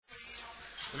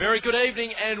Very good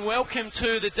evening and welcome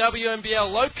to the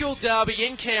WNBL local derby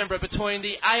in Canberra between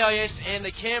the AIS and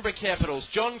the Canberra Capitals.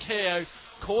 John Keogh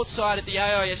courtside at the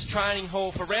AIS training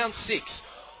hall for round 6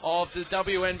 of the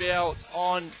WNBL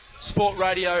on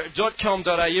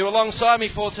sportradio.com.au. Alongside me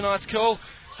for tonight's call,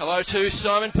 hello to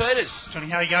Simon Peters. Johnny,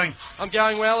 how are you going? I'm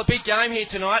going well. A big game here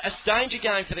tonight. A danger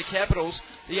game for the Capitals.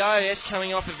 The AIS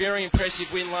coming off a very impressive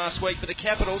win last week, but the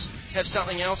Capitals have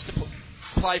something else to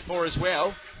play for as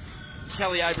well.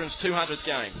 Kelly Abrams' 200th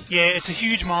game. Yeah, it's a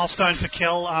huge milestone for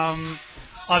Kel.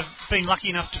 I've been lucky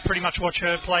enough to pretty much watch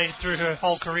her play through her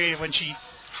whole career when she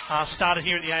started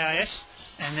here at the AIS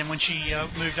and then when she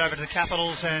moved over to the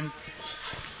Capitals, and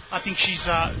I think she's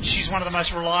one of the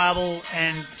most reliable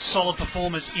and solid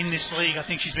performers in this league. I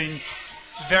think she's been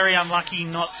very unlucky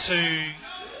not to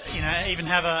even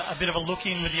have a bit of a look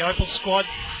in with the Opal squad.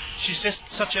 She's just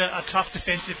such a tough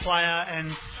defensive player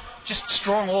and just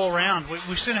strong all around.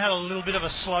 We've seen her had a little bit of a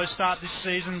slow start this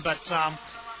season, but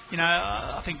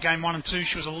I think game 1 and 2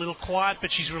 she was a little quiet,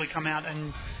 but she's really come out,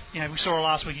 and we saw her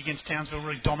last week against Townsville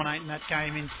really dominating that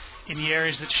game in the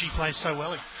areas that she plays so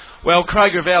well in. Well,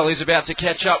 Craig Ravel is about to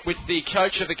catch up with the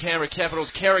coach of the Canberra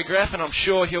Capitals, Kerry Graff, and I'm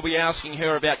sure he'll be asking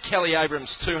her about Kelly Abrams'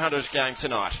 200th game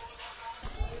tonight.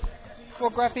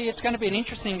 Well, Graffy, it's going to be an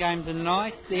interesting game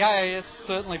tonight. The AIS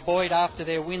certainly buoyed after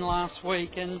their win last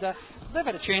week, and they've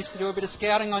had a chance to do a bit of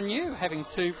scouting on you, having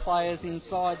 2 players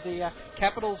inside the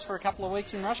Capitals for a couple of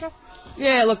weeks in Russia.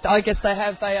 Yeah, look, I guess they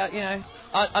have. They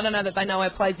I don't know that they know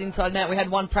our plays inside and out. We had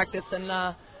 1 practice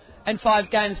and 5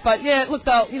 games, but yeah, look,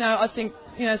 they'll, I think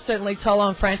certainly Tolo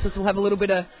and Francis will have a little bit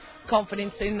of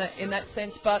confidence in that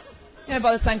sense, but.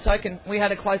 By the same token, we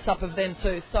had a close-up of them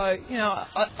too. So,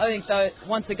 I think, though,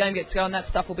 once the game gets going, that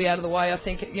stuff will be out of the way. I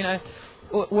think,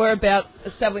 we're about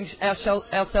establishing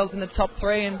ourselves in the top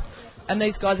 3, and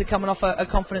these guys are coming off a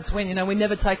confidence win. We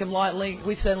never take them lightly.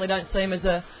 We certainly don't see them as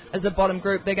a bottom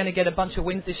group. They're going to get a bunch of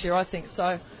wins this year, I think.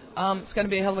 So, it's going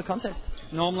to be a hell of a contest.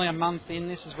 Normally a month in,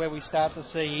 this is where we start to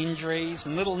see injuries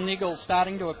and little niggles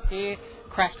starting to appear,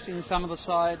 cracks in some of the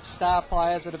side's star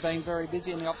players that have been very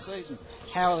busy in the off-season.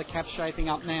 How are the Caps shaping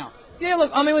up now? Yeah,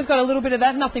 look, we've got a little bit of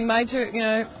that, nothing major.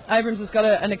 Abrams has got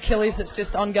an Achilles that's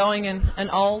just ongoing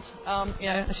and old.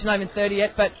 She's not even 30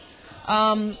 yet, but,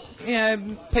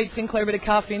 Pete Sinclair, a bit of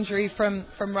calf injury from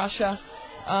Russia.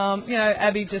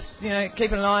 Abby just,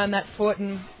 keeping an eye on that foot,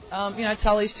 and,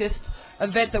 Tully's just a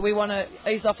vet that we want to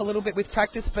ease off a little bit with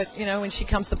practice, but, when she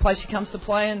comes to play, she comes to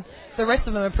play, and the rest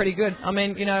of them are pretty good.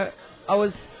 I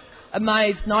was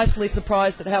amazed, nicely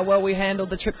surprised at how well we handled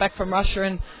the trip back from Russia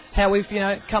and how we've,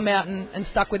 come out and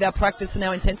stuck with our practice and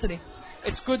our intensity.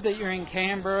 It's good that you're in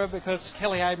Canberra because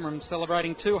Kelly Abrams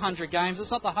celebrating 200 games.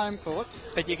 It's not the home court,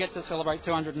 but you get to celebrate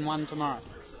 201 tomorrow.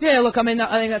 Yeah, look, I think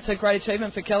that's a great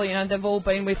achievement for Kelly. They've all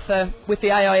been with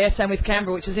the AIS and with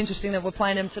Canberra, which is interesting that we're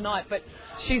playing them tonight. But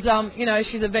she's,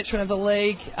 she's a veteran of the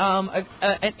league,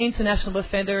 an international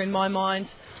defender in my mind.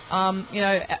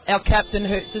 Our captain,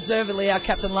 who deservedly our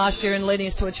captain last year and leading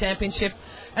us to a championship.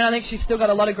 And I think she's still got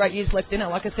a lot of great years left in her.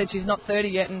 Like I said, she's not 30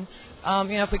 yet, and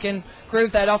if we can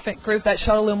groove that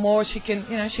shot a little more, she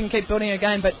can keep building her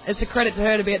game. But it's a credit to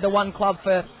her to be at the one club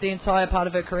for the entire part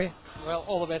of her career. Well,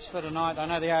 all the best for tonight. I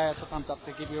know the AIS are pumped up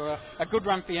to give you a good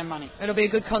run for your money. It'll be a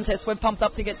good contest. We're pumped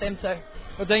up to get them too.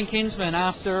 Well, Dean Kinsman,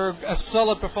 after a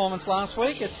solid performance last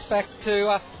week, it's back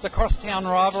to the crosstown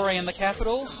rivalry and the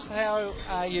Capitals. How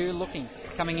are you looking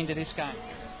coming into this game?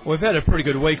 We've had a pretty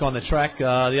good week on the track.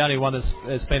 The only one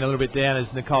that's been a little bit down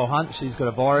is Nicole Hunt. She's got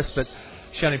a virus, but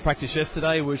she only practiced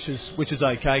yesterday, which is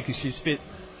okay because she's fit.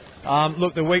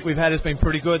 Look, the week we've had has been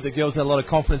pretty good. The girls had a lot of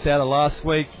confidence out of last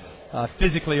week.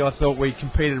 Physically, I thought we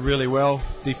competed really well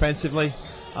defensively.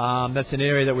 That's an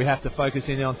area that we have to focus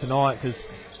in on tonight because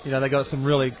they got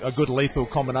a good lethal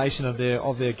combination of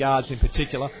their guards in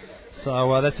particular.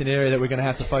 So that's an area that we're going to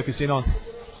have to focus in on.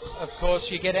 Of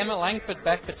course, you get Emma Langford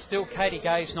back, but still Katie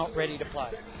Gay's not ready to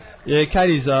play. Yeah, Kate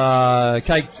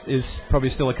is probably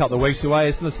still a couple of weeks away.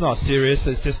 It's not serious.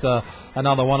 It's just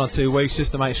another 1 or 2 weeks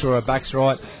just to make sure her back's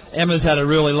right. Emma's had a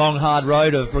really long, hard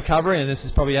road of recovery, and this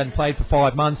is probably hadn't played for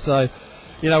 5 months. So,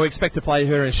 we expect to play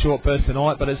her in short bursts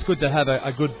tonight, but it's good to have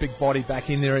a good big body back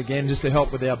in there again just to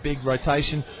help with our big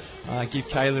rotation. Give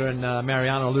Kayla and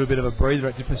Mariana a little bit of a breather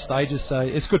at different stages. So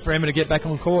it's good for Emma to get back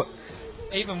on court.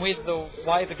 Even with the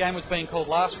way the game was being called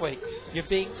last week, your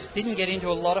bigs didn't get into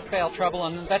a lot of foul trouble,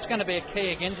 and that's going to be a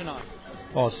key again tonight.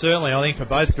 Oh, certainly. I think for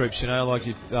both groups, the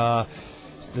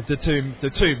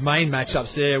two main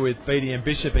matchups there with Beattie and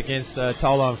Bishop against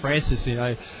Tolo and Francis,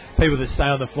 people that stay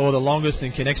on the floor the longest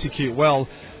and can execute well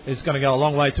is going to go a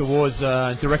long way towards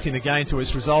directing the game to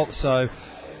its result. So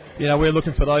we're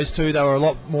looking for those two. They were a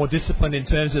lot more disciplined in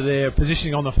terms of their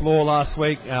positioning on the floor last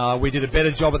week. We did a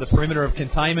better job at the perimeter of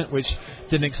containment, which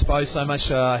didn't expose so much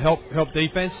help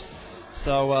defence.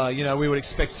 So, we would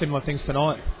expect similar things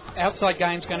tonight. Outside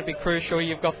game's going to be crucial.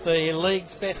 You've got the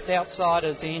league's best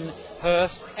outsiders in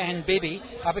Hurst and Bibby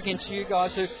up against you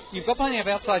guys who you've got plenty of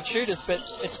outside shooters, but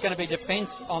it's going to be defence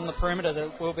on the perimeter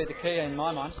that will be the key in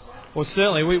my mind. Well,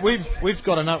 certainly we've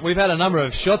had a number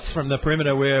of shots from the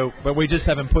perimeter but we just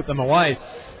haven't put them away.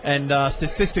 And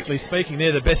statistically speaking,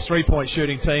 they're the best 3-point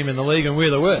shooting team in the league, and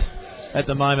we're the worst at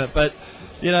the moment. But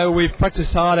we've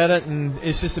practiced hard at it, and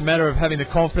it's just a matter of having the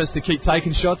confidence to keep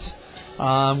taking shots.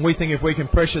 We think if we can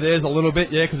pressure theirs a little bit,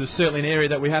 because it's certainly an area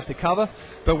that we have to cover,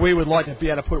 but we would like to be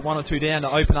able to put one or two down to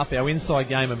open up our inside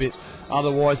game a bit.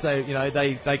 Otherwise,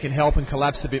 they can help and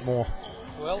collapse a bit more.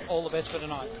 Well, all the best for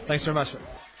tonight. Thanks very much.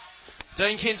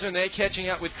 Dean Kinsman there catching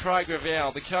up with Craig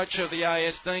Ravel, the coach of the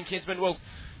AIS. Dean Kinsman, well,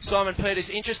 Simon Peters,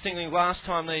 interestingly, last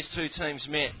time these two teams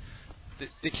met,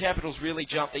 the Capitals really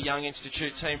jumped the Young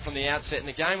Institute team from the outset, and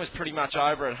the game was pretty much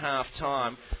over at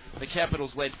half-time. The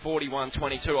Capitals led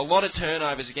 41-22. A lot of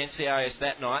turnovers against the AIS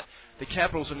that night. The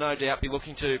Capitals will no doubt be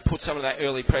looking to put some of that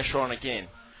early pressure on again.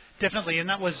 Definitely, and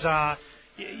that was,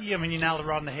 you nailed it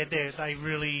right on the head there.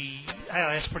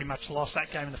 AIS pretty much lost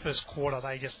that game in the first quarter.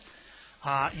 They just,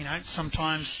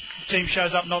 sometimes the team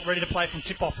shows up not ready to play from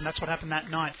tip-off, and that's what happened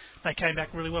that night. They came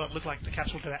back really well. It looked like the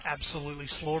Caps were going to absolutely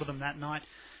slaughter them that night.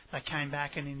 They came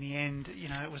back, and in the end,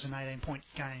 it was an 18-point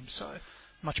game, so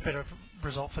much better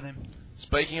result for them.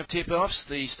 Speaking of tip-offs,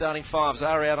 the starting fives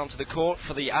are out onto the court.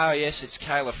 For the AIS, it's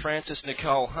Kayla Francis,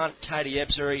 Nicole Hunt, Katie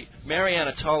Ebzery,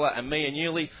 Mariana Tola, and Mia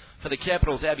Newley. For the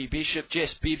Capitals, Abby Bishop,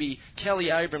 Jess Bibby, Kelly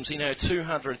Abrams in her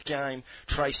 200th game,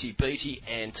 Tracy Beattie,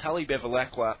 and Tully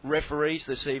Bevilacqua. Referees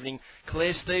this evening,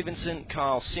 Claire Stevenson,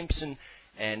 Kyle Simpson,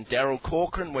 and Daryl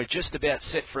Corcoran. We're just about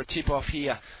set for a tip-off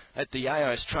here at the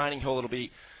AIS Training Hall. It'll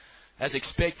be, as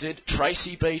expected,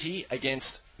 Tracy Beattie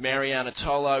against Mariana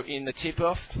Tolo in the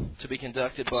tip-off, to be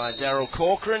conducted by Daryl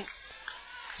Corcoran.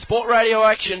 Sport radio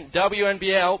action,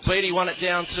 WNBL. Beattie won it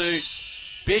down to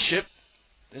Bishop.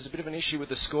 There's a bit of an issue with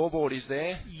the scoreboard, is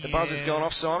there? The buzzer's gone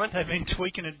off, Simon. They've been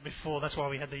tweaking it before. That's why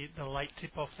we had the late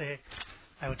tip-off there.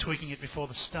 They were tweaking it before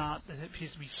the start. There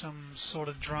appears to be some sort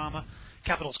of drama.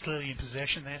 Capitals clearly in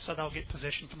possession there, so they'll get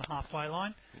possession from the halfway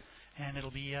line. And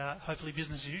it'll be hopefully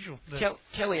business as usual.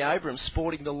 Kelly Abrams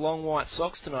sporting the long white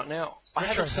socks tonight. Now, I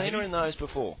haven't seen her in those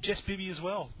before. Jess Bibby as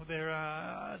well.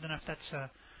 I don't know if that's...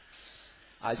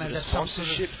 is it a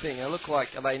sponsorship thing? They look like,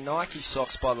 are they Nike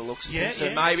socks by the looks of them? So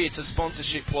maybe it's a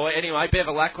sponsorship ploy. Anyway,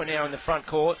 Bevilacqua now in the front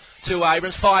court. To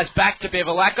Abrams, fires back to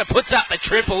Bevilacqua, puts up the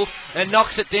triple and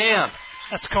knocks it down.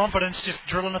 That's confidence, just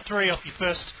drilling a three off your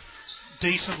first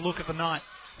decent look at the night.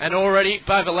 And already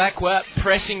Bevilacqua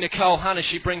pressing Nicole Hunt as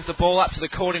she brings the ball up to the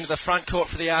court into the front court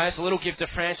for the AIS. A little give to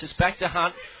Francis, back to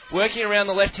Hunt, working around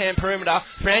the left-hand perimeter.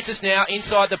 Francis now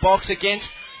inside the box against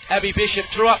Abby Bishop,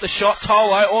 threw up the shot.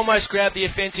 Tolo almost grabbed the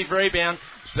offensive rebound,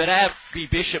 but Abby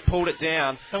Bishop pulled it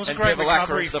down. That was a great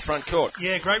recovery into the front court.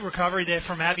 Yeah, great recovery there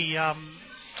from Abby.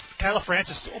 Kayla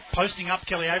Francis posting up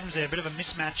Kelly Abrams there, a bit of a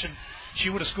mismatch, and she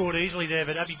would have scored easily there,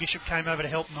 but Abby Bishop came over to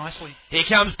help nicely. Here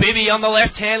comes Bibby on the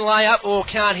left-hand layup. Oh,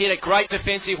 can't hit it. Great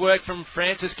defensive work from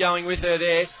Francis going with her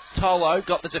there. Tolo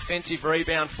got the defensive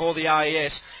rebound for the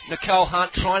AIS. Nicole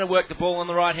Hunt trying to work the ball on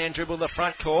the right-hand dribble in the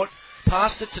front court.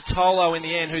 Passed it to Tolo in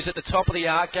the end, who's at the top of the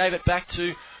arc. Gave it back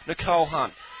to Nicole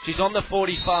Hunt. She's on the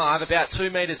 45, about 2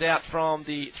 metres out from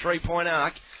the three-point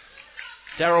arc.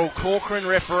 Daryl Corcoran,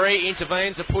 referee,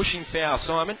 intervenes, a pushing foul.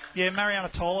 Simon? Yeah, Mariana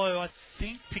Tolo, I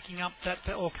think, picking up that,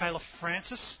 or Kayla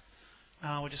Francis.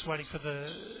 We're just waiting for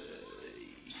the...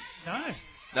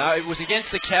 No, it was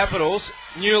against the Capitals.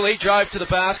 Newley drove to the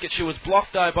basket. She was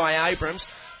blocked, though, by Abrams.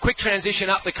 Quick transition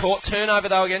up the court. Turnover,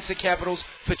 though, against the Capitals.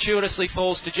 Fortuitously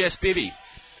falls to Jess Bibby.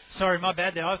 Sorry, my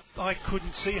bad there. I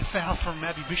couldn't see a foul from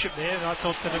Abby Bishop there. I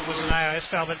thought that it was an AIS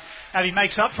foul, but Abby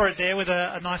makes up for it there with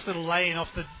a nice little lay-in off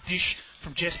the dish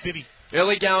from Jess Bibby.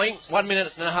 Early going, 1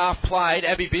 minute and a half played.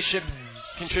 Abby Bishop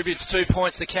contributes 2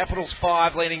 points. The Capitals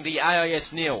 5, leading the AIS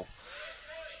 0.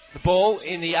 The ball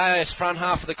in the AIS front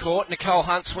half of the court. Nicole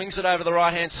Hunt swings it over the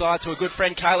right-hand side to a good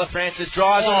friend, Kayla Francis.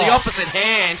 Drives on the opposite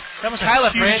hand. That was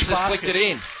Kayla Francis basket. flicked it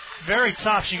in. Very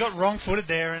tough. She got wrong-footed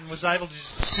there and was able to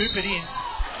just scoop it in.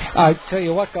 I tell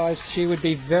you what, guys, she would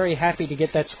be very happy to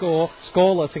get that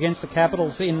scoreless against the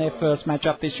Capitals in their first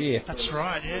matchup this year. That's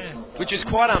right, yeah. Which is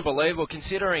quite unbelievable,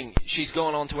 considering she's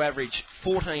gone on to average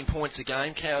 14 points a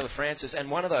game, Kayla Francis,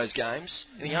 and one of those games,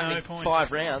 in the opening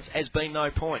 5 rounds, has been no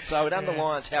points. So it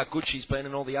underlines how good she's been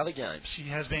in all the other games. She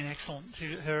has been excellent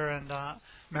to her, and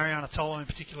Mariana Tolo in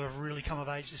particular have really come of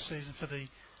age this season for the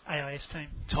AIS team.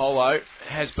 Tolo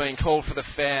has been called for the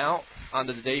foul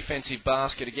under the defensive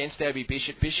basket against Abby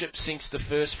Bishop. Bishop sinks the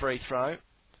first free throw.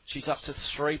 She's up to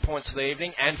 3 points for the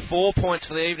evening and 4 points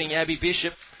for the evening. Abby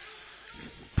Bishop,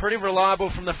 pretty reliable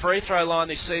from the free throw line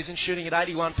this season, shooting at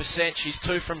 81%. She's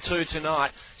 2 from 2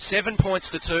 tonight. 7 points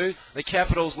to 2. The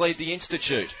Capitals lead the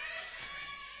Institute.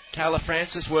 Kayla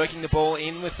Francis working the ball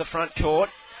in with the front court.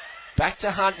 Back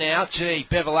to Hunt now.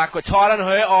 Bevilacqua tight on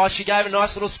her. Oh, she gave a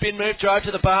nice little spin move, drove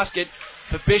to the basket.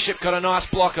 But Bishop got a nice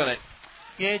block on it.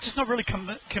 Yeah, just not really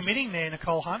committing there,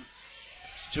 Nicole Hunt.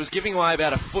 She was giving away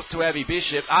about a foot to Abby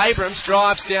Bishop. Abrams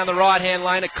drives down the right-hand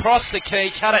lane, across the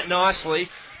key, cut it nicely.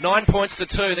 9 points to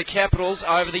 2, the Capitals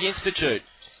over the Institute.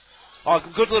 Oh,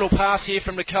 good little pass here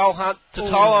from Nicole Hunt to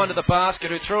Tolo into the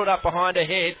basket, who threw it up behind her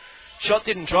head. Shot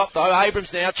didn't drop though.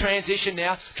 Abrams now, transition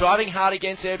now, driving hard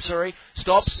against Ebsary.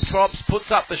 Stops, drops, puts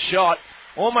up the shot.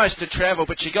 Almost to travel,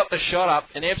 but she got the shot up,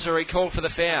 and Ebsary called for the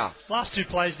foul. Last two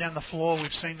plays down the floor,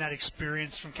 we've seen that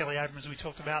experience from Kelly Abrams we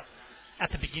talked about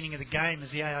at the beginning of the game as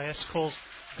the AIS calls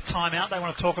a timeout. They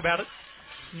want to talk about it.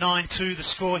 9-2 the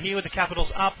score here with the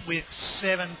Capitals up with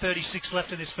 7:36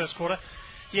 left in this first quarter.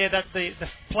 Yeah, that the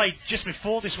play just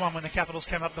before this one when the Capitals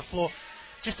came up the floor,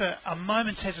 just a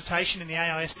moment's hesitation in the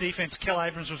AIS defence. Kel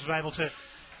Abrams was able to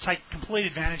take complete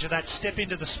advantage of that, step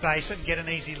into the space and get an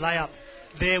easy layup.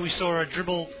 There we saw her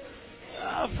dribble,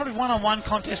 probably one-on-one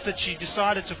contest that she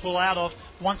decided to pull out of.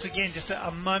 Once again, just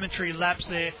a momentary lapse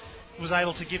there, was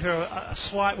able to give her a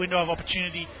slight window of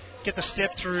opportunity, get the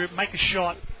step through, make a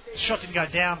shot. The shot didn't go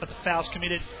down, but the foul's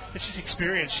committed. It's just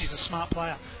experience. She's a smart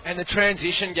player. And the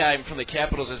transition game from the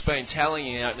Capitals has been telling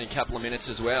in the opening couple of minutes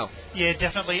as well. Yeah,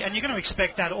 definitely. And you're going to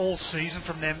expect that all season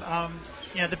from them.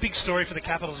 The big story for the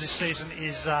Capitals this season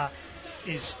is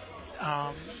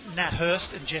Nat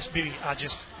Hurst and Jess Bibby are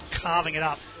just carving it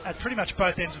up at pretty much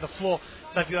both ends of the floor.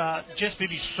 They've Jess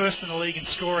Bibby's first in the league in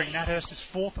scoring. Nat Hurst is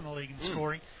fourth in the league in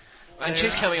scoring. And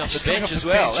she's coming off the bench as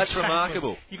well. That's exactly.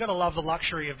 Remarkable. You've got to love the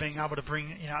luxury of being able to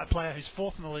bring a player who's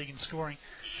fourth in the league in scoring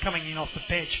coming in off the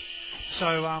bench.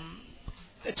 So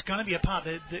it's going to be a part.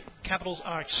 The Capitals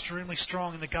are extremely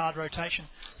strong in the guard rotation.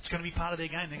 It's going to be part of their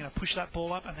game. They're going to push that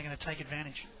ball up and they're going to take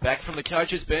advantage. Back from the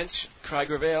coach's bench,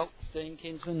 Craig Ravel. Dean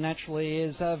Kinsman naturally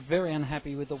is very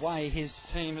unhappy with the way his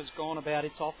team has gone about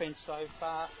its offence so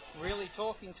far. Really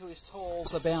talking to his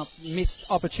calls about missed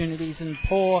opportunities and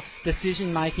poor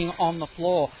decision making on the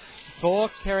floor. For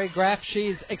Kerry Graff,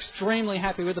 she's extremely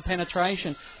happy with the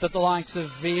penetration that the likes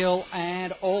of Veal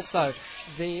and also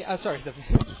the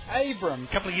Abrams.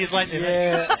 A couple of years later.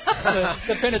 Yeah,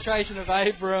 the penetration of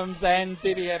Abrams and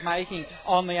Bibby are making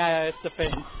on the AIS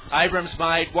defence. Abrams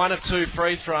made 1 of 2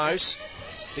 free throws.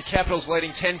 The Capitals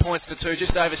leading 10 points to 2,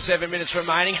 just over 7 minutes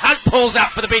remaining. Hunt pulls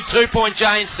up for the big 2-point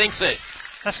J and sinks it.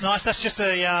 That's nice. That's just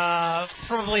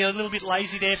probably a little bit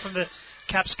lazy there from the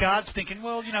Caps guards, thinking,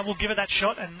 well, we'll give her that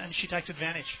shot, and she takes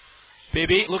advantage.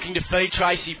 Bibby looking to feed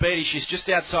Tracy Beattie. She's just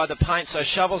outside the paint, so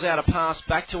shovels out a pass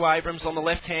back to Abrams on the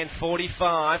left-hand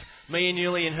 45. Mia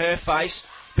Newley in her face.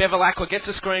 Bevilacqua gets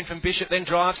a screen from Bishop, then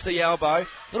drives to the elbow.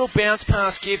 Little bounce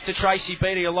pass give to Tracy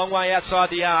Beattie a long way outside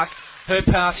the arc. Her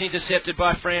pass intercepted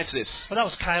by Francis. Well, that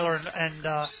was Kayla and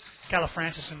Kayla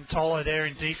Francis and Tolo there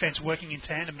in defence working in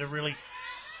tandem to really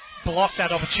block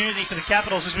that opportunity for the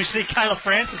Capitals as we see Kayla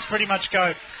Francis pretty much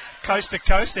go coast to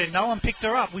coast there. No one picked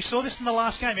her up. We saw this in the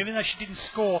last game. Even though she didn't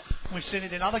score, we've seen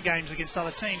it in other games against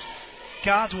other teams.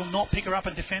 Guards will not pick her up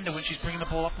and defend her when she's bringing the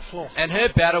ball up the floor. And her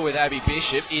battle with Abby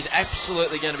Bishop is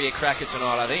absolutely going to be a cracker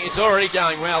tonight, I think. It's already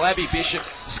going well. Abby Bishop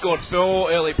scored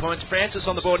 4 early points. Francis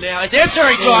on the board now. As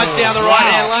Ebsary drives down the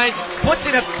right-hand lane, puts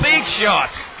in a big shot.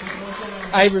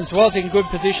 Abrams was in good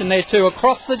position there too.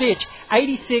 Across the ditch,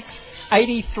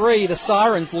 86-83. The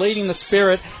Sirens leading the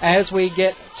Spirit as we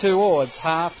get towards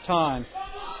half-time.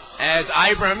 As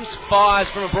Abrams fires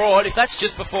from abroad. If that's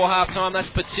just before half-time,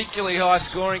 that's particularly high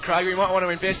scoring, Craig. We might want to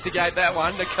investigate that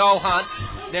one. Nicole Hunt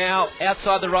now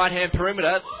outside the right-hand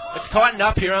perimeter. It's tightened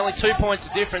up here, only 2 points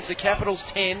of difference. The Capitals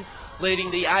 10,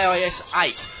 leading the AIS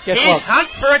 8. Here's Hunt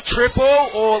for a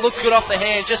triple. Looks good off the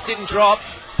hand, just didn't drop.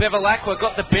 Bevilacqua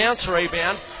got the bounce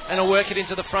rebound and will work it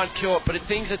into the front court. But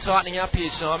things are tightening up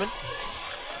here, Simon.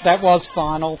 That was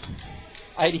final.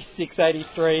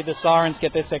 86-83. The Sirens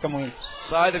get their second win.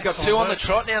 So they've got 2 on the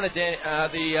trot now,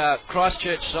 the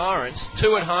Christchurch Sirens.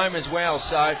 2 at home as well.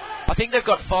 So I think they've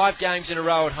got 5 games in a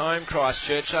row at home,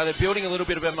 Christchurch. So they're building a little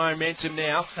bit of a momentum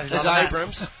now. There's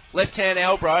Abrams. Left-hand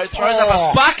elbow. Throws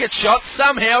up a bucket shot.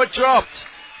 Somehow it dropped.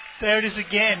 There it is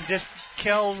again. Just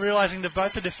Kel realising that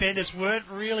both the defenders weren't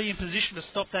really in position to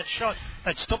stop that shot.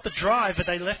 They'd stopped the drive, but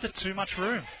they left it too much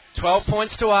room. 12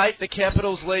 points to 8. The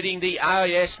Capitals leading the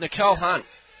AIS. Nicole Hunt.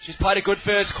 She's played a good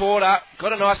first quarter.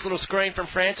 Got a nice little screen from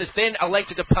Francis. Then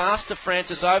elected to pass to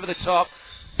Francis over the top.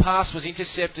 Pass was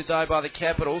intercepted, though, by the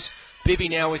Capitals. Bibby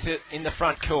now with it in the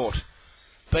front court.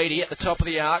 Beattie at the top of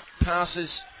the arc.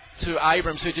 Passes to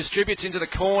Abrams, who distributes into the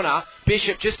corner.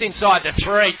 Bishop just inside the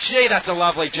 3. Gee, that's a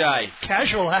lovely J.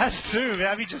 Casual has too.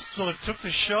 Abby just sort of took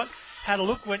the shot, had a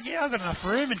look, went, yeah, I've got enough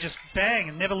room, and just bang,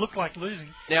 and never looked like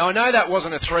losing. Now, I know that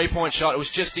wasn't a 3-point shot. It was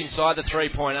just inside the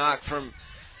 3-point arc from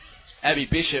Abby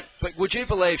Bishop. But would you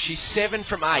believe she's 7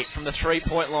 from 8 from the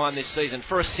 3-point line this season?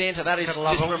 For a centre, that is just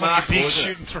remarkable. Big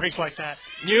shooting threes like that.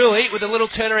 Newley with a little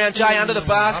turnaround J under the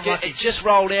basket. It just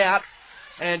rolled out.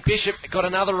 And Bishop got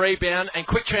another rebound. And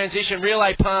quick transition,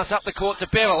 relay pass up the court to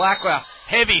Bevilacqua.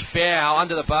 Heavy foul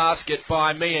under the basket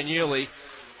by Mia Newley.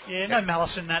 Yeah, no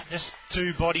malice in that. Just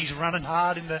two bodies running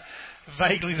hard in the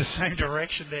vaguely the same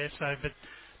direction there. So, but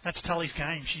that's Tully's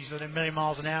game. She's at a million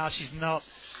miles an hour. She's not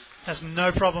has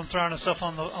no problem throwing herself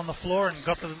on the floor and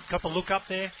got the look up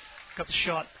there, got the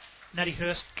shot. Natty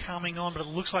Hurst coming on, but it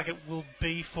looks like it will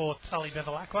be for Tully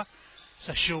Bevilacqua.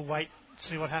 So she'll wait,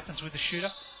 see what happens with the shooter.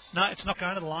 No, it's not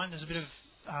going to the line. There's a bit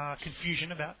of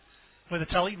confusion about whether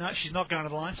Tully. No, she's not going to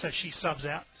the line, so she subs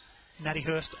out. Natty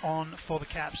Hurst on for the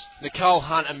Caps. Nicole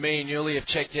Hunt and Mia Newley have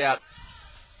checked out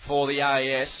for the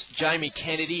AIS. Jamie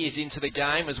Kennedy is into the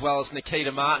game, as well as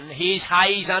Nikita Martin. Here's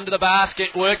Hayes under the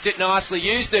basket, worked it nicely,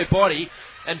 used her body,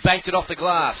 and banked it off the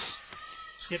glass.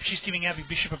 Yep, she's giving Abby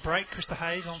Bishop a break. Krista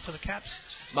Hayes on for the Caps.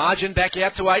 Margin back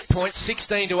out to 8 points,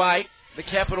 16-8. The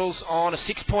Capitals on a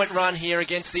 6-point run here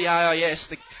against the AIS.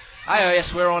 The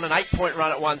AIS were on an 8-point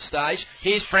run at one stage.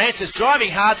 Here's Francis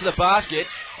driving hard to the basket.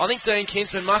 I think Dean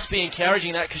Kinsman must be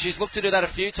encouraging that because she's looked to do that a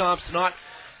few times tonight.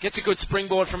 Gets a good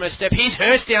springboard from her step. Here's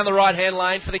Hurst down the right-hand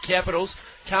lane for the Capitals.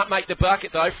 Can't make the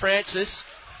bucket, though. Francis.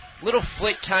 Little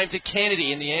flick came to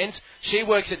Kennedy in the end. She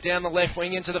works it down the left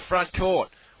wing into the front court.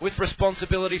 With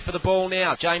responsibility for the ball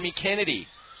now, Jamie Kennedy.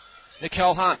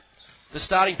 Nicole Hunt, the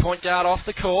starting point guard off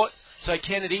the court. So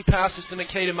Kennedy passes to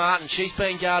Nikita Martin. She's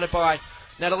being guarded by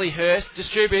Natalie Hurst.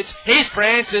 Distributes. Here's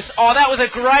Francis. Oh, that was a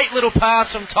great little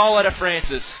pass from Tola to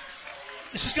Francis.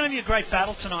 This is going to be a great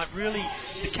battle tonight. Really,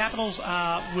 the Capitals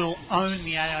will own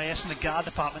the AIS and the guard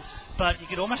department, but you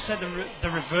could almost say the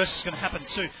reverse is going to happen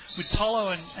too. With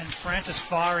Tolo and Francis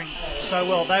firing so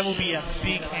well, they will be a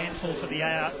big handful for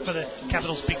the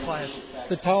Capitals' big players.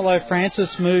 The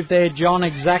Tolo-Francis move there, John,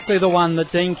 exactly the one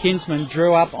that Dean Kinsman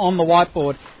drew up on the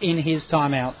whiteboard in his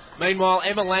timeout. Meanwhile,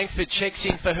 Emma Langford checks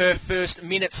in for her first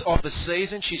minutes of the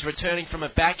season. She's returning from a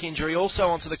back injury, also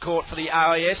onto the court for the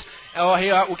AIS. Oh,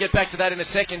 here, we'll get back to that in a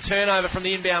second. Turnover from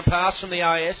the inbound pass from the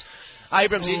AIS.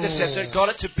 Abrams intercepted, got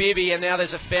it to Bibby, and now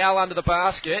there's a foul under the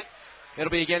basket.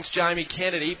 It'll be against Jamie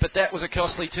Kennedy, but that was a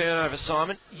costly turnover,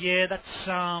 Simon. Yeah, that's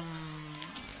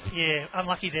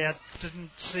unlucky there. Didn't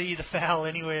see the foul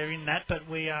anywhere in that, but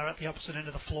we are at the opposite end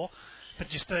of the floor. But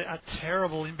just a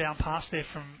terrible inbound pass there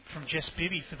from Jess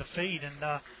Bibby for the feed,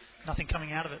 and nothing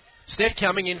coming out of it. Steph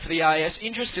coming in for the AIS.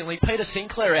 Interestingly, Peter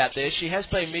Sinclair out there. She has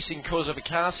been missing because of a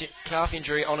calf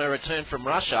injury on her return from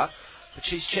Russia, but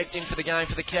she's checked in for the game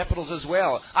for the Capitals as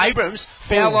well. Abrams,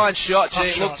 foul line shot. Gee,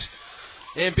 it looked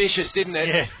ambitious, didn't it?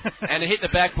 Yeah. And it hit the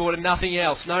backboard and nothing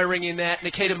else. No ring in that.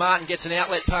 Nikita Martin gets an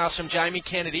outlet pass from Jamie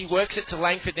Kennedy. Works it to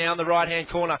Langford now in the right-hand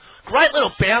corner. Great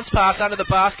little bounce pass under the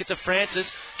basket to Francis.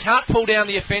 Can't pull down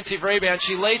the offensive rebound.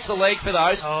 She leads the league for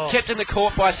those. Kept in the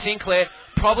court by Sinclair.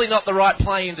 Probably not the right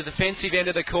play in the defensive end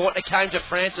of the court. It came to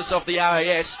Francis of the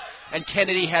AIS. And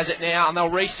Kennedy has it now. And they'll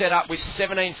reset up with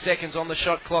 17 seconds on the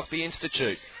shot clock, the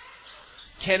Institute.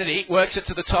 Kennedy works it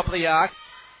to the top of the arc.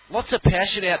 Lots of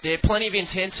passion out there, plenty of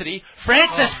intensity.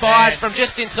 Francis fires from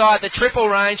just inside the triple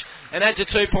range and adds a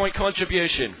 2-point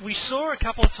contribution. We saw a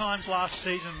couple of times last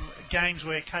season games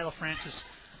where Kayla Francis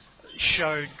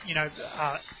showed,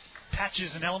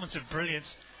 patches and elements of brilliance.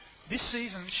 This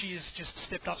season, she has just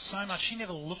stepped up so much. She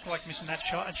never looked like missing that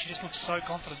shot, and she just looks so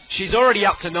confident. She's already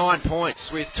up to 9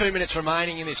 points with 2 minutes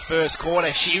remaining in this first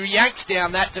quarter. She yanked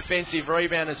down that defensive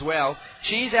rebound as well.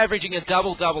 She's averaging a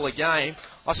double-double a game.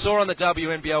 I saw on the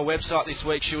WNBL website this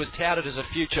week she was touted as a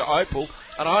future Opal,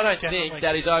 and I don't think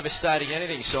that is overstating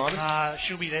anything, Simon.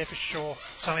 She'll be there for sure.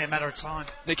 It's only a matter of time.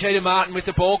 Nikita Martin with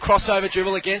the ball, crossover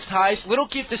dribble against Hayes. Little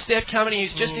gift to Steph coming,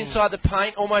 who's just inside the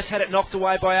paint, almost had it knocked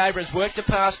away by Abrams. Worked a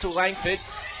pass to Langford,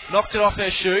 knocked it off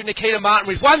her shoe. Nikita Martin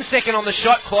with 1 second on the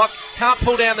shot clock, can't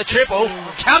pull down the triple.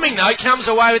 Coming though, comes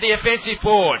away with the offensive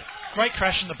board. Great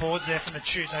crash in the boards there from the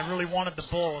Tubes. They really wanted the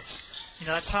ball.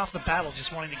 That's half the battle,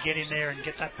 just wanting to get in there and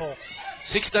get that ball.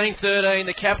 16-13,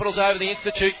 the Capitals over the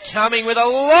Institute, coming with a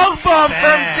long bomb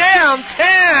from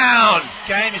downtown.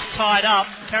 Game is tied up.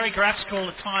 Carrie Graff's called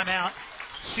a timeout.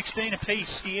 16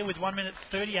 apiece here with 1 minute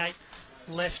 38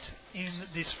 left in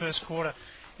this first quarter.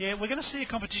 Yeah, we're going to see a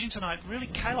competition tonight. Really,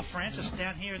 Kayla Francis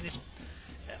down here in this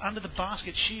under the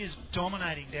basket. She is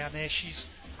dominating down there. She's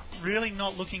really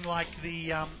not looking like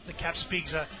the Caps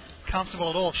bigs are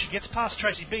comfortable at all. She gets past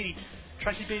Tracy Beattie.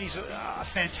 Tracy Beattie's a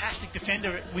fantastic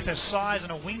defender with her size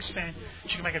and a wingspan.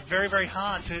 She can make it very, very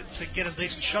hard to get a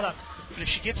decent shot up. But if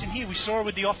she gets in here, we saw her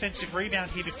with the offensive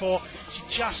rebound here before.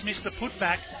 She just missed the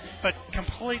putback, but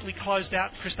completely closed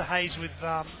out Krista Hayes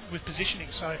with positioning.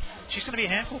 So she's going to be a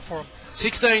handful for them.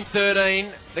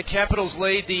 16-13, the Capitals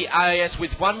lead the AIS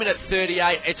with 1 minute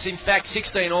 38. It's in fact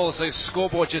 16 all, so the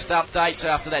scoreboard just updates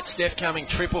after that Steph Cumming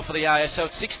triple for the AIS. So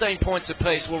it's 16 points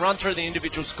apiece. We'll run through the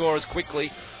individual scorers quickly.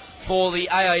 For the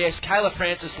AIS, Kayla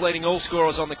Francis leading all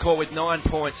scorers on the court with 9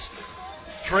 points.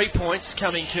 3 points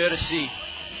coming courtesy.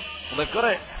 Well, they've got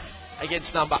it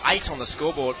against number 8 on the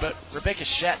scoreboard, but Rebecca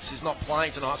Schatz is not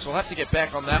playing tonight, so we'll have to get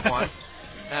back on that one.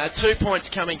 2 points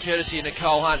coming courtesy of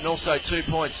Nicole Hunt, and also 2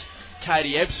 points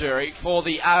Katie Ebsbury. For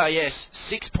the AIS,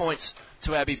 6 points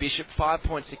to Abby Bishop, 5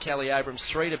 points to Kelly Abrams,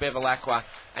 3 to Bevilacqua,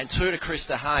 and 2 to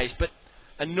Krista Hayes. But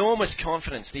enormous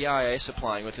confidence the AIS are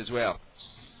playing with as well.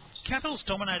 Capitals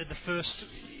dominated the first,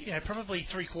 probably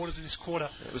 3 quarters of this quarter.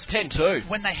 It was 10-2.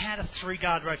 When they had a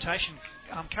 3-guard rotation.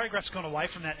 Carrie Graff's gone away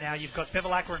from that now. You've got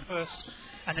Bevilacqua in first,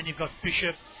 and then you've got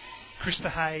Bishop,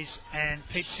 Krista Hayes, and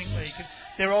Pete Singley.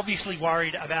 They're obviously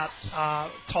worried about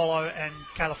Tolo and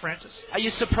Kayla Francis. Are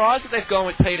you surprised that they've gone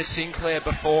with Peter Sinclair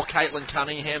before Caitlin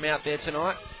Cunningham out there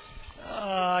tonight?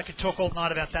 I could talk all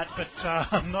night about that, but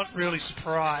I'm not really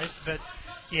surprised. But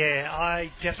yeah,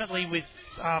 I definitely, with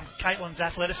Caitlin's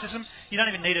athleticism, you don't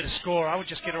even need her to score. I would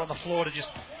just get her on the floor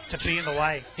to be in the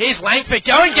way. Here's Langford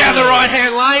going down the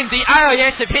right-hand lane. The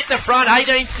AIS have hit the front,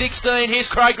 18-16. Here's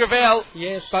Craig Gravel.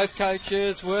 Yes, both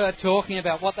coaches were talking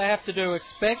about what they have to do.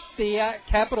 Expect the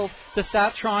Capitals to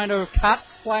start trying to cut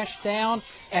flash down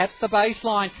at the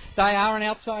baseline. They are an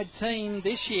outside team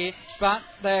this year, but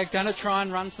they're going to try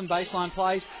and run some baseline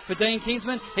plays. For Dean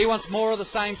Kinsman, he wants more of the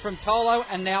same from Tolo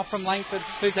and now from Langford,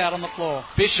 who's out on the floor.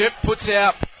 Bishop puts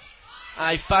out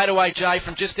a fadeaway J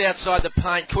from just outside the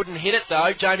paint. Couldn't hit it,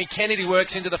 though. Jamie Kennedy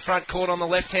works into the front court on the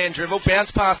left-hand dribble.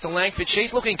 Bounce pass to Langford.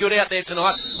 She's looking good out there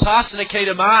tonight. Pass to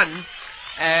Nikita Martin.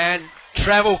 And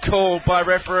travel called by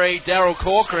referee Daryl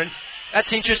Corcoran.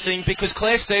 That's interesting because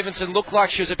Claire Stevenson looked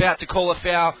like she was about to call a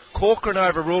foul. Corcoran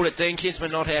overruled it. Dean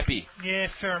Kinsman not happy. Yeah,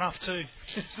 fair enough too.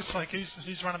 It's just like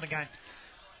who's running the game.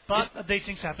 But these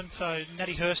things happen. So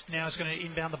Natty Hurst now is going to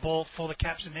inbound the ball for the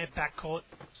Caps in their backcourt.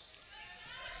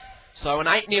 So an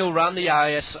 8-0 run the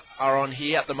AIS are on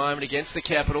here at the moment against the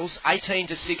Capitals.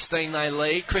 18-16 they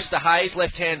lead. Krista Hayes,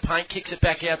 left-hand paint, kicks it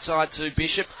back outside to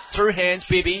Bishop. Through hands,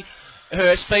 Bibby.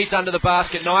 Hurst feeds under the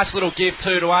basket. Nice little give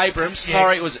to Abrams. Yeah.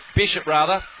 Sorry, it was Bishop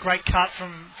rather. Great cut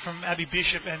from Abby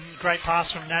Bishop and great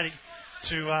pass from Natty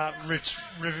to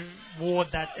reward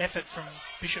that effort from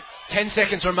Bishop. 10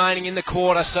 seconds remaining in the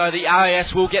quarter, so the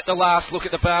AIS will get the last look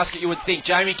at the basket, you would think.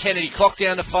 Jamie Kennedy clocked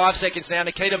down to 5 seconds now.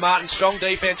 Nikita Martin, strong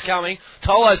defence coming.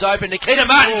 Tolo's open. Nikita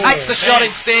Martin takes the shot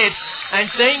instead.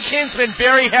 And Dean Kinsman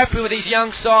very happy with his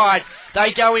young side.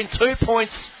 They go in 2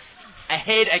 points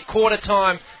ahead at quarter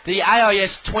time. The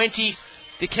AIS 20,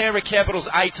 the Canberra Capitals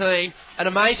 18. An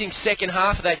amazing second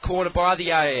half of that quarter by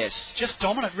the AIS. Just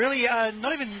dominant, really.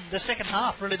 Not even the second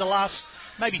half, really. The last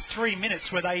maybe 3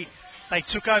 minutes where they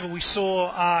took over. We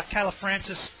saw Kayla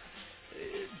Francis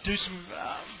do some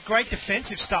great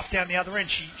defensive stuff down the other end.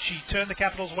 She turned the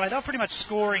Capitals away. They were pretty much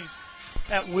scoring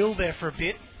at will there for a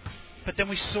bit. But then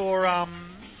we saw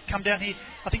come down here.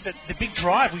 I think that the big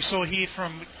drive we saw here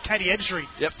from Katie Ebsbury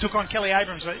took on Kelly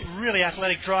Abrams. A really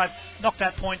athletic drive. Knocked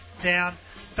that point down.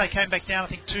 They came back down, I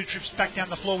think 2 trips back down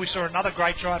the floor. We saw another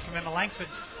great drive from Emma Langford.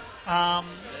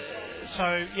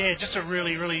 Just a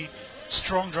really, really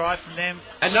strong drive from them.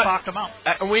 And sparked them up.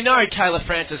 And we know Kayla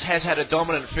Francis has had a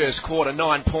dominant first quarter,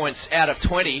 9 points out of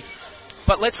 20.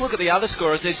 But let's look at the other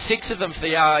scorers. There's 6 of them for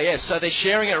the AIS, so they're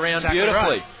sharing it around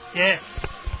beautifully. Right. Yeah.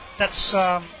 That's...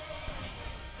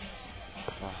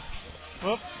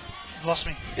 Whoop. Lost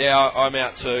me. Yeah, I'm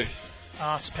out too.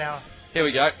 It's power. Here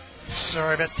we go.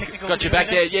 Sorry about technical. Got you back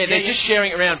there. Yeah, they're just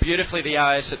sharing it around beautifully, the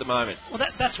AIS at the moment. Well,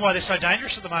 that's why they're so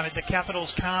dangerous at the moment. The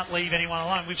Capitals can't leave anyone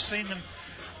alone. We've seen them,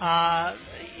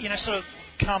 sort of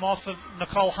come off of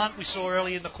Nicole Hunt. We saw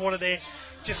early in the quarter there,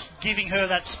 just giving her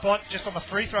that spot just on the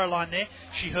free throw line there.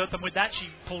 She hurt them with that. She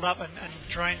pulled up and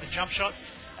drained the jump shot.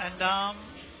 And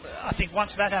I think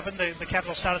once that happened, the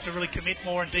Capitals started to really commit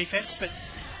more in defence. But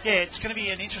it's going to be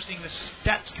an interesting. The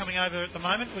stats coming over at the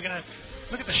moment. We're going to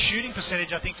look at the shooting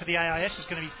percentage. I think for the AIS is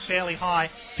going to be fairly high,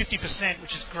 50%,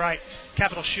 which is great.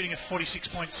 Capital shooting at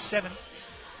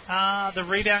 46.7. The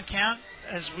rebound count,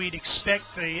 as we'd expect,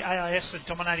 the AIS are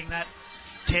dominating that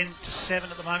 10-7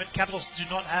 at the moment. Capitals do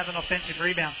not have an offensive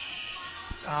rebound.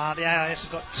 The AIS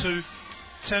have got 2.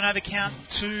 Turnover count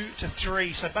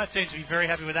 2-3, so both teams will be very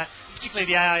happy with that, particularly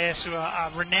the AIS, who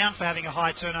are renowned for having a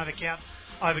high turnover count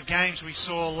over games. We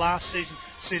saw last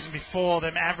season before,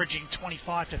 them averaging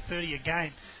 25-30 a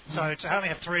game. So to only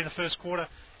have 3 in the first quarter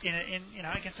in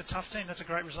against a tough team, that's a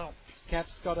great result. Caps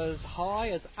got as high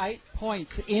as 8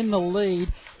 points in the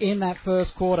lead in that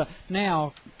first quarter.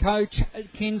 Now, Coach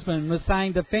Kinsman was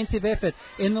saying defensive effort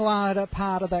in the latter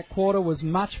part of that quarter was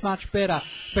much, much better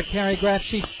for Carrie Graf.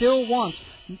 She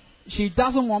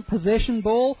doesn't want possession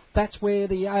ball. That's where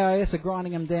the AIS are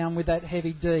grinding them down with that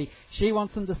heavy D. She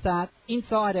wants them to start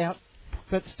inside out,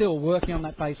 but still working on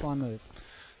that baseline move.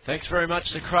 Thanks very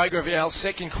much to Craig Ravel.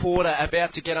 Second quarter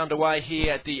about to get underway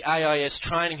here at the AIS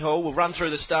Training Hall. We'll run through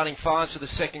the starting fives for the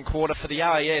second quarter. For the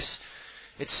AIS,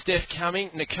 it's Steph Cumming,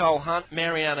 Nicole Hunt,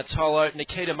 Mariana Tolo,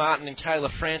 Nikita Martin and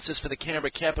Kayla Francis. For the Canberra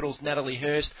Capitals, Natalie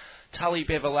Hurst, Tully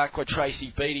Bevilacqua,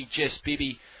 Tracy Beattie, Jess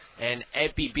Bibby and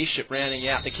Abby Bishop rounding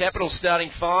out. The Capitals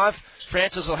starting five.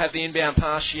 Francis will have the inbound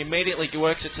pass. She immediately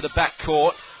works it to the back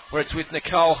court, where it's with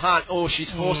Nicole Hunt.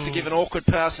 She's forced to give an awkward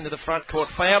pass into the front court.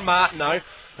 Found Martin, though.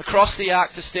 Across the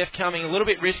arc to Steph Cumming. A little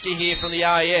bit risky here from the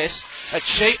AIS. A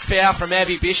cheap foul from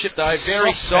Abby Bishop, though.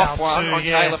 Very soft one on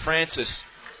Kayla Francis.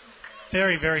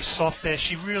 Very, very soft there.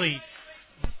 She really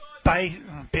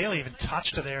barely even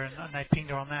touched her there, and they pinged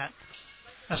her on that.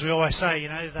 As we always say,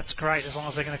 that's great as long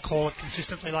as they're going to call it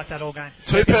consistently like that all game.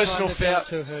 Two personal fouls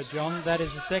to her, John. That is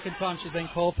the second time she's been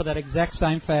called for that exact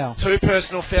same foul. 2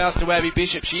 personal fouls to Abby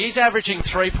Bishop. She is averaging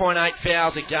 3.8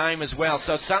 fouls a game as well,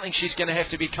 so it's something she's going to have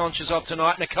to be conscious of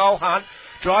tonight. Nicole Hunt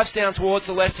drives down towards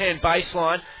the left-hand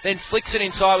baseline, then flicks it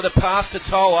inside with a pass to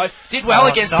Tolo. Did well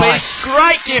against Beach.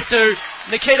 Great gift to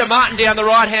Nikita Martin down the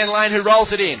right-hand lane, who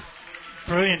rolls it in.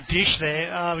 Brilliant dish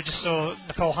there. We just saw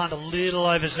Nicole Hunt a little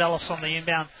overzealous on the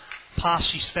inbound pass.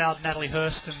 She's fouled Natalie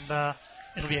Hurst, and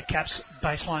it'll be a Caps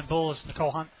baseline ball as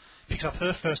Nicole Hunt picks up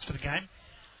her first for the game.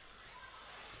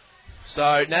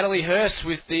 So Natalie Hurst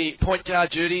with the point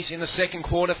guard duties in the second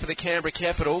quarter for the Canberra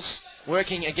Capitals.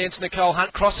 Working against Nicole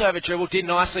Hunt. Crossover dribble, did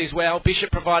nicely as well.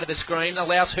 Bishop provided the screen,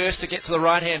 allows Hurst to get to the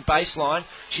right-hand baseline.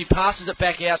 She passes it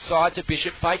back outside to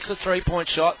Bishop, fakes a three-point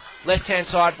shot. Left-hand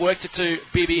side, worked it to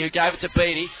Bibby, who gave it to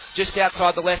Beattie. Just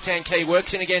outside the left-hand key,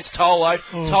 works in against Tolo.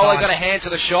 Tolo got a hand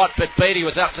to the shot, but Beattie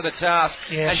was up to the task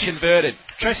and converted.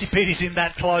 Tracy Beattie's in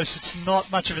that close. It's not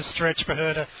much of a stretch for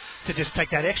her to just take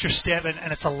that extra step,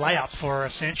 and it's a layup for her,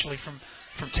 essentially, from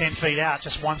 10 feet out,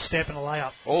 just one step and a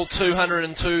layup. All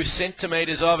 202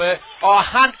 centimetres of her.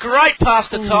 Hunt, great pass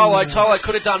to Tolo. Tolo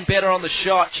could have done better on the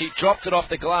shot. She dropped it off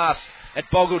the glass. It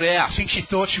boggled out. I think she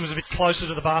thought she was a bit closer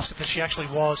to the basket than she actually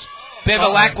was.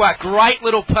 Bevilacqua, great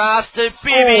little pass to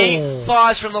Bibby.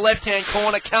 Fires from the left-hand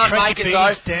corner. Can't make it,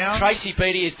 though. Down. Tracy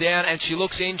Beattie is down, and she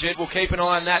looks injured. We'll keep an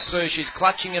eye on that, too. She's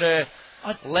clutching at her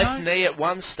left knee at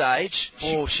one stage.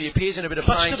 She appears in a bit of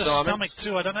pain, Simon. Clutched to the stomach,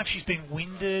 too. I don't know if she's been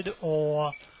winded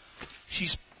or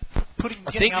she's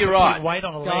getting weight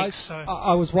on her legs. So.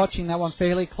 I was watching that one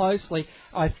fairly closely.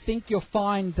 I think you'll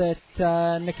find that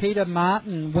Nikita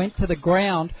Martin went to the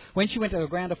ground. When she went to the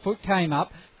ground, a foot came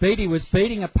up. Beattie was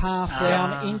beating a pass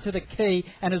down into the key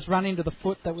and has run into the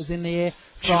foot that was in the air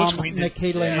from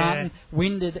Nikita Martin.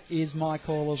 Winded is my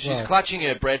call as well. She's clutching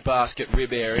her breadbasket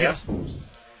rib area.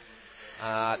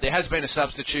 Yep. There has been a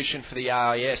substitution for the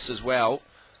RAS as well.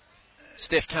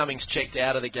 Steph Cummings checked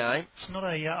out of the game. It's not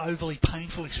a overly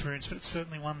painful experience, but it's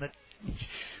certainly one that,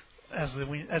 as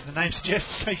the name suggests,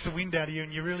 takes the wind out of you,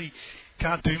 and you really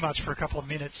can't do much for a couple of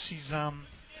minutes.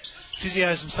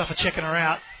 Physios and stuff are checking her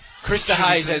out. Krista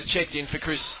Hayes has checked in for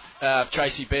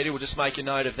Tracy Beattie. We'll just make a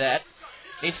note of that.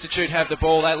 Institute have the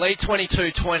ball. They lead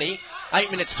 22-20.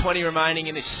 8 minutes 20 remaining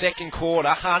in this second quarter.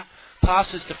 Hunt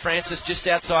passes to Francis just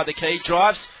outside the key.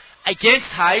 Drives against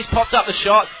Hayes, pops up the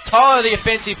shot. Tyler, the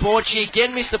offensive board. She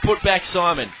again missed the putback,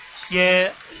 Simon.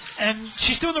 Yeah, and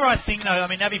she's doing the right thing, though. I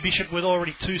mean, Abby Bishop with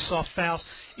already 2 soft fouls.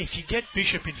 If you get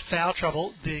Bishop in foul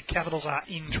trouble, the Capitals are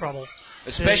in trouble.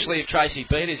 Especially if Tracy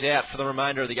Beattie's out for the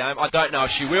remainder of the game. I don't know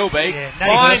if she will be.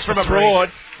 Fines from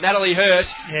abroad. Natalie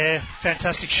Hurst. Yeah,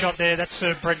 fantastic shot there. That's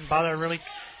her bread and butter, really.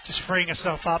 Just freeing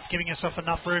herself up, giving herself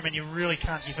enough room, and you really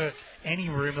can't give her any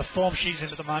room. The form she's in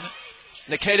at the moment.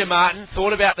 Nikita Martin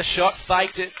thought about the shot,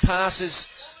 faked it, passes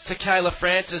to Kayla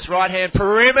Francis, right-hand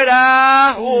perimeter.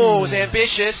 Oh, it was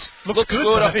ambitious. Looks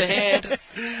good off the hand.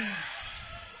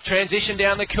 Transition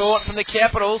down the court from the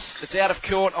Capitals. It's out of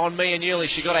court on Mia Newley.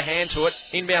 She got a hand to it.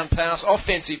 Inbound pass,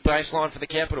 offensive baseline for the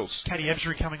Capitals. Katie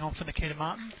Ebsbury coming on for Nikita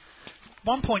Martin.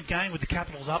 1 point game with the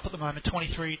Capitals up at the moment,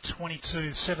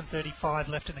 23-22, 7:35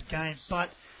 left in the game. But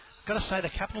I've got to say, the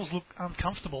Capitals look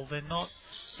uncomfortable. They're not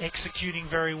executing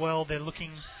very well. They're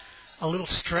looking a little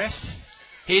stressed.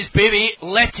 Here's Bibby,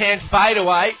 left-hand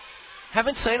fadeaway.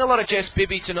 Haven't seen a lot of Jess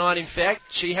Bibby tonight, in fact.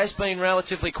 She has been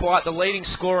relatively quiet. The leading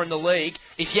scorer in the league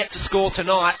is yet to score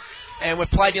tonight. And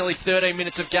we've played nearly 13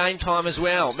 minutes of game time as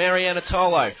well. Mariana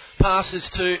Tolo passes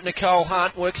to Nicole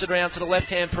Hunt, works it around to the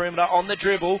left-hand perimeter on the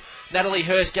dribble. Natalie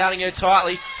Hurst guarding her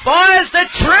tightly. Fires the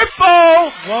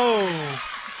triple! Whoa.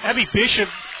 Abby Bishop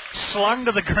slung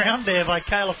to the ground there by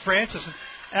Kayla Francis. And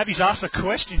Abby's asked a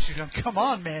question. She's going, come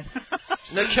on, man.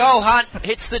 Nicole Hunt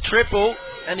hits the triple,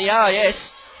 and the AIS,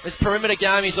 this perimeter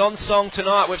game is on song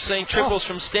tonight. We've seen triples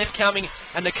from Steph Cumming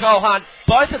and Nicole Hunt.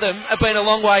 Both of them have been a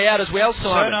long way out as well,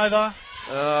 Simon.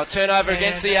 Turnover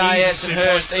against the AIS and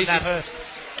Hurst.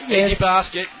 Easy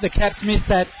basket. The Caps missed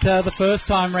that the first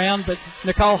time round, but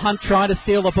Nicole Hunt trying to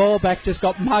steal the ball back just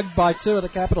got mugged by two of the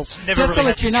Capitals. Just to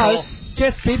let you know,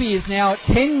 Jess Bibby is now at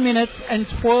 10 minutes and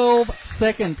 12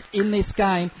 seconds in this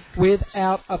game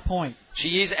without a point.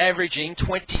 She is averaging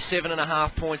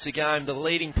 27.5 points a game, the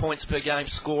leading points per game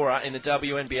scorer in the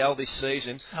WNBL this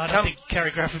season. I don't think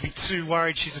Carrie Graff would be too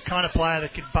worried. She's the kind of player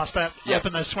that could bust up,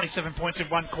 open those 27 points in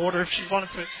one quarter if she wanted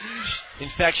to. In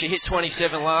fact, she hit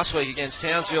 27 last week against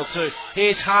Townsville too.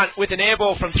 Here's Hunt with an air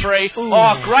ball from three. Ooh.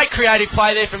 Oh, great creative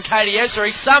play there from Katie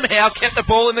Ebsbury. Somehow kept the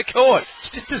ball in the court.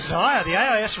 It's just desire. The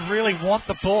AIS really want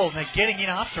the ball, and they're getting in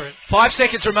after it. 5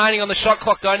 seconds remaining on the shot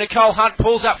clock, though. Nicole Hunt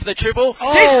pulls up for the triple.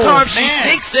 Oh, this time she man.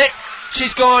 sinks it.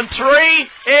 She's gone three,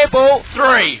 air ball,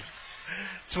 three.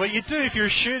 It's what you do if you're a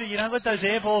shooter. You don't let those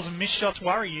air balls and missed shots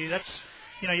worry you. That's,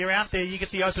 you're out there, you get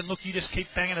the open look, you just keep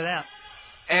banging it out.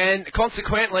 And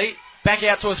consequently, back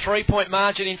out to a 3-point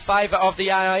margin in favour of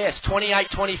the AIS.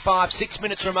 28-25, 6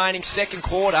 minutes remaining, second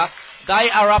quarter.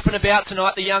 They are up and about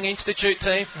tonight, the Young Institute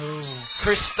team. Ooh.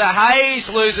 Krista Hayes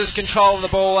loses control of the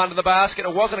ball under the basket.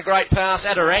 It wasn't a great pass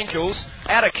at her ankles.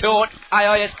 Out of court,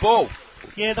 AIS ball.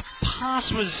 Yeah, the pass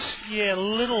was, a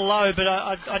little low, but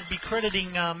I'd be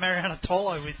crediting Mariana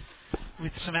Tolo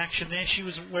with some action there. She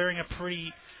was wearing a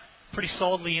pretty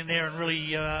solidly in there and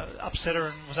really upset her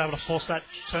and was able to force that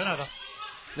turnover.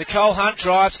 Nicole Hunt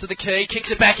drives to the key, kicks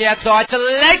it back outside to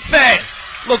Langford.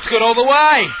 Looks good all the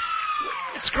way.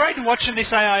 It's great watching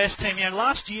this AIS team.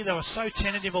 Last year they were so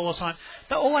tentative all the time.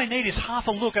 But all they need is half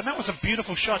a look, and that was a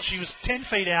beautiful shot. She was 10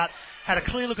 feet out, had a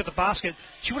clear look at the basket.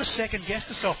 She would have second-guessed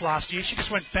herself last year. She just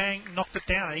went bang, knocked it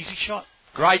down. An easy shot.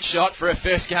 Great shot for her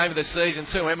first game of the season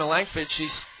too, Emma Langford.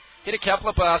 She's hit a couple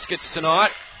of baskets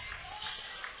tonight.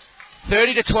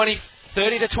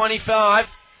 30-25.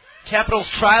 Capitals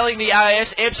trailing the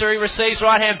AIS. Ebsbury receives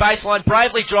right-hand baseline,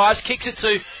 bravely drives, kicks it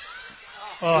to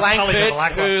Langford,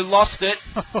 who lost it.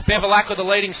 Bevilacqua, the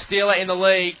leading stealer in the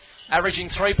league, averaging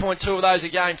 3.2 of those a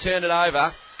game, turned it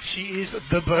over. She is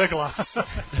the burglar.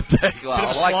 The burglar, I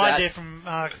like slide that. There from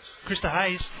Krista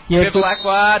Hayes. Yeah,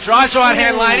 Bevilacqua drives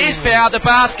right-hand lane, is fouled, the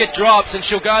basket drops, and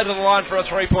she'll go to the line for a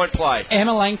 3-point play.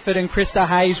 Emma Langford and Krista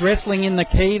Hayes wrestling in the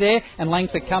key there, and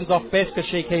Langford comes off best because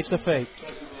she keeps the feet.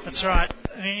 That's right.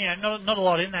 I mean, not a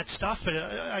lot in that stuff, but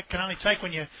it can only take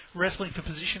when you're wrestling for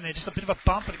position there. Just a bit of a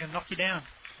bump and it can knock you down.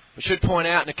 We should point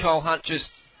out Nicole Hunt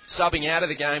just subbing out of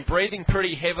the game, breathing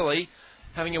pretty heavily,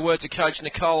 having a word to coach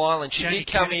Nicole Island. She did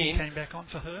come in came back on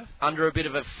for her under a bit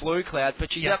of a flu cloud,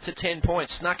 but she's up to 10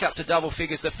 points, snuck up to double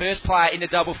figures. The first player into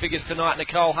double figures tonight,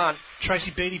 Nicole Hunt. Tracy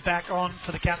Beattie back on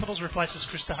for the Capitals, replaces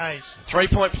Krista Hayes.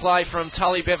 3-point play from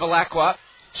Tully Bevilacqua.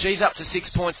 She's up to 6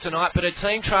 points tonight, but her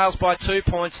team trails by 2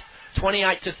 points,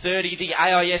 28-30. The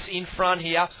AIS in front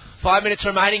here. 5 minutes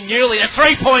remaining. Newley, a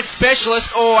 3-point specialist.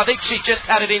 Oh, I think she just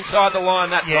had it inside the line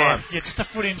that time. Yeah, just a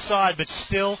foot inside, but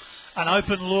still an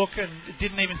open look and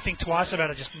didn't even think twice about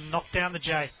it. Just knocked down the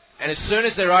J. And as soon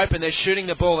as they're open, they're shooting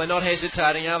the ball. They're not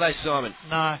hesitating, are they, Simon?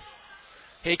 No.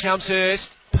 Here comes Hurst.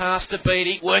 Pass to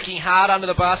Beattie. Working hard under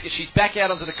the basket. She's back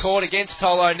out onto the court against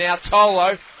Tolo now.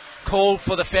 Tolo called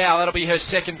for the foul. That'll be her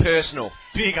second personal.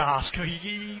 Big ask.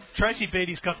 Tracy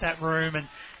Beattie's got that room and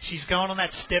she's going on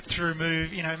that step-through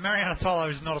move. Mariana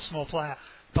Tolo is not a small player,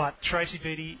 but Tracy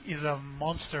Beattie is a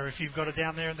monster. If you've got her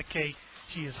down there in the key,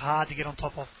 she is hard to get on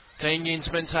top of. Dean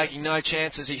Ginsman taking no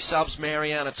chances. He subs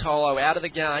Mariana Tolo out of the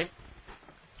game.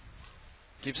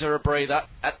 Gives her a breather.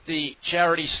 At the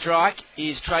charity strike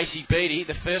is Tracy Beattie.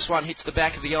 The first one hits the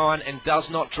back of the iron and does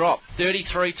not drop.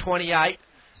 33-28.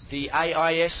 The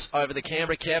AIS over the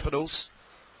Canberra Capitals.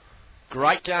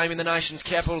 Great game in the nation's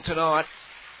capital tonight.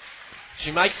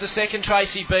 She makes the second,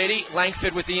 Tracy Beattie.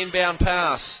 Langford with the inbound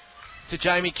pass to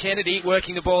Jamie Kennedy,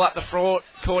 working the ball up the front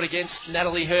court against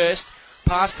Natalie Hurst.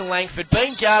 Pass to Langford,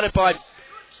 being guarded by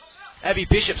Abby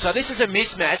Bishop. So this is a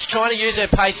mismatch. Trying to use her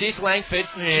pace is Langford.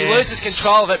 Yeah. She loses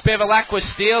control of it. Bevilacqua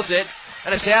steals it,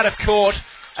 and it's out of court,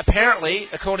 apparently,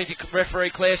 according to referee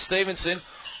Claire Stevenson,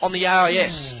 on the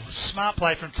AIS. Smart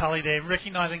play from Tully there,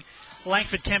 recognising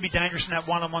Langford can be dangerous in that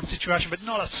one-on-one situation, but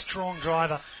not a strong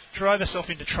driver. Drove herself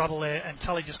into trouble there, and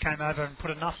Tully just came over and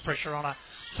put enough pressure on her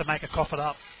to make her cough it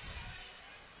up.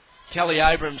 Kelly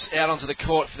Abrams out onto the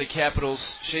court for the Capitals.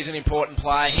 She's an important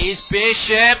player. Here's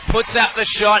Bishop, puts up the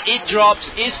shot. It drops,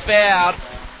 is fouled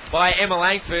by Emma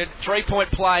Langford.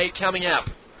 3-point play coming up.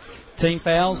 Team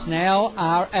fouls now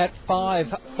are at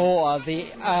 5 for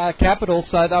the Capitals,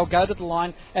 so they'll go to the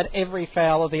line at every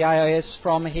foul of the AIS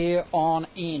from here on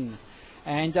in.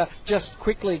 And just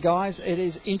quickly, guys, it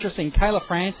is interesting. Kayla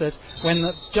Francis,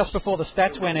 just before the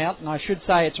stats went out, and I should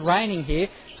say it's raining here,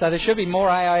 so there should be more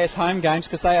AIS home games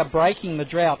because they are breaking the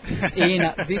drought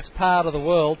in this part of the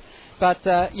world. But,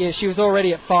 she was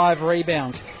already at 5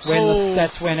 rebounds when the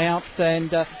stats went out,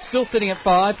 and still sitting at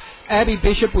 5. Abby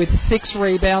Bishop with 6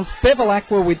 rebounds.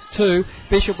 Bevilacqua with 2.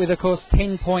 Bishop with, of course,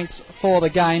 10 points for the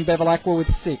game. Bevilacqua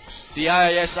with 6. The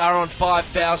AIS are on 5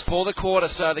 fouls for the quarter,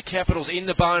 so the Capitals in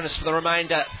the bonus for the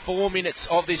remainder 4 minutes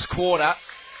of this quarter.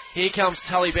 Here comes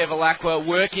Tully Bevilacqua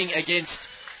working against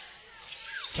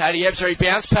Katie Ebser.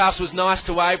 Bounce pass was nice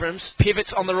to Abrams.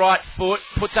 Pivots on the right foot.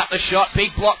 Puts up the shot.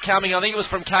 Big block coming. I think it was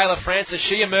from Kayla Francis.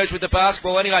 She emerged with the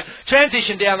basketball anyway.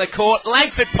 Transition down the court.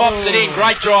 Langford pops it in.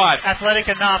 Great drive. Athletic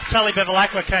enough. Tully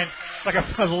Bevilacqua came like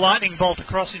a lightning bolt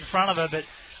across in front of her, but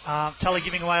Tully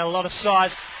giving away a lot of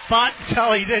size. But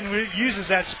Tully then uses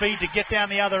that speed to get down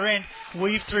the other end,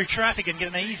 weave through traffic and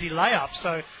get an easy layup.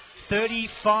 So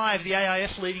 35, the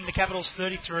AIS leading the Capitals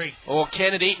 33.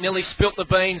 Kennedy nearly spilt the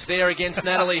beans there against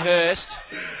Natalie Hurst.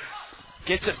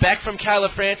 Gets it back from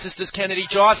Kayla Francis. Does Kennedy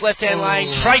drives left-hand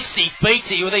lane. Tracy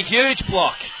Beattie with a huge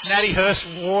block. Natty Hurst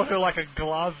wore her like a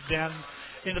glove down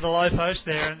into the low post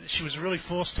there, and she was really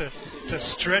forced to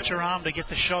stretch her arm to get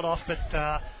the shot off, but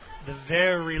the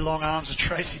very long arms of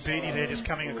Tracy Beattie there just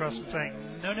coming across and saying,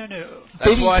 no.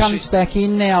 Beattie comes back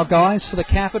in now, guys, for the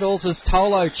Capitals as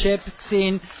Tolo checks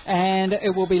in, and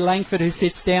it will be Langford who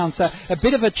sits down. So a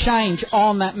bit of a change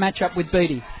on that matchup with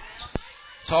Beattie.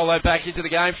 Tolo back into the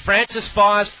game. Francis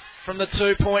fires from the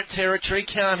 2-point territory.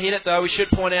 Can't hit it, though. We should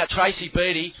point out Tracy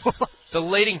Beattie, the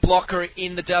leading blocker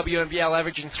in the WNBL,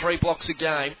 averaging 3 blocks a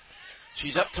game.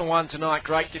 She's up to 1 tonight.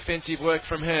 Great defensive work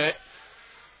from her.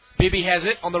 Bibby has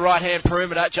it on the right-hand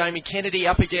perimeter. Jamie Kennedy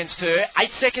up against her.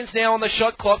 8 seconds now on the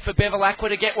shot clock for Bevilacqua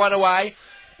to get one away.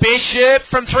 Bishop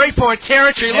from 3-point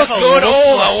territory. Look good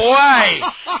all the way.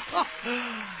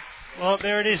 Well,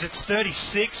 there it is. It's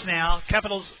 36 now.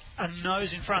 Capitals a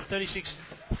nose in front. 36-35.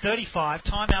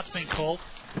 Timeout's been called.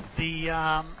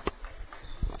 The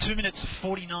 2 minutes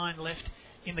 49 left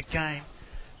in the game.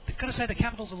 I've got to say the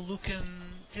Capitals are looking...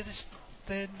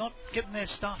 They're not getting their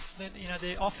stuff.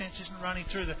 Their offense isn't running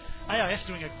through. The AIS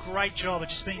doing a great job of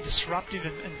just being disruptive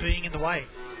and being in the way.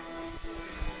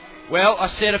 Well, I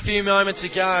said a few moments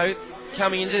ago,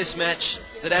 coming into this match,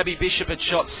 that Abby Bishop had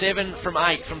shot 7 from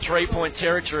 8 from 3-point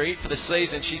territory for the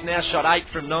season. She's now shot 8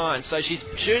 from 9, so she's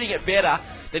shooting it better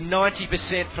than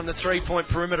 90% from the 3-point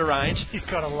perimeter range. You've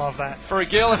got to love that. For a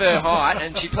girl of her height,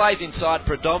 and she plays inside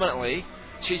predominantly,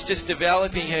 she's just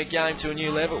developing her game to a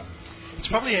new level. It's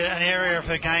probably an area of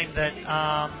her game that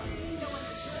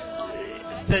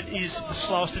is the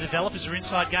slowest to develop is her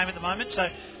inside game at the moment. So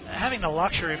having the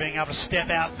luxury of being able to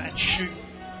step out and shoot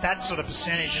that sort of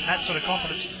percentage and that sort of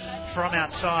confidence from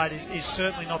outside is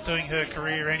certainly not doing her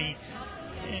career any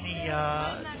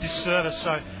disservice.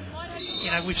 So,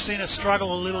 we've seen her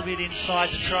struggle a little bit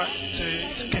inside to try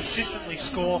to consistently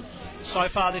score so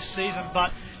far this season,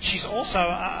 but she's also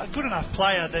a good enough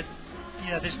player that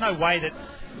there's no way that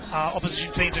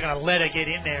opposition teams are going to let her get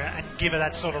in there and give her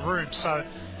that sort of room. So,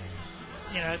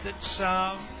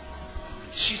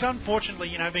 she's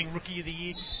unfortunately, being Rookie of the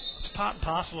Year, it's part and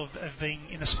parcel of being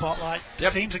in the spotlight.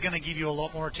 Yep. Teams are going to give you a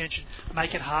lot more attention,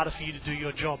 make it harder for you to do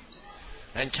your job.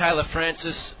 And Kayla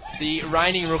Francis, the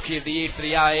reigning Rookie of the Year for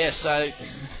the AIS. So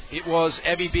it was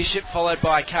Abby Bishop followed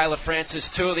by Kayla Francis,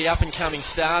 2 of the up-and-coming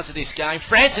stars of this game.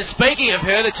 Francis, speaking of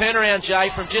her, the turnaround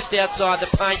Jay from just outside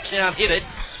the paint, can't hit it.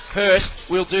 Hurst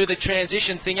will do the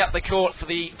transition thing up the court for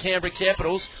the Canberra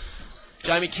Capitals.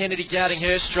 Jamie Kennedy guarding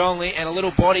her strongly, and a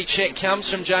little body check comes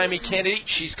from Jamie Kennedy.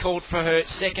 She's called for her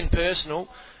second personal,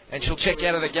 and she'll check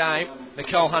out of the game.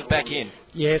 Nicole Hunt back in.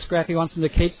 Yes, Graffy wants them to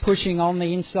keep pushing on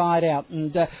the inside out,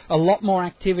 and a lot more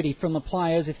activity from the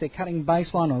players. If they're cutting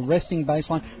baseline or resting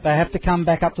baseline, they have to come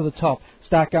back up to the top,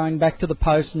 start going back to the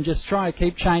post, and just try to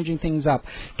keep changing things up.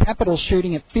 Capitals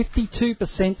shooting at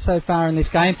 52% so far in this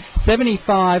game,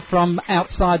 75 from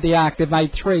outside the arc. They've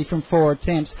made 3 from 4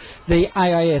 attempts. The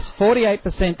AIS,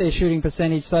 48% their shooting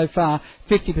percentage so far,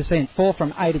 50%, 4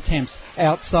 from 8 attempts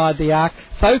outside the arc.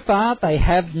 So far, they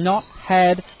have not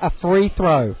had a free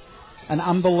throw. An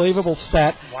unbelievable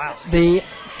stat. Wow. The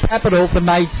Capitals have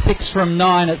made 6 from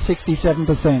 9 at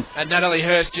 67%. And Natalie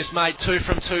Hurst just made 2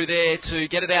 from 2 there to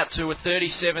get it out to a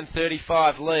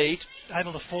 37-35 lead.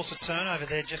 Able to force a turnover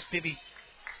there, just Bibby.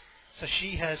 So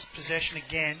she has possession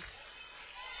again.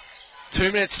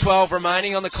 2 minutes 12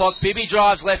 remaining on the clock. Bibby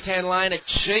drives left-hand lane, a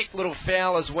cheap little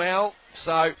foul as well.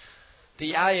 So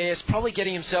the AIS probably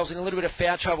getting themselves in a little bit of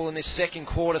foul trouble in this second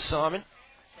quarter, Simon.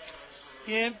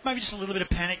 Yeah, maybe just a little bit of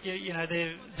panic. You know,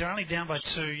 they're only down by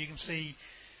 2. You can see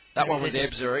that one was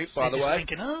Ebzery, by the way.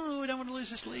 Thinking, we don't want to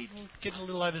lose this lead. We're getting a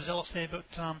little overzealous there, but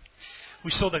we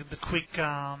saw the quick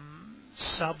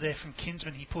sub there from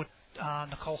Kinsman. He put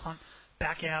Nicole Hunt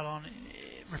back out on,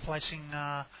 replacing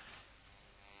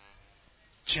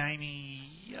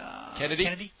Jamie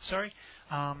Kennedy. Sorry.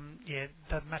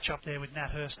 The match up there with Nat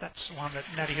Hurst, that's one that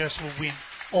Natty Hurst will win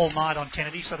all night on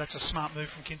Kennedy, so that's a smart move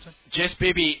from Kinsman. Jess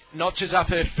Bibby notches up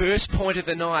her first point of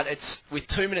the night. It's with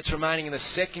 2 minutes remaining in the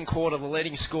second quarter, the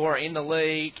leading scorer in the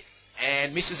league,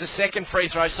 and misses a second free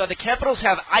throw. So the Capitals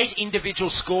have 8 individual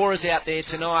scorers out there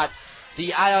tonight.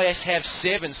 The AIS have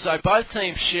 7, so both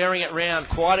teams sharing it round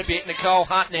quite a bit. Nicole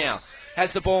Hunt now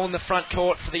has the ball in the front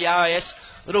court for the AIS.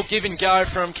 Little give and go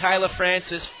from Kayla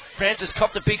Francis. Francis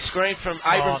copped a big screen from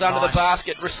Abrams under the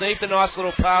basket, received a nice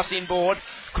little pass inboard,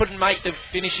 couldn't make the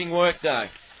finishing work though.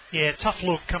 Yeah, tough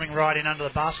look coming right in under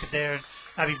the basket there, and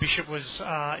Abby Bishop was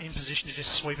in position to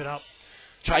just sweep it up.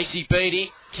 Tracy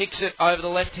Beattie kicks it over the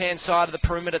left-hand side of the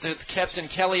perimeter to captain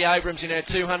Kelly Abrams in her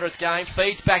 200th game,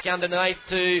 feeds back underneath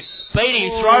to Beattie,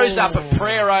 who throws up a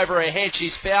prayer over her head.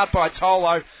 She's fouled by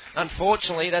Tolo.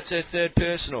 Unfortunately, that's her third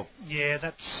personal. Yeah,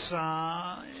 that's,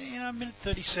 minute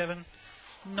 37.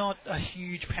 Not a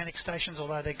huge panic stations,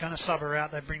 although they're going to sub her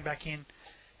out. They bring back in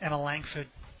Emma Langford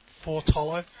for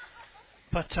Tolo.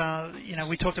 But,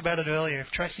 we talked about it earlier. If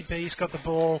Tracy B's got the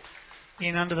ball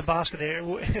in under the basket there,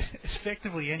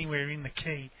 effectively anywhere in the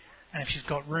key, and if she's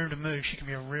got room to move, she can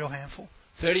be a real handful.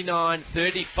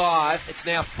 39-35. It's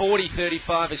now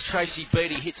 40-35 as Tracy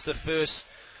Beattie hits the first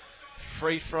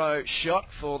free throw shot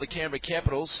for the Canberra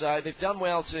Capitals. So they've done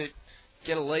well to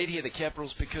get a lead here, the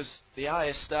Capitals, because the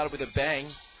AIS started with a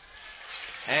bang.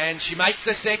 And she makes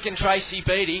the second, Tracy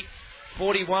Beattie.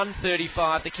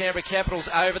 41-35. The Canberra Capitals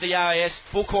over the AIS.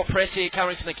 Full court press here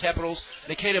coming from the Capitals.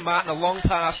 Nikita Martin, a long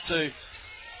pass to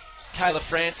Kayla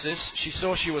Francis. She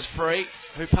saw she was free.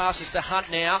 Who passes to Hunt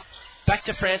now. Back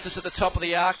to Francis at the top of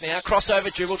the arc now.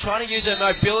 Crossover dribble, trying to use her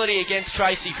mobility against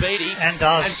Tracy Beattie. And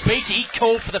does. And Beattie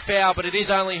called for the foul, but it is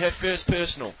only her first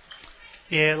personal.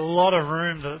 Yeah, a lot of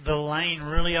room. The lane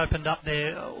really opened up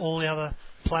there. All the other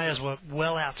players were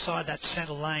well outside that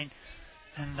centre lane.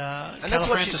 And Kayla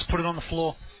Francis put it on the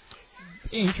floor.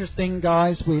 Interesting,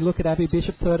 guys. We look at Abby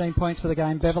Bishop, 13 points for the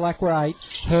game. Bevilacqua 8.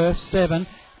 Hurst 7.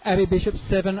 Abby Bishop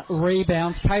 7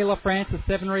 rebounds. Kayla Francis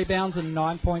 7 rebounds and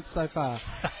 9 points so far.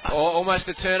 Almost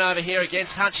a turnover here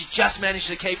against Hunt. She just managed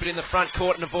to keep it in the front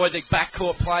court and avoid the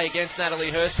backcourt play against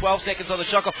Natalie Hurst. 12 seconds on the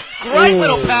shot clock. Great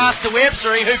little pass to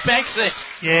Webster, who banks it.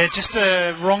 Yeah, just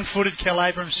a wrong-footed Kel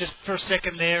Abrams just for a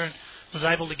second there and was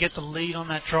able to get the lead on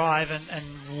that drive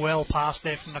and well past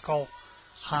there from Nicole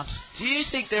Hunt. Do you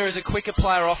think there is a quicker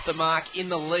player off the mark in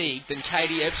the league than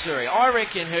Katie Ebseri? I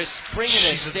reckon her spring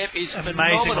and her step is amazingly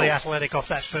phenomenal. Athletic off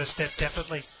that first step,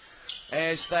 definitely.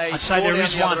 As they I'd say there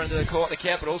is the one. other end of the court, the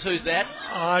Capitals. Who's that?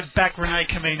 I'd back Renee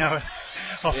Camino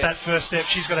off that first step.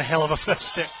 She's got a hell of a first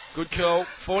step. Good call.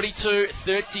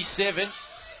 42-37.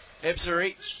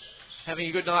 Ebseri having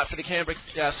a good night for the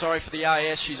for the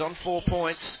AIS. She's on 4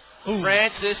 points. Ooh.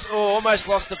 Francis, almost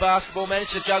lost the basketball,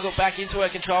 managed to juggle back into her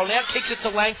control. Now kicks it to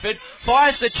Langford,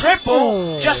 fires the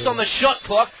triple, just on the shot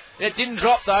clock. It didn't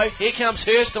drop though. Here comes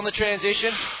Hurst on the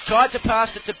transition. Tried to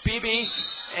pass it to Bibby,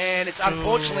 and it's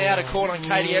unfortunately out of court on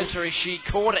Katie Ebseri. She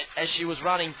caught it as she was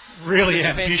running. Really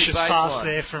ambitious pass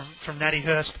there from Natty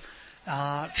Hurst,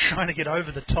 trying to get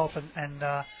over the top, and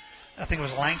I think it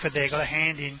was Langford there, got a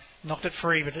hand in, knocked it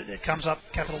free, but it comes up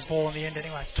Capitals ball in the end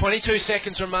anyway. 22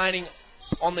 seconds remaining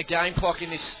on the game clock in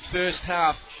this first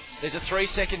half. There's a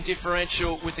 3-second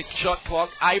differential with the shot clock.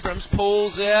 Abrams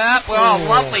pulls out. Well,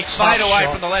 lovely fade away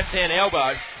from the left-hand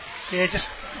elbow. Yeah, just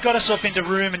got herself into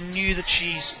room and knew that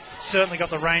she's certainly got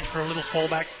the range for a little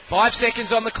fallback. 5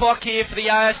 seconds on the clock here for the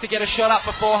AIS to get a shot up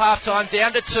before half-time.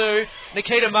 Down to 2.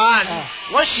 Nikita Martin.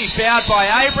 Was she fouled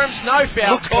by Abrams? No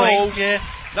foul called. Yeah.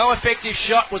 No effective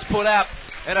shot was put up.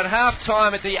 And at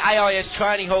half-time at the AIS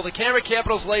training hall, the Canberra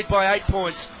Capitals lead by 8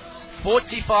 points.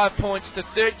 45 points to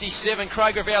 37.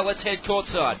 Craig Ravel, let's head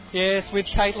courtside. Yes, with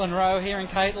Caitlin Rowe here. And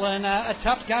Caitlin, a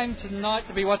tough game tonight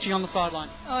to be watching on the sideline.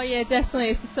 Oh, yeah,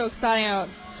 definitely. It's so exciting. I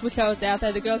wish I was out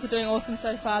there. The girls are doing awesome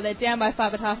so far. They're down by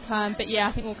 5 at half-time. But, yeah,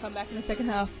 I think we'll come back in the second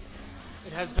half.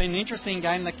 It has been an interesting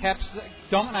game. The Caps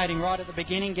dominating right at the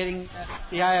beginning, getting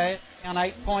the AIS down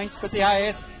 8 points. But the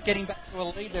AIS getting back to a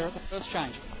lead there at the first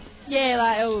change.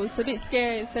 Yeah, it was a bit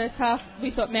scary in the first half. I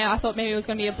thought maybe it was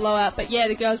going to be a blowout, but yeah,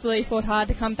 the girls really fought hard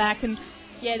to come back, and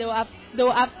yeah, they were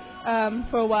up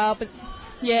for a while, but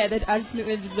yeah, I think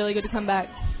it was really good to come back.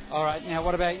 All right, now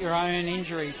what about your own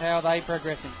injuries? How are they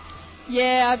progressing?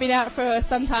 Yeah, I've been out for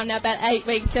some time now, about 8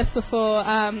 weeks just before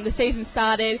the season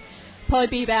started. Probably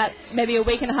be about maybe a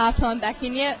week and a half till I'm back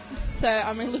in yet. So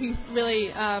I'm looking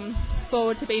really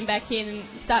forward to being back in and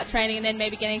start training, and then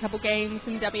maybe getting a couple games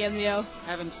in WNBL.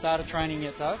 Haven't started training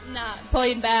yet though? Nah,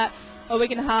 probably about a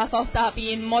week and a half I'll start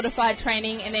being modified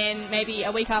training, and then maybe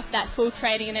a week after that full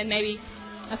training, and then maybe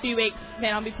a few weeks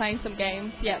then I'll be playing some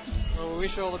games. Yep. Well, we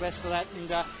wish you all the best for that, and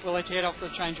we'll let you head off the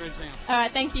change rooms now.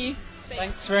 Alright, thank you.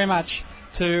 Thanks very much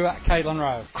to Caitlin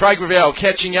Rowe. Craig Ravel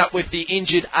catching up with the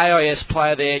injured AIS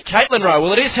player there, Caitlin Rowe.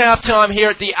 Well, it is half-time here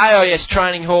at the AIS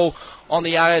training hall on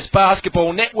the AIS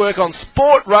Basketball Network on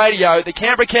Sport Radio. The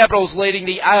Canberra Capitals leading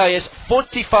the AIS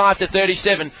 45 to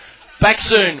 37. Back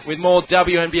soon with more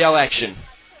WNBL action.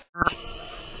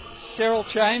 Cheryl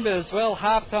Chambers, well,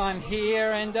 half-time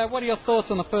here, and what are your thoughts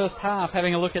on the first half,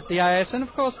 having a look at the AIS? And,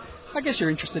 of course, I guess you're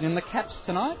interested in the Caps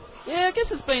tonight. Yeah, I guess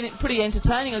it's been pretty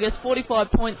entertaining. I guess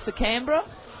 45 points for Canberra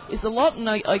is a lot, and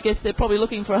I guess they're probably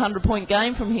looking for a 100-point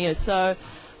game from here. So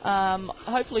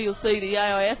hopefully you'll see the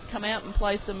AIS come out and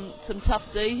play some tough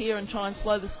D here and try and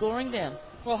slow the scoring down.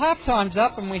 Well, half-time's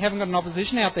up and we haven't got an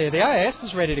opposition out there. The AIS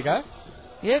is ready to go.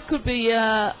 Yeah, it could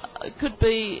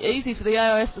be easy for the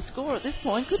AIS to score at this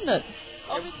point, couldn't it?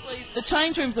 Obviously, the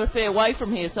change rooms are a fair way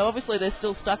from here, so obviously they're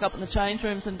still stuck up in the change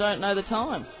rooms and don't know the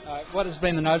time. What has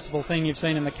been the noticeable thing you've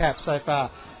seen in the Caps so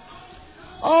far?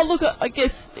 Oh, look, I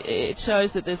guess it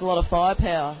shows that there's a lot of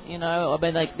firepower, you know. I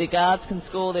mean, their guards can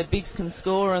score, their bigs can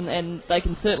score, and they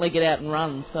can certainly get out and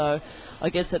run. So I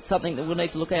guess that's something that we'll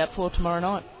need to look out for tomorrow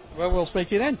night. Well, we'll speak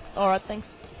to you then. All right, thanks.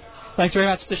 Thanks very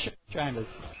much to Chambers.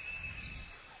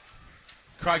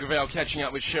 Craig Ravel catching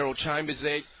up with Cheryl Chambers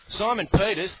there. Simon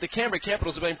Peters, the Canberra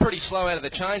Capitals have been pretty slow out of the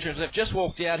change rooms. They've just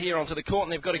walked out here onto the court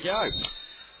and they've got to go.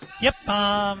 Yep,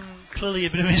 clearly a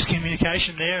bit of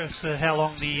miscommunication there as to how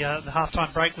long the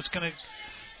half-time break was going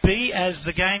to be as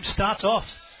the game starts off.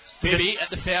 Bibby at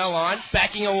the foul line,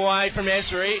 backing away from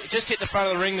Esri. Just hit the front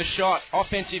of the ring, the shot.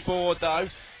 Offensive board, though,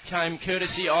 came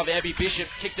courtesy of Abby Bishop.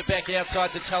 Kicked it back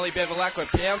outside to Tully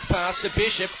Bevilacqua. Bounce pass to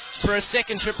Bishop for a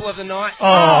second triple of the night.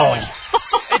 Oh!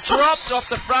 It dropped off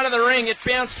the front of the ring. It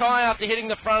bounced high after hitting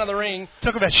the front of the ring.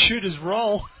 Talk about shooter's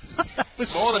roll.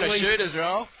 More than a shooter's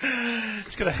roll.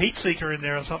 It's got a heat seeker in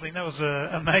there or something. That was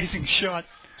an amazing shot.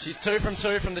 She's 2 from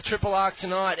 2 from the triple arc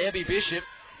tonight. Abby Bishop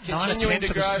continuing to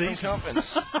grow from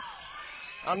confidence.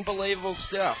 Unbelievable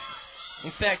stuff.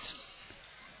 In fact,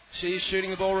 she's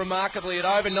shooting the ball remarkably at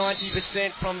over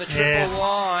 90% from the triple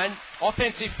line.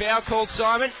 Offensive foul called,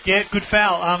 Simon. Yeah, good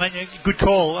foul. Good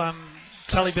call.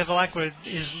 Tully Bevilacqua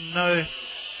is no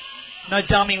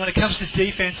dummy when it comes to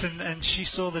defence, and she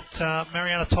saw that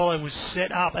Mariana Tolo was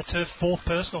set up. That's her fourth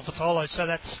personal for Tolo, so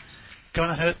that's going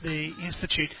to hurt the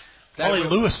Institute. Molly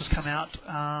Lewis has come out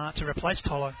to replace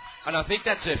Tolo. And I think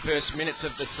that's her first minutes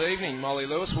of this evening, Molly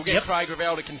Lewis. We'll get Craig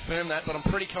Ravel to confirm that, but I'm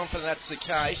pretty confident that's the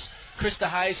case. Krista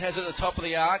Hayes has it at the top of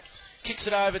the arc, kicks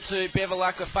it over to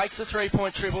Bevilacqua, fakes a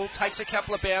three-point dribble, takes a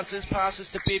couple of bounces, passes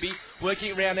to Bibby,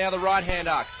 working around now the right-hand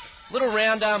arc. Little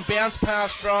round arm bounce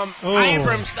pass from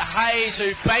Abrams to Hayes,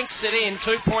 who banks it in.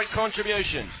 2-point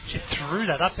contribution. She threw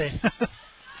that up there.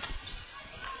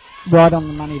 Right on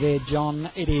the money there,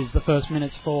 John. It is the first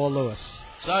minutes for Lewis.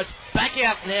 So it's back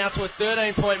out now to a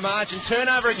 13-point margin.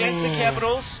 Turnover against the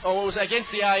Capitals, or it was against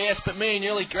the AIS, but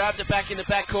Mignoli grabbed it back in the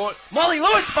backcourt. Molly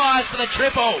Lewis fires for the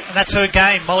triple. And that's her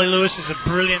game. Molly Lewis is a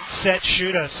brilliant set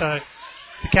shooter, so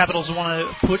the Capitals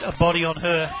want to put a body on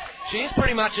her. She is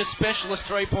pretty much a specialist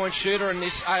three-point shooter in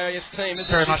this AIS team, isn't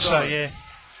she? Very much so, yeah.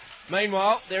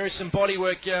 Meanwhile, there is some body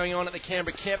work going on at the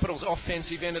Canberra Capitals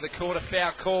offensive end of the court. A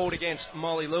foul called against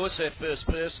Molly Lewis, her first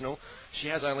personal. She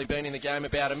has only been in the game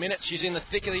about a minute. She's in the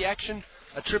thick of the action.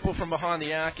 A triple from behind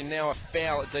the arc and now a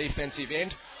foul at defensive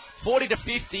end.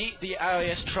 40-50, the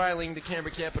AIS trailing the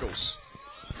Canberra Capitals.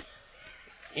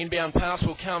 Inbound pass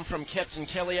will come from Captain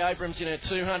Kelly Abrams in her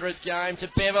 200th game to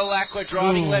Bevilacqua,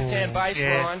 driving left-hand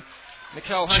baseline. Yeah.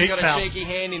 Nicole Hunt got foul. a cheeky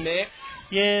hand in there.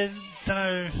 Yeah, don't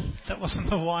know. That wasn't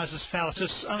the wisest foul. It's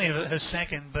just only her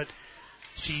second, but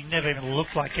she never even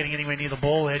looked like getting anywhere near the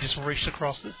ball there. Just reached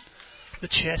across the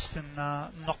chest and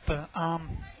knocked the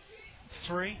arm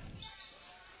free.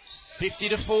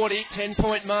 50-40,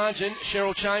 10-point margin.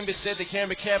 Cheryl Chambers said the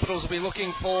Canberra Capitals will be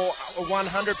looking for a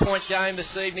 100-point game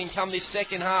this evening come this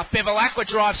second half. Bevilacqua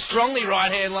drives strongly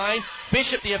right-hand lane.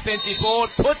 Bishop, the offensive board,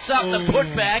 puts up the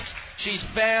putback. She's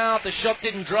fouled. The shot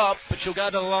didn't drop, but she'll go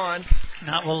to the line.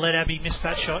 No, we'll let Abby miss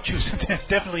that shot. She was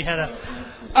definitely had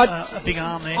a big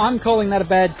arm there. I'm calling that a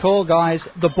bad call, guys.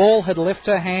 The ball had left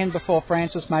her hand before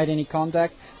Francis made any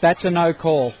contact. That's a no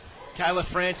call. Kayla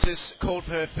Francis called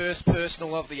for her first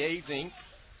personal of the evening,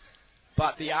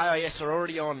 but the AIS are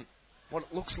already on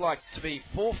what looks like to be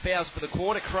 4 fouls for the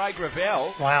quarter. Craig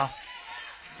Ravel. Wow.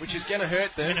 Which is going to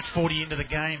hurt them. Minute 40 into the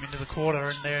game, into the quarter,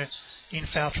 and they're in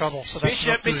foul trouble. So that's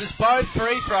Bishop misses both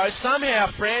free throws. Somehow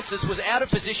Francis was out of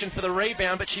position for the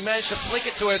rebound, but she managed to flick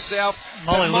it to herself.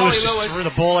 Molly Lewis just threw the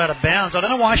ball out of bounds. I don't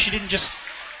know why she didn't just...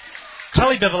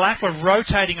 Tully Bevilacqua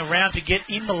rotating around to get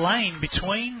in the lane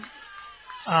between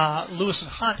Lewis and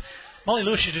Hunt. Molly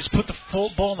Lewis should just put the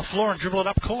ball on the floor and dribble it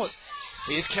up court.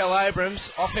 Here's Kel Abrams,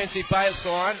 offensive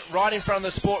baseline, right in front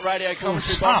of the Sport Radio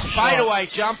commentary box. Tough Fadeaway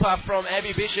jumper from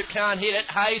Abby Bishop, can't hit it.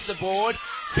 Hayes the board.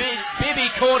 Bibby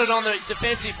caught it on the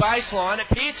defensive baseline.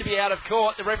 Appeared to be out of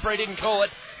court. The referee didn't call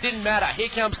it. Didn't matter. Here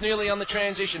comes Newley on the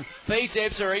transition. Feeds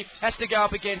Ebzery. Has to go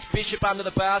up against Bishop under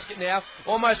the basket now.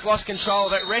 Almost lost control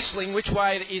of it. Wrestling. Which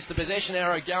way is the possession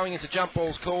arrow going as the jump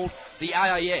ball's called? The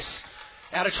AIS.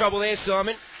 Out of trouble there,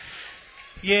 Simon.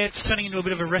 Yeah, it's turning into a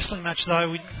bit of a wrestling match,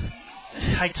 though. We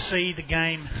hate to see the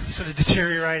game sort of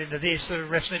deteriorate into this. The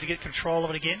refs need to get control of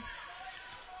it again.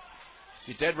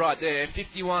 You're dead right there.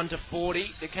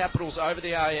 51-40. The Capitals over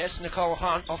the AIS. Nicole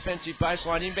Hunt, offensive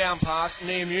baseline, inbound pass.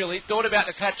 Nia Muley thought about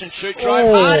the catch and shoot.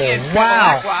 Drove hard against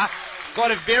Bevilacqua.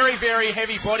 Got a very, very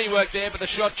heavy bodywork there, but the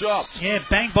shot dropped. Yeah,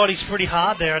 bang body's pretty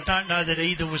hard there. I don't know that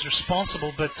either was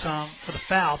responsible, but for the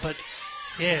foul, but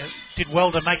yeah, did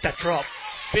well to make that drop.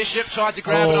 Bishop tried to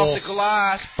grab it off the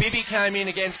glass. Bibby came in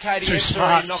against Katie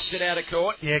Ebzery and knocked it out of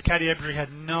court. Yeah, Katie Ebzery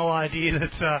had no idea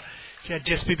that she had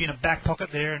Jess Bibby in a back pocket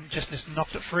there and just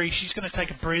knocked it free. She's going to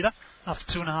take a breather after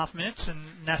 2.5 minutes,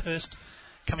 and Nathurst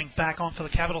coming back on for the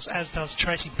Capitals, as does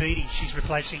Tracy Beattie. She's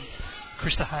replacing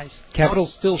Krista Hayes.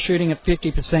 Capitals still shooting at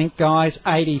 50%, guys,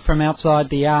 80 from outside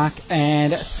the arc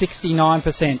and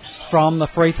 69% from the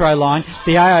free throw line.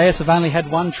 The AIS have only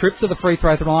had one trip to the free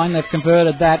throw line. They've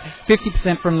converted that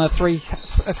 50% from the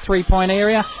three-point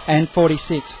area and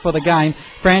 46 for the game.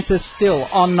 Francis still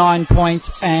on 9 points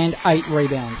and 8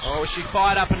 rebounds. Oh, she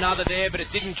fired up another there, but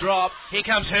it didn't drop. Here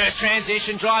comes Hurst,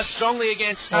 transition, drives strongly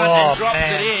against Hunt and drops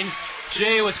it in.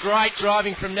 Gee, it was great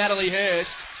driving from Natalie Hurst.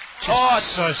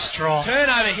 Just so strong.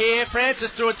 Turnover here. Francis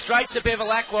threw it straight to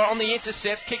Bevilacqua on the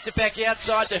intercept. Kicked it back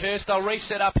outside to Hurst. They'll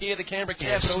reset up here, the Canberra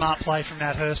Capitals. Smart play from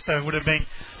Nat Hurst, though. Would have been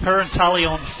her and Tully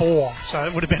on 4, so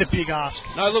it would have been a big ask.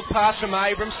 No look pass from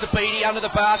Abrams to Beattie under the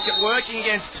basket, working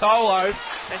against Tolo.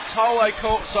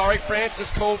 And Francis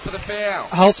called for the foul.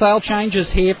 Wholesale changes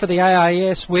here for the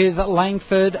AIS with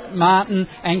Langford, Martin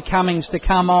and Cummings to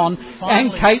come on.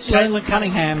 Finally, and Caitlin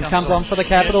Cunningham comes on for the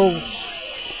Capitals.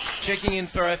 Checking in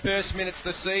for her first minutes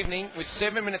this evening with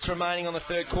 7 minutes remaining on the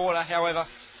third quarter. However,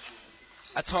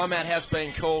 a timeout has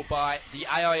been called by the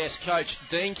AIS coach,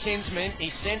 Dean Kinsman.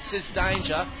 He senses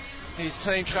danger. His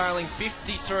team trailing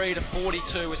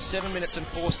 53-42 with 7 minutes and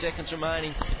 4 seconds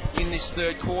remaining in this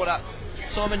third quarter.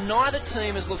 Simon, neither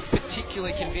team has looked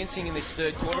particularly convincing in this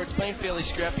third quarter. It's been fairly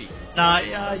scrappy. No,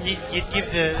 you'd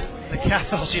give the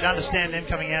Capitals, you'd understand them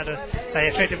coming out. They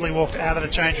effectively walked out of the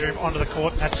change room onto the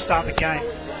court and had to start the game.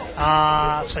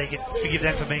 So you could forgive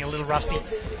them for being a little rusty.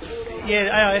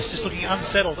 Yeah, AIS just looking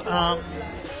unsettled.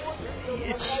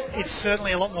 It's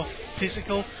certainly a lot more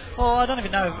physical. Well, I don't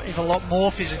even know if a lot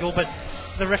more physical, but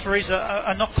the referees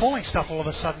are not calling stuff all of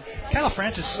a sudden. Kayla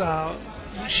Francis,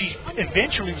 she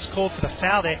eventually was called for the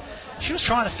foul there. She was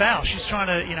trying to foul. She was trying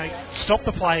to, stop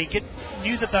the play,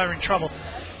 knew that they were in trouble.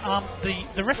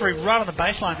 The referee right on the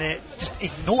baseline there just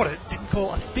ignored it, didn't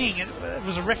call a thing. It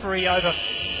was a referee over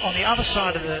on the other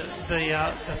side of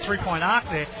the three-point arc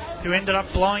there who ended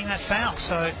up blowing that foul.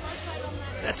 So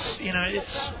that's,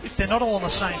 if they're not all on the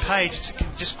same page, it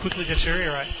can just quickly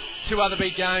deteriorate. Two other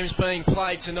big games being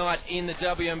played tonight in the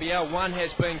WNBL. One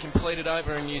has been completed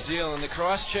over in New Zealand. The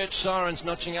Christchurch Sirens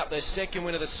notching up their second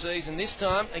win of the season, this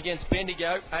time against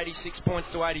Bendigo, 86 points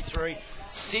to 83.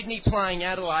 Sydney playing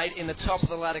Adelaide in the top of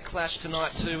the ladder clash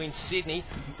tonight too in Sydney.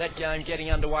 That game getting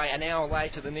underway an hour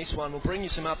later than this one. We'll bring you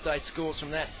some update scores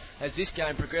from that as this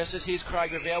game progresses. Here's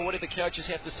Craig Revell. What did the coaches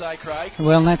have to say, Craig?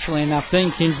 Well, naturally enough,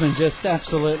 Dean Kinsman just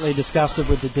absolutely disgusted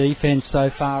with the defence so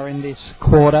far in this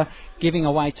quarter, giving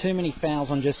away too many fouls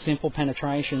on just simple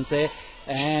penetrations there.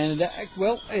 And,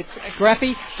 it's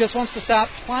Graffy just wants to start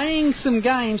playing some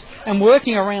games and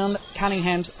working around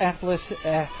Cunningham's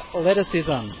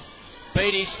athleticism.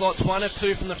 Beattie slots 1 of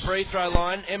 2 from the free throw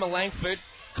line. Emma Langford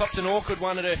copped an awkward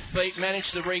one at her feet,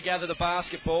 managed to regather the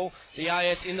basketball. The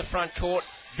AS in the front court.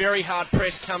 Very hard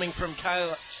press coming from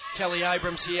Kelly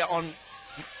Abrams here on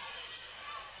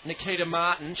Nikita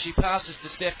Martin. She passes to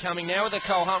Steph Cumming now with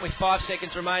Nicole Hunt with 5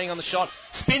 seconds remaining on the shot.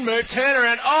 Spin move,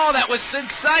 turnaround. Oh, that was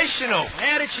sensational.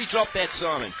 How did she drop that,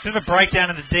 Simon? Bit of a breakdown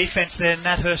in the defence there.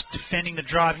 Nat Hurst defending the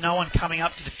drive. No one coming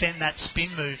up to defend that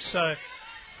spin move. So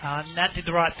Nat did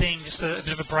the right thing. Just a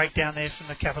bit of a breakdown there from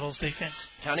the Capitals defence.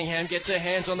 Cunningham gets her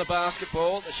hands on the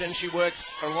basketball. Then she works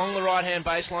along the right-hand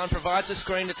baseline, provides a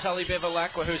screen to Tully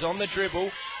Bevilacqua, who's on the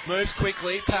dribble, moves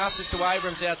quickly, passes to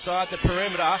Abrams outside the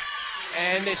perimeter.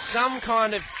 And there's some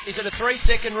kind of... Is it a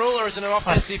 3-second rule or is it an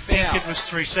offensive foul? I think it was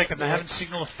 3 seconds. They haven't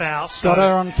signalled a foul. So got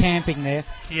her on camping there.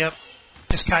 Yep.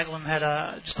 Just Caitlin had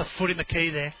just a foot in the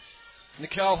key there.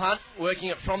 Nicole Hunt working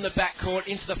it from the back court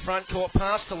into the front court,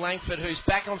 pass to Langford, who's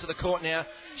back onto the court now.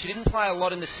 She didn't play a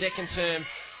lot in the second term,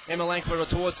 Emma Langford, or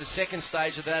towards the second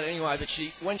stage of that anyway, but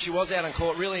when she was out on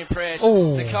court, really impressed.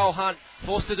 Ooh. Nicole Hunt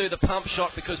forced to do the pump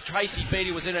shot because Tracy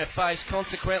Beattie was in her face,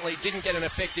 consequently didn't get an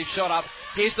effective shot up.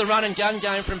 Here's the run and gun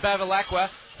game from Bevilacqua.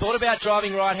 Thought about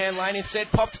driving right-hand lane, instead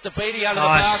popped it to Beattie under the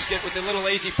basket with a little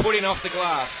easy putting off the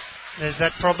glass. There's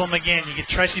that problem again. You get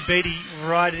Tracy Beattie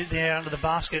right in there under the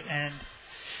basket, and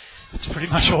it's pretty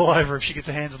much all over if she gets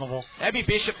her hands on the ball. Abby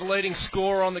Bishop, the leading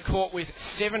scorer on the court with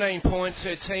 17 points.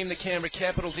 Her team, the Canberra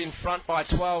Capitals, in front by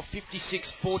 12,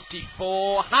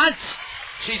 56-44. Hunt!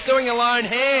 She's doing a lone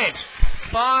hand.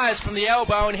 Fires from the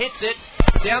elbow and hits it.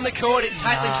 Down the court,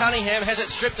 Caitlin Cunningham has it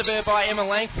stripped of her by Emma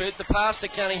Langford. The pass to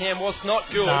Cunningham was not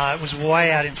good. No, it was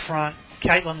way out in front.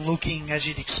 Caitlin looking, as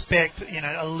you'd expect,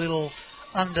 a little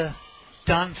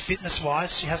underdone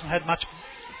fitness-wise. She hasn't had much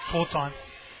court time.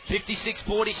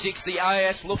 56-46, the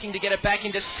AS looking to get it back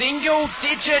into single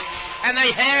digits, and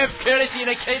they have, courtesy of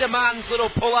Nikita Martin's little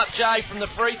pull-up J from the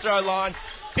free throw line.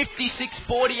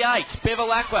 56-48,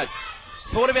 Bevilacqua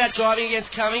thought about driving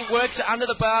against Cumming, works it under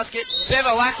the basket.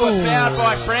 Bevilacqua fouled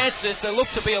by Francis. There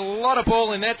looked to be a lot of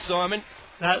ball in that, Simon.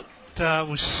 That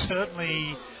was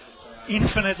certainly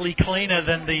infinitely cleaner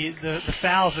than the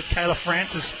fouls that Kayla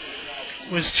Francis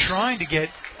was trying to get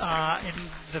in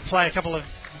the play a couple of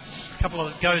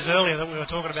goes earlier that we were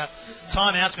talking about.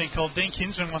 Timeout's been called. Dean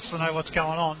Kinsman wants to know what's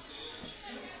going on.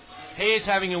 He is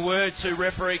having a word to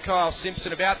referee Kyle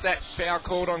Simpson about that foul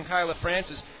called on Kayla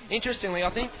Francis. Interestingly, I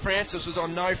think Francis was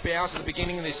on no fouls at the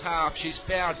beginning of this half. She's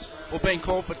fouled or been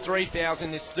called for 3 fouls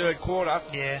in this third quarter.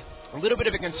 Yeah. A little bit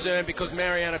of a concern because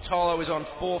Mariana Tolo is on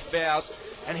 4 fouls,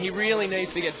 and he really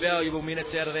needs to get valuable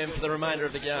minutes out of them for the remainder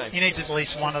of the game. He needs at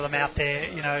least one of them out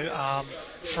there,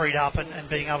 freed up and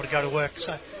being able to go to work.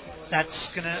 So that's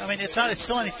going to... it's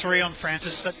still only 3 on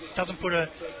Francis. That doesn't put her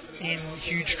in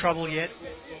huge trouble yet.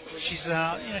 She's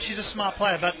a smart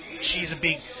player, but she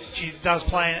does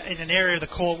play in an area of the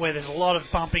court where there's a lot of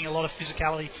bumping, a lot of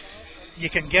physicality. You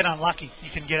can get unlucky. You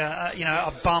can get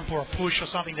a bump or a push or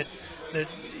something that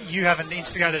you haven't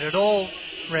instigated at all.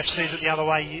 Ref sees it the other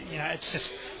way. It's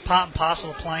just part and parcel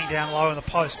of playing down low in the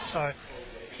post. So,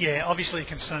 yeah, obviously a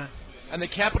concern. And the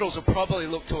Capitals will probably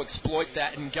look to exploit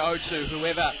that and go to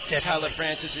whoever Kayla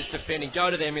Francis is defending.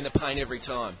 Go to them in the paint every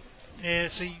time. Yeah,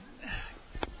 see,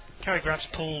 Kerry Graff's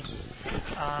pulled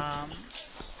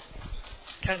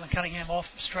Caitlin Cunningham off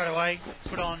straight away.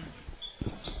 Put on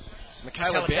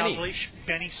Michaela Benny.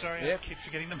 Benny, sorry, yep. I keep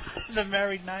forgetting the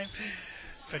married name.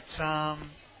 But,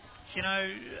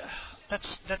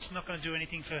 that's not going to do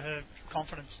anything for her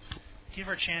confidence. Give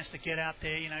her a chance to get out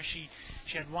there. She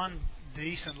had one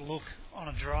decent look on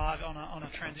a drive, on a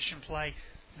transition play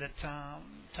that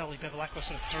Tully Bevilacqua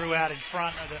sort of threw out in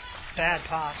front of the bad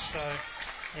pass. So,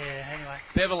 yeah, anyway.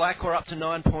 Bevilacqua up to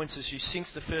 9 points as she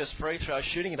sinks the first free throw,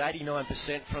 shooting at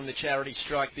 89% from the charity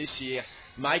strike this year.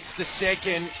 Makes the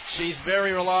second. She's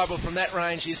very reliable from that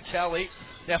range, is Tully.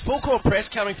 Now, full court press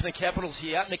coming from the Capitals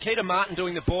here. Nikita Martin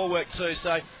doing the ball work too,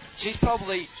 so she's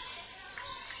probably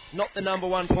not the number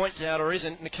one point getter,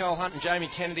 isn't. Nicole Hunt and Jamie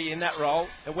Kennedy in that role.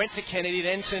 It went to Kennedy,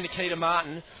 then to Nikita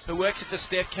Martin, who works it to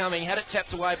Steph Cumming. Had it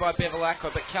tapped away by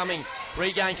Bevilacqua, but Cumming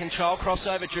regained control,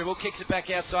 crossover dribble, kicks it back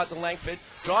outside to Langford,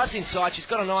 drives inside. She's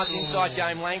got a nice inside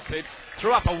game, Langford.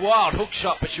 Threw up a wild hook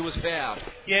shot, but she was fouled.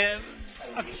 Yeah,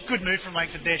 a good move from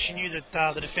Langford there. She knew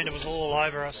that the defender was all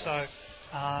over her, so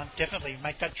definitely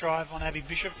make that drive on Abby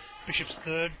Bishop. Bishop's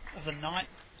third of the night.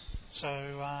 So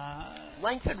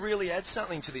Langford really adds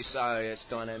something to this AIS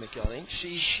dynamic, I think.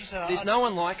 There's no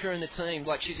one like her in the team.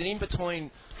 Like, she's an in-between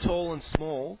tall and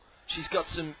small. She's got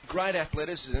some great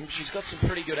athleticism. She's got some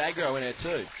pretty good aggro in her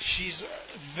too. She's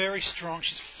very strong.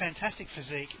 She's fantastic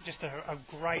physique. Just a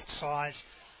great size.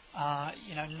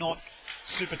 Not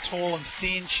super tall and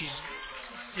thin.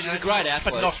 She's a great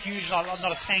athlete, but not huge. Not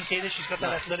a tank either. She's got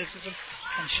that athleticism,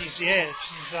 and she's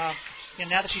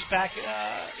now that she's back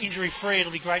injury-free,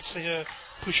 it'll be great to see her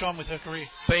push on with her career.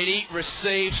 Beattie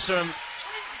receives from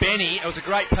Benny. It was a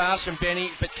great pass from Benny,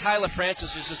 but Kayla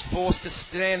Francis was just forced to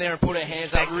stand there and put her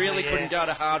hands up. Really couldn't go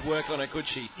to hard work on her, could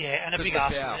she? Yeah, and a big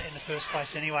ask in the first place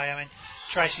anyway. I mean,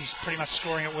 Tracy's pretty much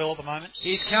scoring at will at the moment.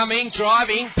 He's coming,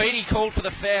 driving. Beattie called for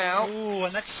the foul. Ooh,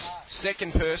 and that's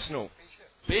second personal.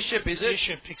 Bishop, is it?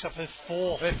 Bishop picks up her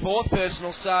fourth. Her fourth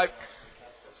personal, so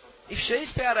if she's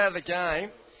fouled out of the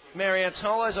game, Marianne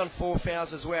Tolo's on 4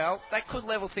 fouls as well. That could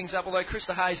level things up, although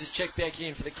Krista Hayes has checked back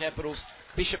in for the Capitals.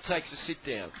 Bishop takes a sit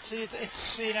down. See,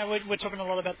 we're talking a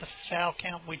lot about the foul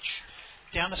count, which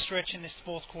down the stretch in this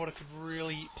fourth quarter could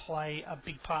really play a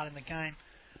big part in the game.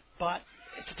 But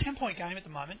it's a 10-point game at the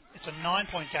moment. It's a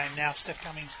 9-point game now. Steph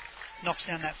Cummings knocks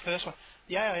down that first one.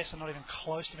 The AIS are not even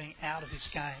close to being out of this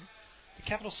game. The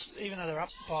Capitals, even though they're up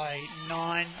by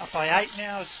 9, up by 8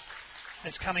 now,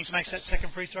 as Cummings makes that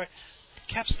second free throw,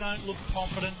 Caps don't look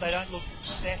confident. They don't look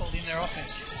settled in their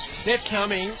offense. Steph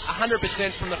Cumming,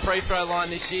 100% from the free throw line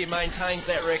this year, maintains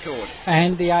that record.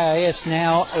 And the AIS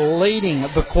now leading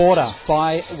the quarter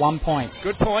by 1 point.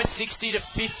 Good point,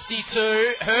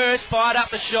 60-52. Hurst fired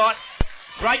up the shot.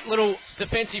 Great little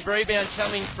defensive rebound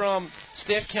coming from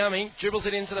Steph Cumming. Dribbles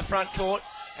it into the front court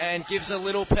and gives a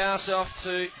little pass off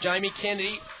to Jamie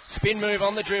Kennedy. Spin move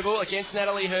on the dribble against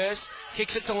Natalie Hurst.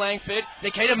 Kicks it to Langford.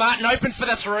 Nikita Martin open for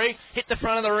the three. Hit the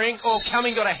front of the ring.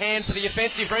 Cumming got a hand for the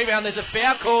offensive rebound. There's a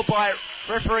foul call by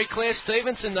referee Claire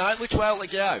Stevenson, though. Which way will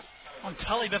it go? On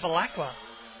Tully Bevilacqua.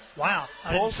 Wow.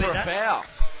 Calls for a foul.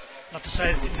 Not to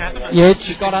say it didn't happen. Yeah,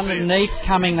 she got underneath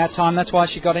Cumming that time. That's why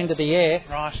she got into the air.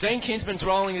 Right. Dean Kinsman's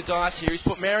rolling the dice here. He's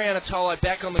put Mariana Tolo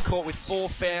back on the court with 4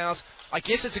 fouls. I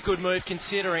guess it's a good move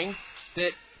considering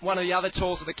that one of the other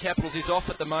tools of the Capitals is off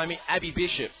at the moment, Abby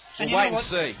Bishop. We'll wait and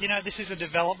see. You know, this is a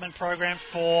development program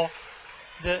for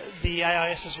the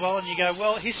AIS as well. And you go,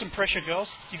 well, here's some pressure, girls.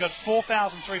 You've got 4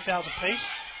 fouls and 3 fouls apiece.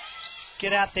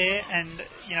 Get out there and,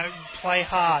 play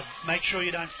hard. Make sure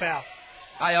you don't foul.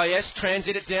 AIS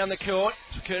transit it down the court,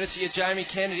 courtesy of Jamie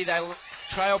Kennedy. They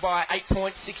trail by 8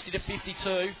 points,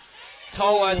 60-52.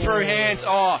 Tolo through hands.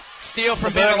 Steal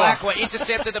from Bevilacqua.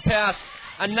 Intercepted the pass.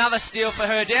 Another steal for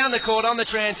her down the court on the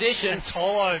transition. And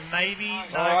Tolo, maybe.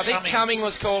 No, I think Cumming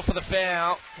was called for the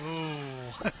foul.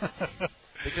 Ooh.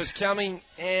 Because Cumming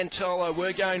and Tolo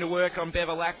were going to work on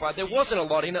Bevilacqua. There wasn't a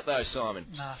lot in it, though, Simon.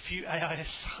 No, a few AIS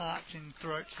hearts in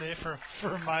throats there for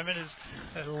a moment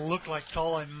as it looked like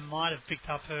Tolo might have picked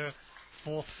up her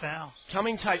 4th foul.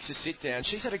 Cumming takes a sit down.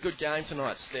 She's had a good game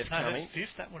tonight, Steph Cumming. No,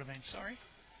 5th, that would have been, sorry.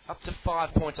 Up to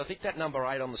 5 points. I think that number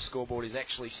 8 on the scoreboard is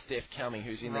actually Steph Cumming,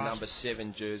 who's in the number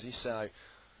 7 jersey. So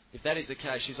if that is the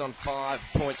case, she's on 5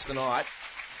 points tonight.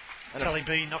 And Tully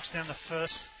B knocks down the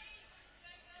first.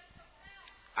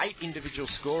 8 individual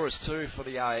scorers too for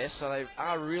the AIS, so they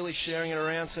are really sharing it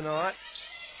around tonight.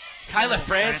 Kayla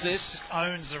Francis just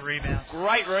owns the rebound.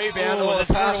 Great rebound.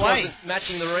 The pass wasn't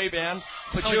matching the rebound.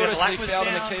 Fortuitously fouled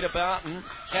to Nikita Barton.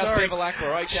 How's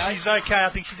Bevilacqua? Okay? She's okay. I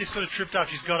think she just sort of tripped up.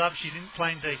 She's got up. She's in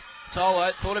playing D.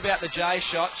 Tolo thought about the J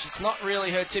shot. It's not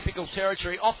really her typical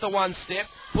territory. Off the one step.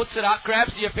 Puts it up.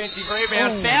 Grabs the offensive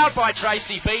rebound. Fouled by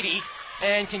Tracy Beattie.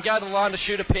 And can go to the line to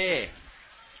shoot a pair.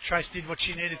 Trace did what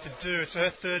she needed to do. It's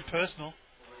her 3rd personal.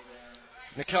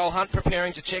 Nicole Hunt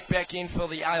preparing to check back in for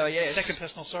the AIS. 2nd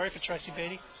personal, sorry, for Tracy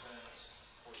Beattie.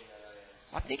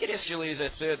 I think it actually is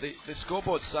her 3rd. The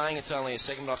scoreboard's saying it's only a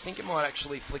 2nd, but I think it might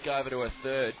actually flick over to her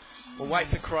 3rd. We'll wait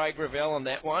for Craig Revell on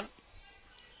that one.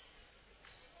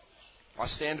 I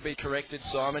stand to be corrected,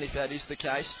 Simon, if that is the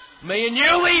case. Mia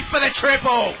Newley for the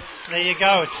triple! There you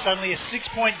go. It's suddenly a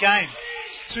 6-point game.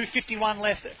 2:51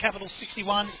 left. Capitals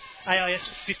 61. AIS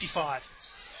 55.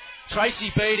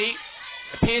 Tracy Beattie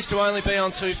appears to only be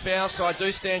on 2 fouls, so I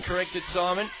do stand corrected,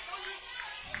 Simon.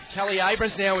 Kelly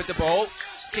Abrams now with the ball.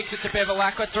 Kicks it to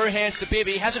Bevilacqua, through hands to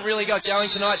Bibby. Hasn't really got going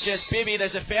tonight, just Bibby.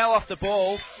 There's a foul off the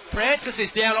ball. Francis is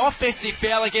down. Offensive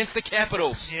foul against the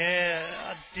Capitals.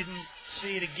 Yeah, I didn't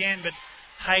see it again, but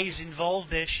Hayes involved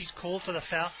there. She's called for the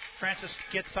foul. Francis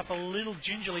gets up a little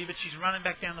gingerly, but she's running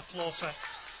back down the floor, so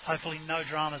hopefully no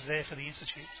dramas there for the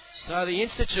Institute. So the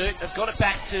Institute have got it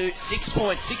back to 6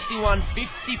 points,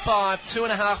 61-55,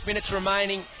 2.5 minutes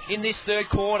remaining in this third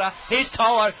quarter. Here's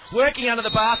Tolo working under the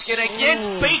basket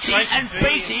against Beatty, and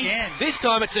Beatty, this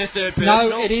time it's her third personal.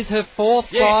 No, it is her fourth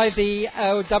by the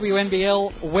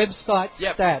WNBL website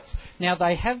stats. Now,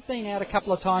 they have been out a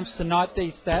couple of times tonight,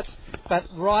 these stats, but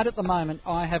right at the moment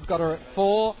I have got her at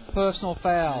 4 personal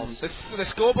fouls. The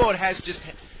scoreboard has just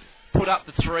put up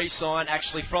the 3 sign,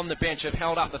 actually, from the bench. Have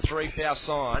held up the 3 foul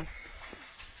sign.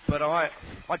 But I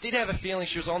did have a feeling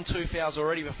she was on 2 fouls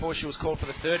already before she was called for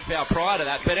the 3rd foul prior to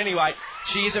that. But anyway,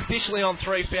 she is officially on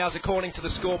 3 fouls according to the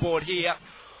scoreboard here.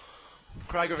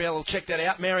 Craig Ravel will check that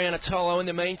out. Mariana Tolo, in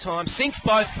the meantime, sinks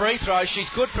both free throws. She's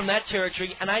good from that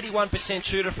territory. An 81%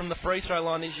 shooter from the free throw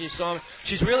line this year, Simon.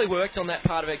 She's really worked on that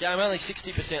part of her game. Only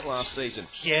 60% last season.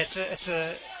 Yeah, it's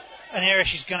an area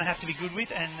she's going to have to be good with,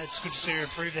 and it's good to see her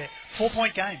improve there.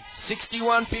 4-point game.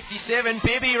 61-57.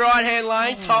 Bibby, right-hand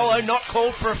lane. Tolo not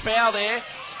called for a foul there.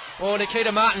 Well,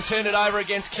 Nikita Martin turned it over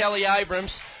against Kelly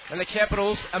Abrams, and the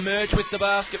Capitals emerge with the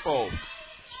basketball.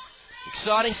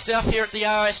 Exciting stuff here at the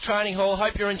AIS Training Hall.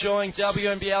 Hope you're enjoying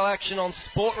WNBL action on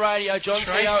Sport Radio. John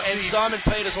Keogh and Simon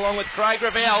Peters, along with Craig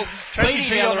Ravel. Tracy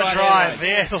B on the drive.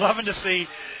 Yeah, loving to see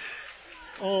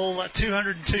all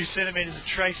 202 centimetres of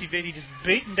Tracy Beatty just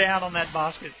beaten down on that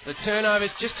basket. The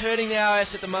turnovers just hurting the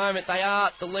AIS at the moment. They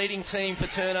are the leading team for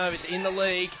turnovers in the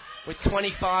league, with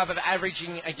 25 of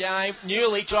averaging a game.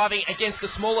 Newley driving against the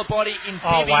smaller body in Bibby.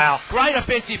 Oh, wow. Great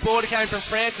offensive board came from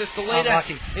Francis, the leader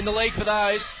in the league for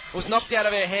those. Was knocked out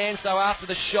of her hands, though, after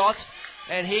the shot.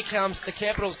 And here comes the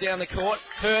Capitals down the court.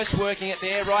 Hurst working it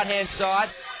there, right-hand side.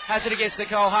 Has it against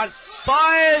Nicole Hunt.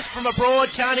 Fires from abroad,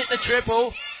 can't hit the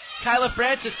triple. Kayla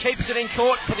Francis keeps it in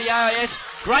court for the AIS.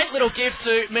 Great little give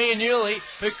to Mia Newley,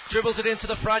 who dribbles it into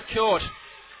the front court.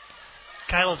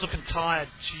 Kayla's looking tired.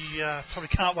 She probably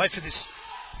can't wait for this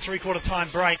three-quarter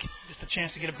time break. Just a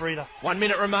chance to get a breather. 1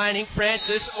 minute remaining.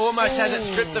 Francis almost has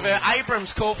it stripped of her.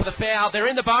 Abrams called for the foul. They're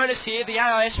in the bonus here. The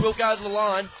AIS will go to the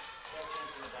line.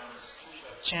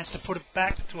 Chance to put it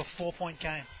back to a 4-point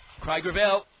game. Craig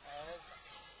Ravel.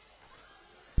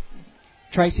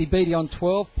 Tracy Beatty on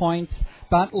 12 points,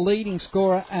 but leading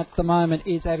scorer at the moment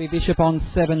is Abby Bishop on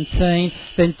 17.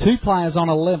 Then 2 players on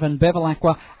 11,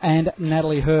 Bevilacqua and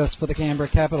Natalie Hurst for the Canberra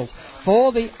Capitals.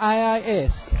 For the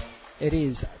AIS, it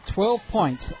is 12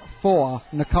 points for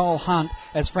Nicole Hunt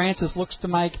as Francis looks to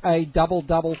make a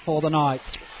double-double for the night.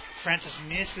 Francis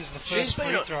misses the first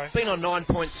free throw. She's been on 9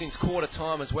 points since quarter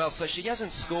time as well, so she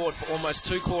hasn't scored for almost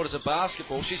 2 quarters of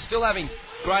basketball. She's still having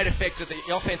great effect at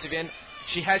the offensive end.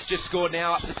 She has just scored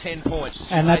now up to 10 points.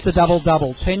 And that's a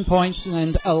double-double. 10 points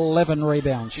and 11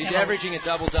 rebounds. She's averaging a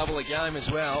double-double a game as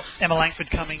well. Emma Langford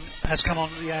has come on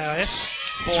to the AIS.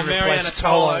 For Mariana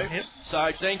Tolo. Yep.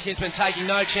 So Dean Kinsman taking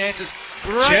no chances.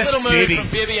 Great little move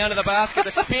from Bibby under the basket.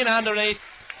 The spin underneath.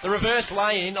 The reverse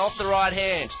lay-in off the right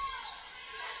hand.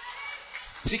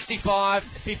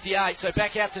 65-58, so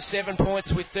back out to 7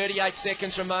 points with 38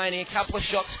 seconds remaining. A couple of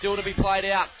shots still to be played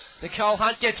out. Nicole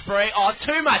Hunt gets free. Oh,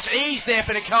 too much ease there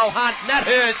for Nicole Hunt. Nat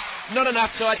Hurst, not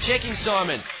enough side checking,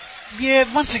 Simon.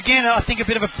 Yeah, once again, I think a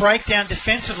bit of a breakdown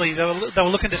defensively. They were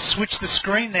looking to switch the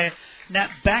screen there.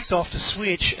 Nat backed off to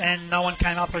switch, and no one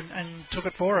came up and took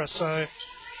it for her. So,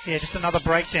 yeah, just another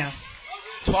breakdown.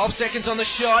 12 seconds on the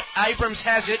shot. Abrams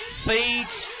has it. Feeds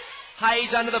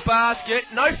Hayes under the basket.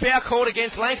 No foul called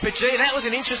against Langford. Gee, that was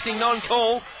an interesting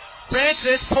non-call.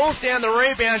 Francis pulls down the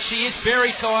rebound. She is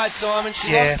very tired, Simon.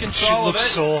 She lost control of it. She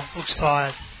looks sore. Looks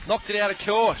tired. Knocked it out of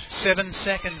court. 7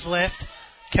 seconds left.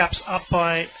 Caps up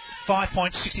by 5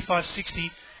 points,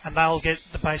 65-60. And they'll get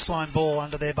the baseline ball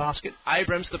under their basket.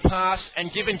 Abrams the pass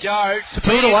and give and go. To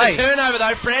put it away. The turnover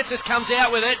though. Francis comes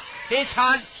out with it. Here's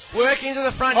Hunt working into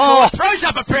the front court. Throws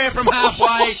up a prayer from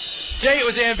halfway. Gee, it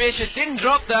was ambitious. Didn't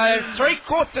drop though.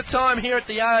 3/4 of time here at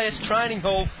the AIS Training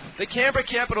Hall. The Canberra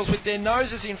Capitals with their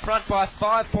noses in front by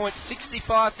 5 points,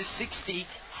 65-60.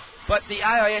 But the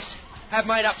AIS have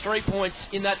made up 3 points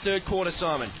in that third quarter,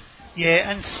 Simon. Yeah,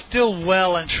 and still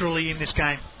well and truly in this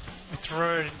game. We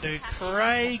throw it to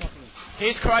Craig.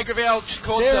 Here's Craig Ravel,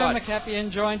 courtside. Sarah McCapian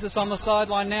joins us on the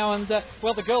sideline now, and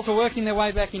the girls are working their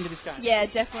way back into this game. Yeah,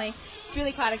 definitely. It's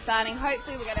really quite exciting.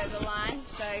 Hopefully we'll get over the line.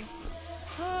 So,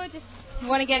 just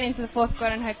want to get into the fourth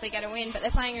quarter and hopefully get a win. But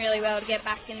they're playing really well to get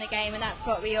back in the game, and that's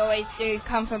what we always do,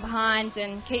 come from behind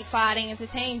and keep fighting as a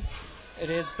team. It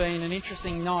has been an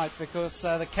interesting night because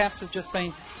the Caps have just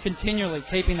been continually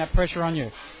keeping that pressure on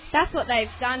you. That's what they've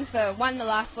done for won the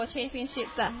last 4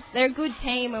 championships. They're a good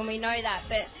team and we know that,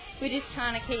 but we're just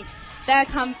trying to keep.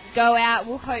 They'll go out,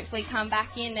 we'll hopefully come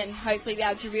back in and hopefully be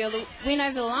able to reel the win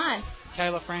over the line.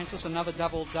 Kayla Francis, another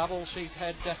double-double. She's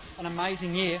had an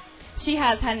amazing year. She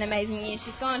has had an amazing year.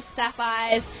 She's gone to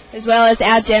Sapphires as well as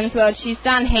our Gems World. She's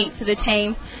done heaps for the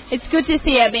team. It's good to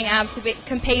see her being able to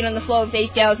compete on the floor with these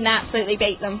girls and absolutely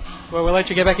beat them. Well, we'll let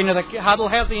you get back into the huddle.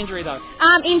 How's the injury, though?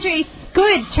 Injury,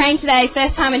 good. Trained today,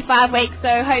 first time in 5 weeks,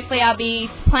 so hopefully I'll be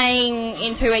playing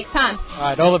in 2 weeks' time. All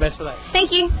right, all the best for that.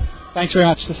 Thank you. Thanks very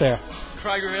much to Sarah.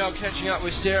 Craig Revell catching up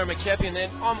with Sarah McCappy, and then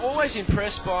I'm always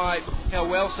impressed by how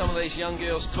well some of these young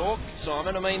girls talk,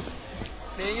 Simon. I mean,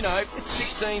 they're,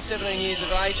 16, 17 years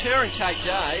of age. Her and Kate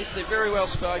Days, they're very well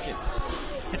spoken.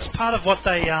 It's part of what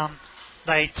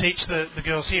they teach the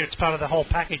girls here. It's part of the whole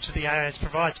package that the AIS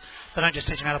provides. They don't just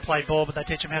teach them how to play ball, but they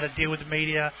teach them how to deal with the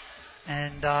media.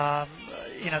 And,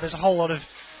 there's a whole lot of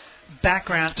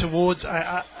background towards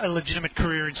a legitimate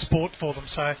career in sport for them.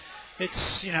 So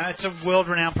it's, it's a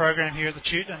world-renowned program here at the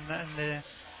Chute, and they're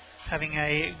having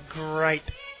a great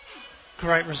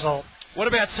result. What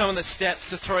about some of the stats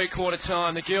to three-quarter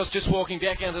time? The girls just walking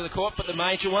back onto the court, but the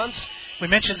major ones? We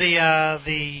mentioned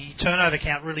the turnover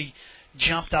count really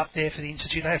jumped up there for the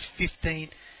Institute. They have 15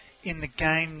 in the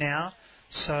game now.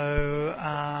 So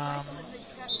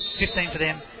 15 for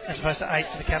them as opposed to 8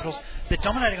 for the Capitals. They're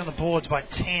dominating on the boards by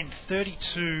 10,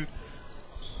 32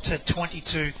 to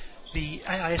 22. The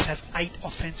AIS have 8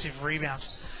 offensive rebounds.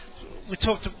 We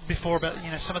talked before about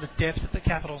some of the depth that the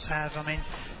Capitals have. I mean,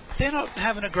 they're not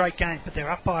having a great game, but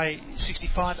they're up by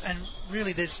 65, and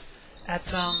really they've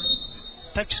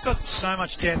just got so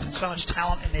much depth and so much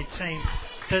talent in their team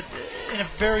that in a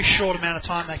very short amount of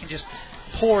time they can just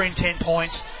pour in 10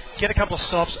 points, get a couple of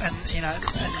stops, and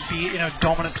be in a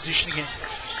dominant position again.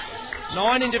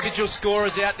 9 individual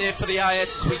scorers out there for the AIS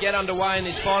as we get underway in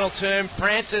this final term.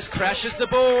 Francis crashes the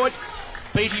board.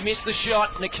 Beattie missed the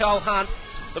shot. Nicole Hunt,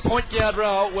 the point guard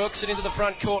role, works it into the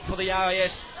front court for the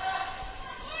AIS.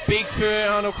 Big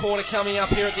final quarter coming up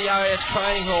here at the AIS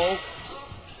training hall.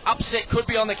 Upset could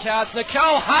be on the cards.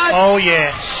 Nicole Hunt. Oh,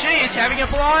 yeah. She is having a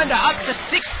blinder. Up to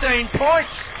 16 points.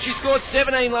 She scored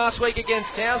 17 last week against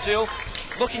Townsville.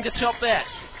 Looking to top that.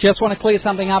 Just want to clear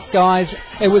something up, guys.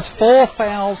 It was 4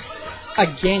 fouls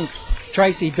against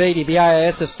Tracy Beattie. The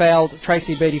AIS has fouled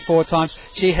Tracy Beattie 4 times.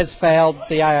 She has fouled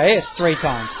the AIS 3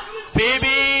 times.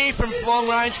 Bibby from long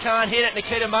range can't hit it.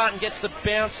 Nikita Martin gets the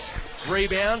bounce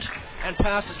rebound and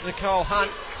passes to Nicole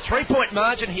Hunt. 3-point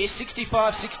margin here,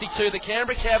 65-62. The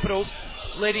Canberra Capitals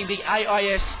leading the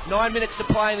AIS. 9 minutes to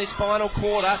play in this final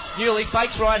quarter. Newley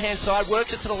fakes right-hand side,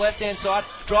 works it to the left-hand side,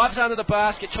 drives under the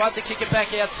basket, tries to kick it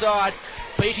back outside.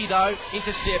 Beattie, though,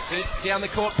 intercepted. Down the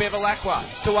court,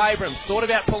 Bevilacqua to Abrams. Thought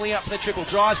about pulling up for the triple.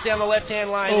 Drives down the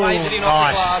left-hand lane, lays it in off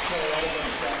the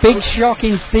glass. Big shock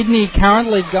in Sydney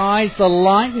currently, guys. The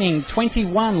Lightning,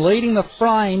 21, leading the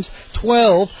Flames,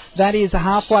 12. That is a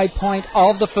halfway point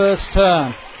of the first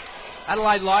term.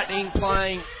 Adelaide Lightning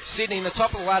playing Sydney in the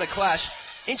top of the ladder clash.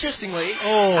 Interestingly,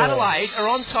 Adelaide are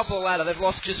on top of the ladder. They've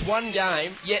lost just 1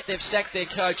 game, yet they've sacked their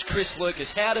coach, Chris Lucas.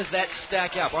 How does that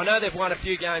stack up? I know they've won a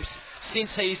few games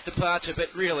since his departure, but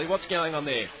really, what's going on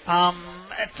there?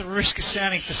 At the risk of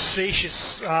sounding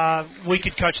facetious, we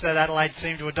could coach that Adelaide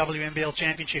team to a WNBL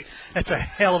championship. That's a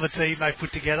hell of a team they've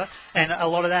put together, and a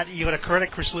lot of that, you've got to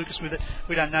credit Chris Lucas with it.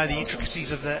 We don't know the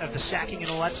intricacies of the sacking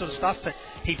and all that sort of stuff, but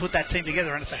he put that team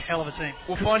together, and it's a hell of a team.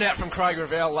 We'll find out from Craig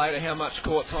Revell later how much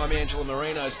court time Angela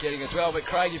Marino's getting as well, but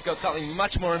Craig, you've got something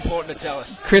much more important to tell us.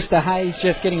 Krista Hayes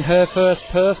just getting her first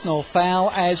personal foul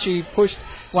as she pushed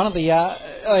one of the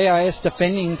AIS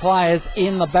defending players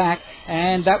in the back,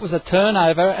 and that was a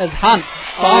turnover as Hunt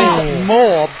finds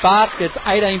more baskets.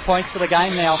 18 points for the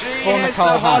game now for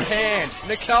Nicole Hunt.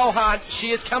 Nicole Hunt,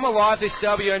 she has come alive this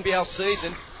WNBL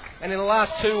season, and in the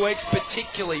last 2 weeks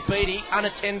particularly, Beattie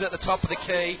unattended at the top of the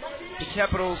key. The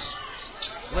Capitals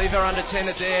leave her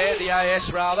unattended there, the AIS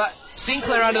rather.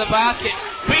 Sinclair under the basket.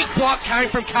 Big block came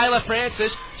from Kayla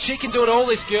Francis. She can do it all,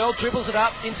 this girl. Dribbles it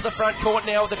up into the front court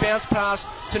now with a bounce pass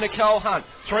to Nicole Hunt.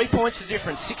 3 points the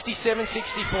difference.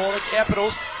 67-64. The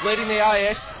Capitals leading the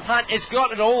AIS. Hunt has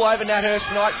got it all over Nathurst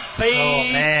tonight.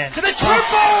 To the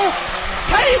triple!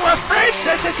 Kayla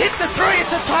Francis has hit the 3. It's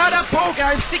a tied-up ball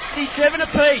game. 67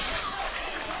 apiece.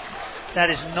 That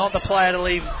is not the player to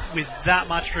leave with that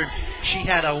much room. She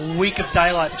had a week of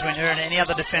daylight between her and any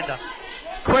other defender.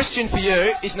 Question for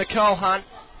you, is Nicole Hunt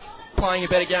playing a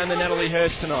better game than Natalie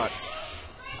Hurst tonight?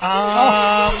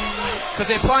 Because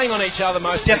they're playing on each other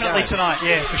most definitely of the game. Tonight,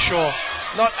 yeah, for sure.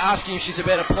 not asking if she's a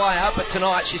better player, but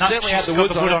tonight she certainly had the got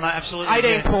woods the wood on her. her. Absolutely.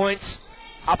 18 points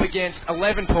up against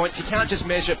 11 points. You can't just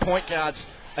measure point guards'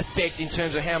 effect in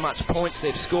terms of how much points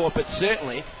they've scored, but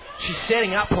certainly she's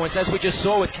setting up points, as we just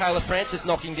saw with Kayla Francis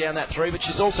knocking down that three, but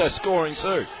she's also scoring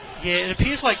too. Yeah, it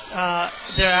appears like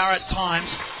there are at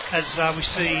times, as we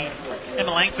see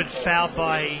Emma Langford fouled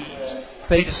by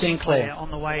Peter Sinclair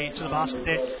on the way to the basket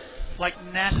there. Like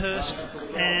Nat Hurst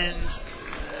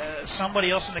and somebody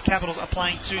else in the Capitals are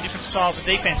playing two different styles of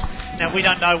defence. Now, we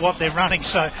don't know what they're running,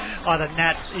 so either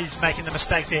Nat is making the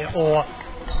mistake there or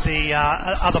the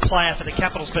other player for the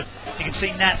Capitals, but you can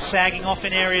see Nat sagging off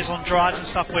in areas on drives and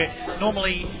stuff where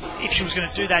normally if she was going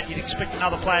to do that you'd expect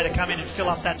another player to come in and fill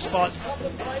up that spot.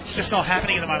 It's just not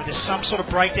happening at the moment. There's some sort of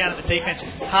breakdown in the defence.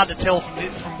 Hard to tell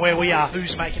from where we are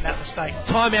who's making that mistake.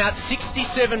 Timeout,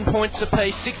 67 points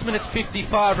apiece, 6 minutes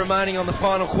 55 remaining on the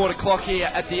final quarter clock here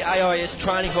at the AIS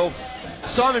Training Hall.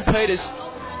 Simon Peters,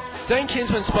 Dean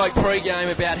Kinsman spoke pre-game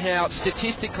about how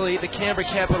statistically the Canberra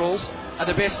Capitals are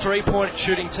the best three-point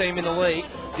shooting team in the league.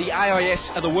 The AIS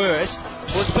are the worst.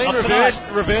 Well, it's been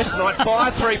reversed tonight.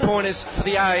 5 three-pointers for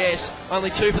the AIS, only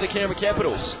 2 for the Canberra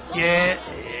Capitals. Yeah,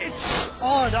 it's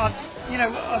odd.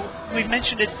 We've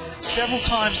mentioned it several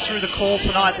times through the call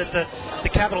tonight that the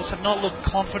Capitals have not looked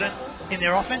confident in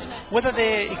their offense. Whether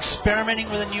they're experimenting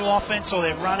with a new offense or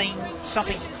they're running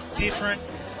something different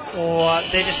or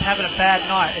they're just having a bad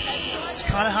night, it's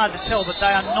kind of hard to tell, but they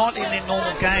are not in their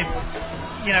normal game.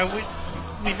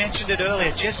 We mentioned it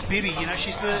earlier, Jess Bibby,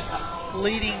 she's the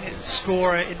leading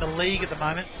scorer in the league at the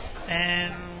moment.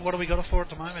 And what do we got for at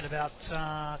the moment? About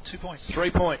 2 points. 3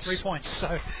 points. 3 points.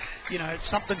 So,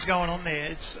 something's going on there.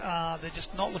 It's they're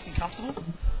just not looking comfortable.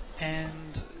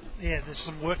 And, there's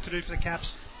some work to do for the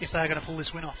Caps if they're going to pull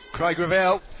this win off. Craig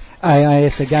Ravel.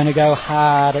 AIS are going to go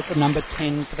hard at the number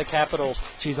 10 for the Capitals.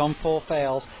 She's on 4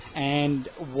 fouls. And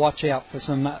watch out for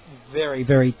some very,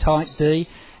 very tight D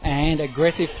and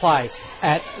aggressive play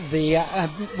at the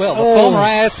former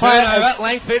AIS player.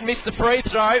 Langford missed the free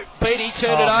throw. Beatty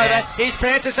turned it over. Man. Here's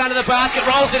Francis under the basket,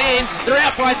 rolls it in. They're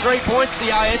out by 3 points,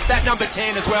 the AIS. That number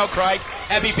 10 as well, Craig.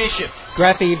 Abby Bishop.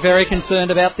 Graffy very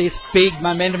concerned about this big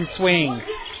momentum swing.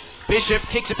 Bishop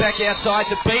kicks it back outside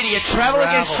to Beatty. A travel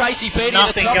against Tracy Beatty.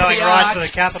 Nothing at the top going of the right arc. for the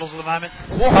Capitals at the moment.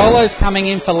 Polo's coming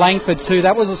in for Langford too.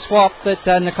 That was a swap that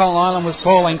Nicole Island was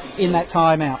calling in that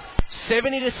timeout.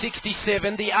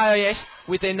 70-67, the AIS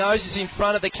with their noses in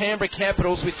front of the Canberra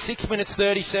Capitals with 6 minutes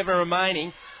 37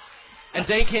 remaining. And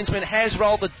Dean Kinsman has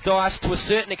rolled the dice to a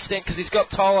certain extent because he's got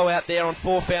Tolo out there on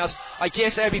 4 fouls. I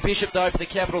guess Abby Bishop, though, for the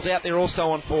Capitals out there also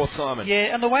on 4, Simon.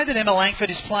 Yeah, and the way that Emma Langford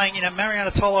is playing,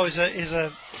 Mariana Tolo is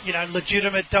a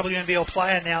legitimate WNBL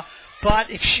player now. But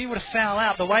if she were to foul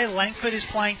out, the way Langford is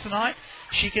playing tonight,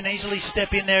 she can easily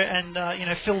step in there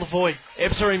and fill the void.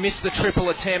 Ebsary missed the triple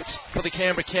attempt for the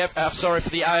for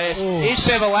the AIS. Here's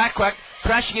Bevilacqua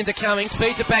crashing into Cummings,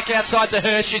 feeds it back outside to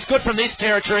her. She's good from this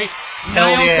territory.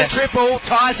 Nails the triple,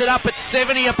 ties it up at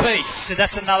 70 apiece. So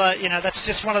that's another, that's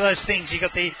just one of those things. You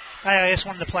got the AIS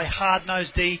wanting to play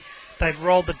hard-nosed D. They've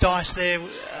rolled the dice there,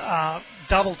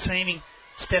 double teaming.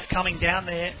 Steph Cumming down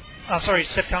there.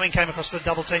 Steph Cumming came across with a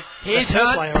double team. Here's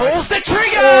Hunt, pulls the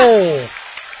trigger!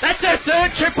 That's her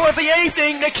third triple of the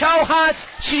evening. Nicole Hunt,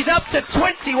 she's up to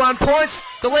 21 points,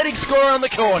 the leading scorer on the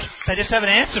court. They just have an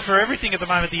answer for everything at the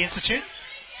moment, the Institute.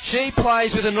 She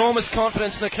plays with enormous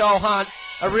confidence, Nicole Hunt,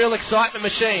 a real excitement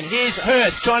machine. Here's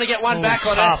Hurst trying to get one back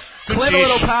on her. Clever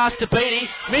little pass to Beatty,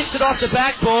 missed it off the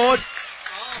backboard.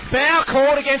 Foul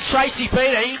called against Tracy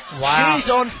Beatty. Wow. She's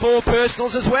on 4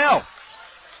 personals as well.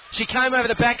 She came over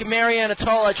the back of Mariana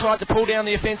Tolo, tried to pull down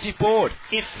the offensive board.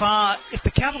 If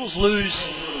the Capitals lose,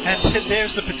 and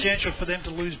there's the potential for them to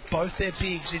lose both their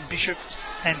bigs in Bishop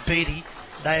and Beatty,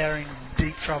 they are in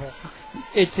deep trouble.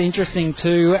 It's interesting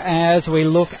too, as we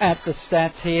look at the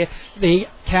stats here, the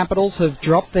Capitals have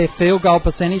dropped their field goal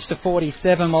percentage to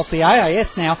 47, whilst the AIS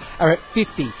now are at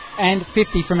 50, and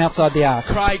 50 from outside the arc.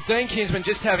 Craig, Dean Kinsman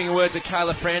just having a word to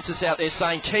Kayla Francis out there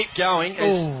saying keep going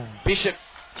as Bishop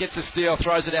gets a steal,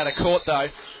 throws it out of court though.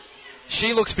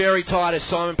 She looks very tired, as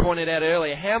Simon pointed out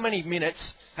earlier. How many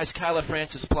minutes has Kayla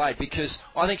Francis played? Because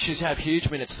I think she's had huge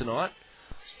minutes tonight.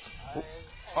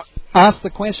 Ask the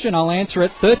question, I'll answer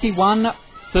it. 31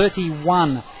 so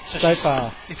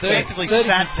far. Effectively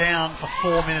sat down for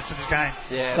 4 minutes of this game.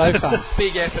 Yeah, so far.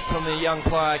 Big effort from the young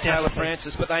player, Kayla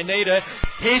Francis, but they need her.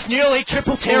 Here's Newley,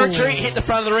 triple territory, hit the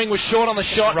front of the ring, was short on the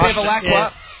shot.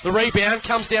 Bevilacqua, the rebound,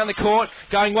 comes down the court,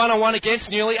 going one-on-one against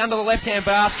Newley, under the left-hand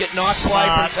basket. Nice play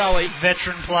from Tully.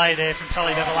 Veteran play there from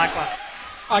Tully Bevilacqua.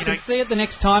 I can see it the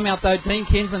next time out, though, Dean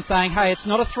Kinsman saying, hey, it's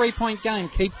not a 3-point game.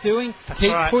 Keep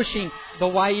pushing the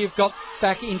way you've got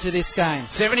back into this game.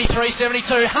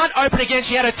 73-72. Hunt open again.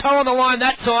 She had a toe on the line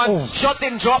that time. Oh. Shot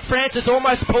didn't drop. Francis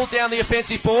almost pulled down the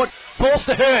offensive board. Falls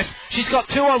to Hurst. She's got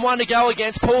 2-on-1 to go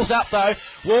against. Pulls up, though.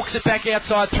 Walks it back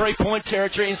outside 3-point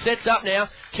territory and sets up now.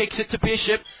 Kicks it to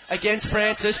Bishop against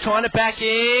Francis. Trying to back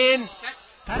in.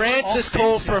 Francis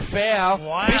calls for a foul.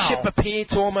 Wow. Bishop appeared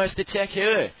to almost attack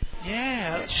her.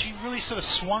 Yeah, she really sort of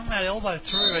swung that elbow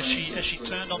through as she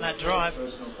turned on that drive.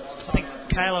 I think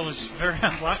Kayla was very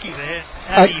unlucky there.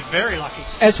 Abby, very lucky.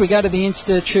 As we go to the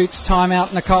Institute's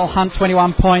timeout, Nicole Hunt,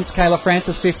 21 points. Kayla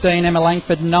Francis, 15. Emma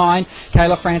Langford, 9.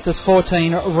 Kayla Francis,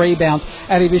 14 rebounds.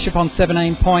 Abby Bishop on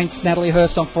 17 points. Natalie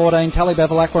Hurst on 14. Tally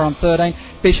Bevilacqua on 13.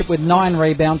 Bishop with 9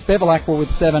 rebounds. Bevilacqua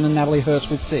with 7 and Natalie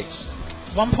Hurst with 6.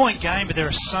 1-point game, but there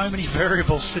are so many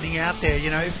variables sitting out there. You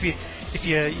know, if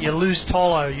you lose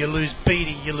Tolo, you lose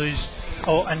Beattie, you lose...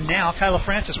 and now Kayla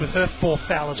Francis with her 4th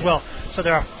foul as well. So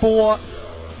there are 4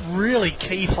 really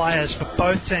key players for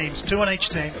both teams, 2 on each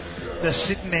team. They're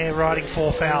sitting there riding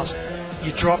 4 fouls.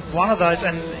 You drop one of those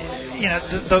and, you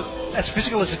know, as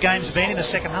physical as the game's been in the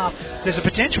second half, there's a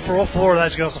potential for all 4 of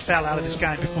those girls to foul out of this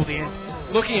game before the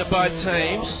end. Looking at both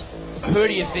teams, who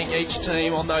do you think each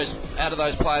team on those out of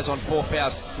those players on 4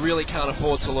 fouls really can't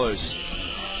afford to lose?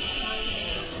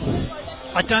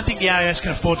 I don't think the AIS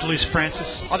can afford to lose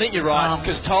Francis. I think you're right,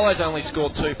 because Tolo's only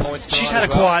scored 2 points. She's had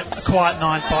a quiet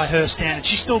night by her standards.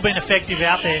 She's still been effective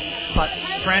out there, but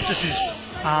Francis is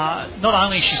not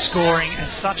only is she scoring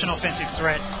and such an offensive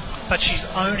threat, but she's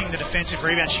owning the defensive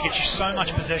rebound. She gets you so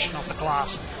much possession off the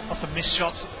glass, off the missed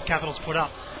shots that the Capitals put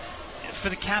up. For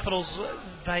the Capitals,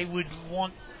 they would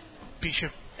want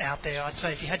Bishop out there. I'd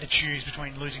say if you had to choose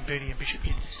between losing Beattie and Bishop,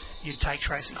 you'd take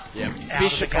Tracy. Yeah,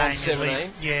 Bishop on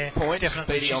 17 points,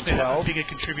 definitely. Beattie on been 12. A bigger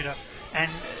contributor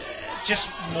and just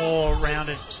more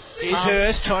rounded. Here's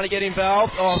Hurst trying to get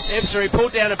involved. Oh, Ebser, he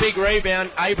pulled down a big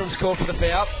rebound. Abrams called for the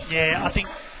foul. Yeah, I think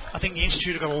the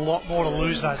Institute have got a lot more to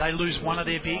lose though. They lose one of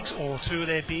their bigs or 2 of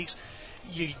their bigs.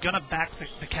 You're going to back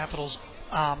the Capitals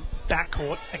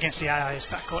backcourt against the AIS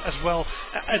backcourt as well.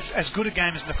 As good a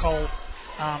game as Nicole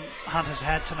Hunt has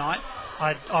had tonight,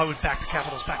 I would back the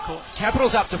Capitals backcourt.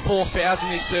 Capitals up to 4 fouls in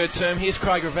this third term. Here's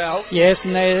Craig Ravel. Yes,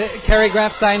 and Kerry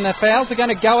Graff saying the fouls are going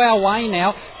to go our way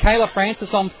now. Kayla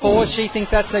Francis on 4. She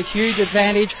thinks that's a huge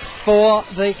advantage for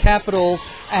the Capitals.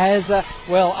 As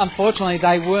unfortunately,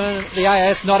 the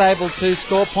AIS not able to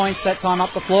score points that time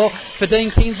up the floor. For Dean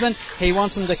Kingsman, he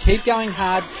wants them to keep going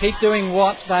hard, keep doing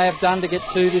what they have done to get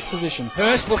to this position.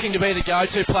 Hurst looking to be the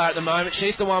go-to player at the moment.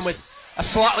 She's the one with a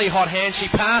slightly hot hand. She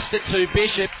passed it to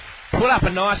Bishop, put up a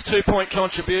nice 2-point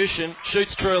contribution,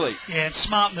 shoots truly. Yeah, and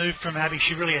smart move from Abby.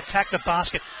 She really attacked the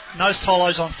basket. Knows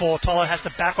Tolo's on 4. Tolo has to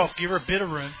back off, give her a bit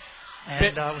of room,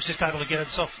 and was just able to get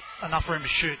herself enough room to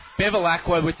shoot.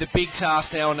 Bevilacqua with the big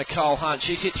task now on Nicole Hunt.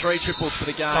 She's hit 3 triples for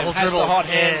the game. Double has dribble. The hot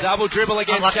hand. Yeah. Double dribble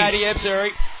against Katie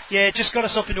Ebseri. Yeah, just got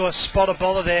herself into a spot of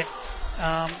bother there.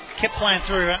 Kept playing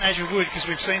through, as you would, because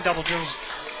we've seen double dribbles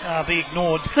be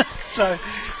ignored. So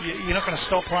you're not going to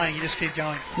stop playing, you just keep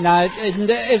going. No,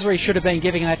 Esri should have been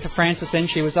giving that to Francis then.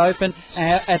 She was open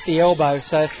at the elbow.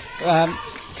 So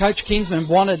Coach Kingsman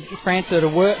wanted Francis to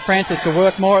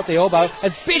work more at the elbow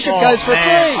as Bishop goes for 3.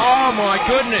 Oh my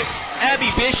goodness.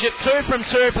 Abby Bishop, 2 from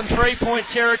 2 from 3-point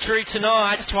territory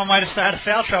tonight. That's one way to stay out of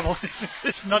foul trouble.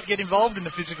 Is not get involved in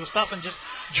the physical stuff and just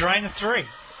drain the 3.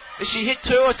 Has she hit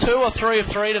 2 or 3 of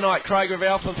 3 tonight, Craig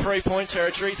Ravel, from 3-point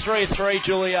territory? 3 of 3,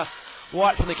 Julia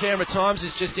White from the Canberra Times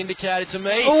has just indicated to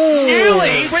me.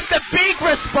 Newley with the big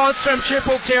response from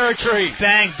triple territory.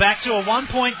 Bang, back to a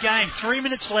 1-point game. 3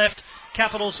 minutes left.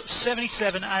 Capitals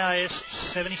 77, AIS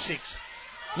 76.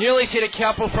 Newley's hit a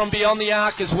couple from beyond the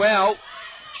arc as well.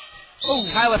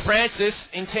 Kayla Francis,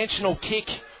 intentional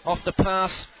kick off the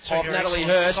pass of Natalie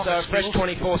Hurst. So a fresh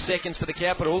 24 seconds for the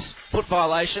Capitals. Foot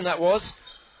violation, that was.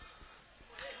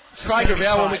 Craig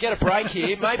Ravel, when we get a break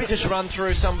here, maybe just run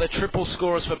through some of the triple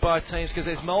scorers for both teams, because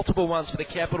there's multiple ones for the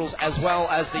Capitals as well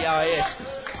as the AIS.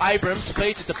 Abrams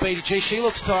feeds it to BDG. She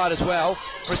looks tired as well.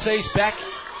 Receives back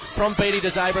from Beattie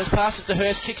to Abrams. Passes to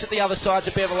Hurst. Kicks at the other side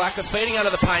to Bevilacqua. Feeding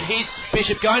under the paint. Here's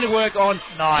Bishop going to work on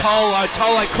Tolo.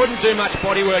 Tolo couldn't do much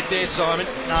body work there, Simon.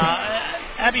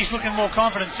 Abby's looking more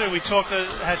confident too. We talked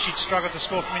how she'd struggled to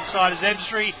score from inside as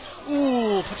Ebsri.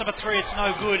 Puts up a 3, it's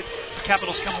no good. The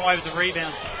Capitals come away with the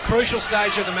rebound. Crucial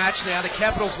stage of the match now. The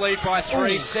Capitals lead by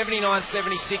 3,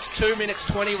 79-76, 2 minutes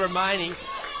 20 remaining.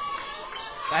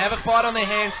 They have a fight on their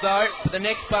hands though, but the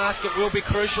next basket will be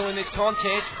crucial in this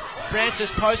contest.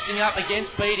 Francis posting up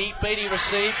against Beattie. Beattie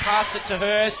received, pass it to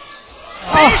Hurst.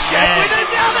 Bishop with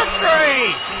another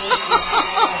three!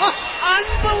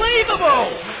 Unbelievable!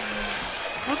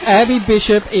 Abby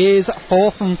Bishop is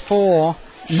 4 from 4.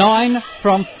 9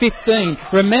 from 15.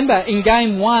 Remember, in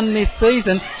game 1 this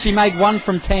season, she made 1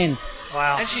 from 10.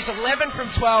 Wow. And she's 11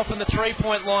 from 12 from the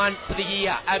three-point line for the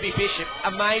year, Abby Bishop.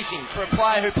 Amazing for a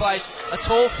player who plays a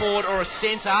tall forward or a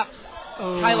centre.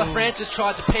 Kayla Francis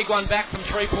tried to peg one back from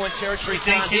three-point territory.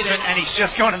 Dean Kinsman, and he's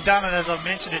just gone and done it. As I've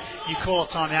mentioned it, you call a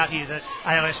time out here. The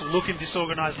AIS are looking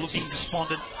disorganised, looking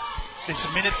despondent. It's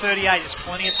a minute 38. There's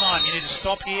plenty of time. You need to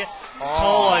stop here.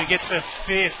 Tolo gets a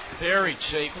fifth. Very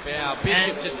cheap foul.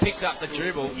 Bishop just picked up the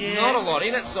dribble. Yeah. Not a lot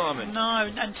in it, Simon. No,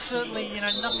 and certainly,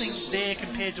 nothing there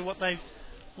compared to what they've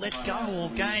let go all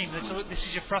game. This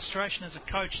is your frustration as a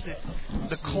coach.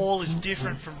 The call is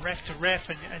different from ref to ref,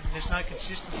 and there's no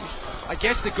consistency. I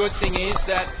guess the good thing is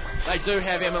that they do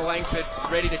have Emma Langford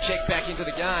ready to check back into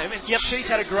the game. And she's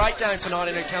had a great game tonight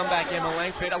in her comeback, Emma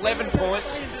Langford. 11 points.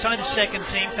 It's only the second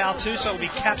team foul too, so it'll be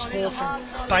Cap's ball from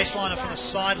baseline or from the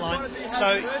sideline.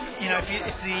 So,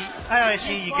 if the AIS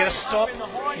here, you get a stop,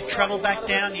 you travel back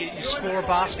down, you score a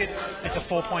basket, it's a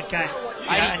 4-point game.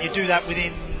 And you do that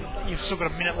within... You've still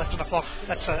got a minute left on the clock.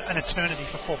 That's an eternity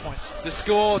for 4 points. The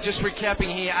score, just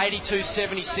recapping here,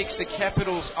 82-76, the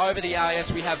Capitals over the AIS.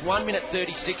 We have 1 minute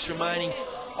 36 remaining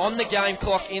on the game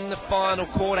clock in the final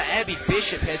quarter. Abby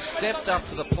Bishop has stepped up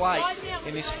to the plate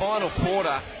in this final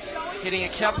quarter, hitting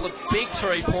a couple of big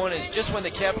three-pointers just when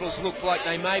the Capitals look like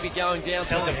they may be going down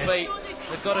to defeat.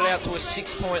 They've got it out to a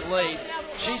 6-point lead.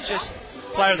 She's just...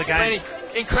 Player of the game.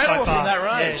 Incredible so from that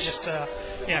range. Yeah,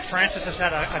 just... Francis has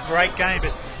had a great game,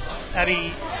 but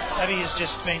Abby has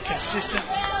just been consistent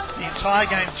the entire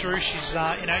game through.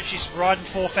 She's riding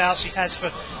 4 fouls she has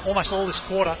for almost all this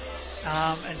quarter,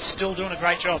 and still doing a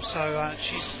great job. So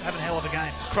she's having a hell of a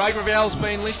game. Craig Ravel's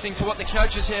been listening to what the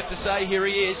coaches have to say. Here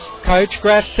he is. Coach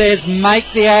Graff says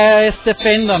make the AIS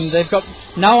defend them. They've got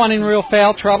no one in real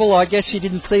foul trouble. I guess she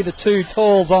didn't see the 2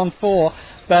 talls on 4.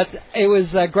 But it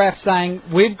was Graff saying,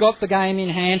 we've got the game in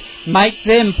hand, make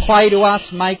them play to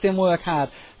us, make them work hard.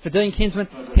 For Dean Kinsman,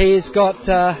 he has got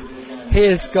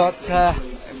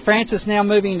Francis now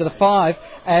moving into the 5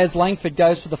 as Langford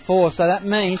goes to the 4. So that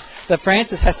means that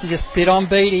Francis has to just sit on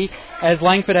Beattie as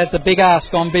Langford has the big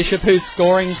ask on Bishop, who's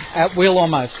scoring at will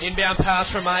almost. Inbound pass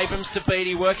from Abrams to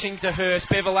Beattie, working to Hurst.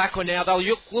 Bevilacqua now.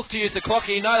 They'll look to use the clock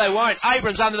here. No, they won't.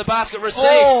 Abrams under the basket,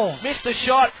 received. Missed the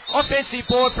shot. Offensive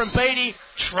board from Beattie.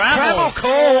 Travel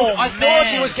called. I thought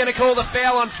he was going to call the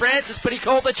foul on Francis, but he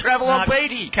called the travel on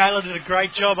Beattie. Kayla did a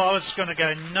great job. I was going to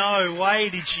go, no way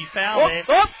did she foul there.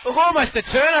 Almost a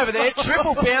turnover there.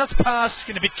 Triple bounce pass. It's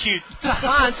going to be cute. To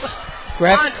Hunt.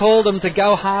 Graff's called him to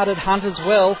go hard at Hunt as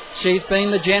well. She's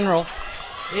been the general.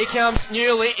 Here comes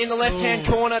Newley in the left-hand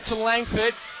corner to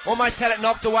Langford. Almost had it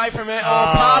knocked away from her.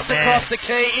 Pass across the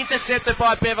key. Intercepted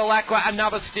by Bevilacqua.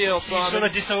 Another steal, Simon. You saw the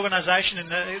disorganisation in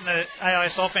the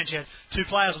AIS offense. You had 2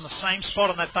 players on the same spot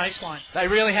on that baseline. They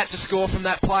really had to score from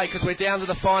that play because we're down to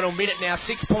the final minute now.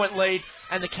 6-point lead,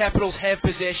 and the Capitals have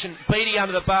possession. Beattie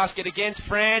under the basket against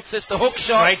Francis. The hook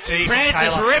shot. Great D.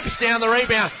 Francis rips down the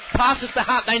rebound. Passes to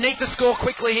Hunt. They need to score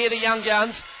quickly here, the young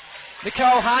guns.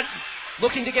 Nicole Hunt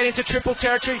looking to get into triple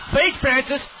territory. Feeds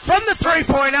Francis from the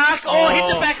 3-point arc.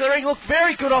 Hit the back of the ring. Looked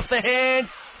very good off the hand.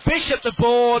 Bishop the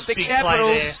board. The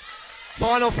Capitals.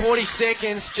 Final 40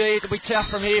 seconds. Gee, it'll be tough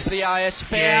from here for the AIS.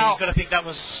 Foul. Yeah, you've got to think that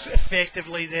was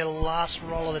effectively their last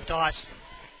roll of the dice,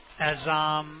 as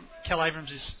Kel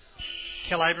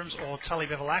Abrams or Tully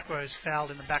Bevilacqua is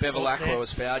fouled in the back. Bevilacqua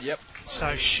was fouled, yep.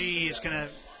 So she is going to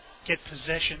get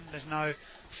possession. There's no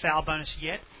foul bonus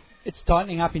yet. It's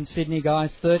tightening up in Sydney,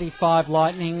 guys. 35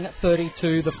 Lightning,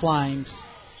 32 the Flames.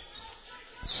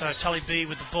 So Tully B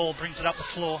with the ball brings it up the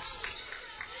floor.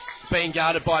 Being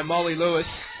guarded by Molly Lewis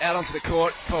out onto the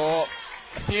court for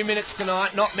a few minutes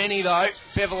tonight. Not many, though.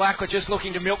 Bevilacqua just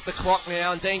looking to milk the clock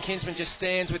now, and Dean Kinsman just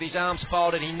stands with his arms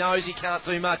folded. He knows he can't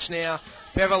do much now.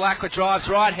 Bevilacqua drives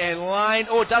right-hand lane.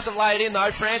 Doesn't lay it in,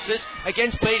 though. Francis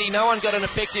against Beattie. No one got an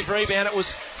effective rebound. It was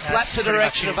slapped to the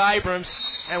direction of Abrams.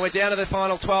 And we're down to the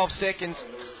final 12 seconds.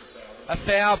 A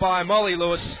foul by Molly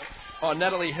Lewis on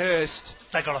Natalie Hurst.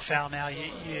 They got a foul now.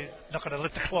 You're not going to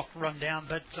let the clock run down,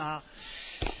 but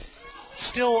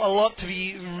still a lot to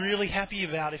be really happy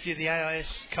about if you're the AIS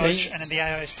coach and the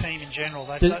AIS team in general.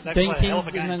 They play a hell of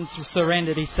a game. Dean Kinsman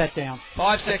surrendered. He sat down.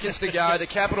 5 seconds to go. The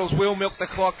Capitals will milk the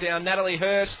clock down. Natalie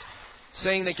Hurst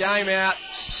seeing the game out.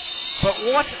 But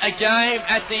what a game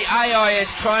at the AIS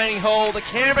training hall. The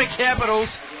Canberra Capitals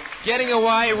getting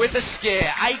away with a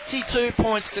scare. 82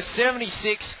 points to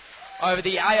 76 over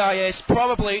the AIS.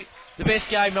 Probably the best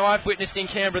game I've witnessed in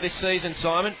Canberra this season,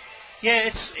 Simon.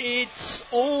 Yeah, it's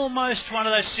almost one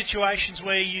of those situations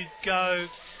where you go,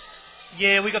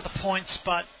 yeah, we got the points,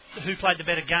 but who played the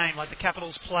better game? Like the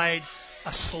Capitals played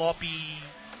a sloppy,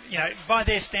 by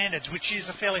their standards, which is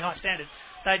a fairly high standard,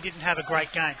 they didn't have a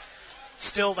great game.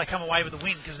 Still, they come away with a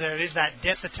win because there is that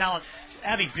depth of talent.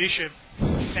 Abby Bishop,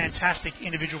 fantastic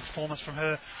individual performance from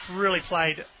her. Really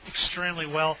played extremely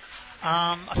well.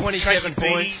 27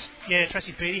 points.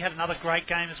 Tracy Beattie had another great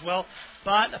game as well.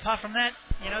 But apart from that,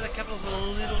 the Capitals are a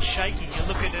little shaky. You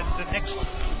look at it, the next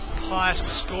highest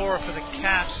scorer for the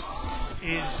Caps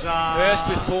is Hurst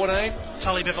with 14.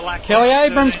 Tully Bevilacqua. Kelly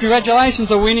Abrams, congratulations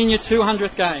on winning your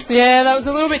 200th game. Yeah, that was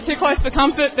a little bit too close for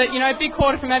comfort, but big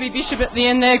quarter from Abby Bishop at the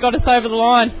end there got us over the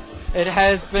line. It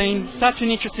has been such an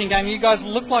interesting game. You guys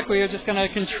looked like we were just going to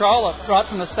control it right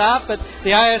from the start, but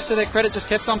the AIS, to their credit, just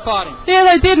kept on fighting. Yeah,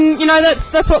 they did, and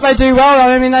that's what they do well.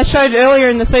 I mean, they showed earlier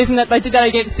in the season that they did that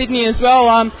against Sydney as well.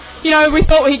 We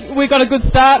thought we got a good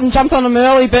start and jumped on them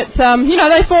early, but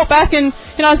they fought back, and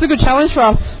it's a good challenge for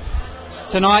us.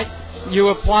 Tonight, you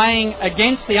were playing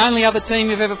against the only other team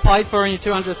you've ever played for in your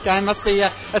 200th game. Must be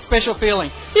a special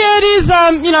feeling. Yeah, it is,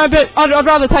 but I'd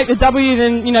rather take the W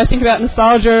than, think about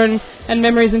nostalgia and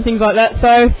memories and things like that.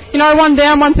 So, one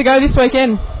down, one to go this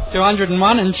weekend.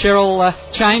 201, and Cheryl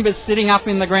Chambers sitting up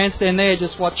in the grandstand there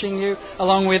just watching you,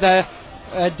 along with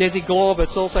Desi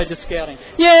Glorbitz also just scouting.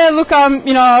 Yeah, look,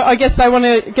 I guess they want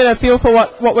to get a feel for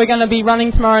what we're going to be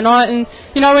running tomorrow night, and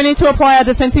we need to apply our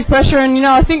defensive pressure, and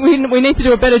I think we need to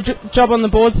do a better job on the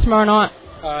boards tomorrow night.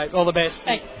 All right, all the best.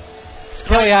 Thanks.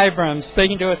 Kelly Abrams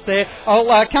speaking to us there.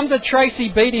 I'll come to Tracy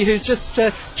Beattie, who's just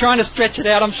trying to stretch it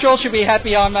out. I'm sure she'll be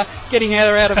happy I'm getting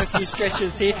her out of a few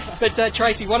stretches here. But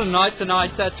Tracy, what a night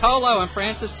tonight. Tolo and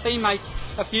Francis, teammates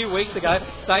a few weeks ago,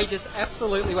 they just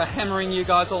absolutely were hammering you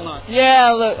guys all night.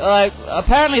 Yeah, look,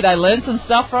 apparently they learned some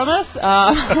stuff from us.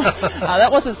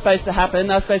 That wasn't supposed to happen.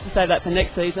 They were supposed to save that for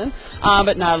next season.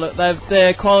 But no, look,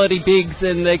 they're quality bigs,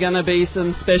 and they're going to be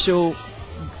some special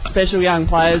young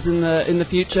players in the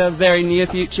future, very near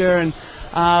future, and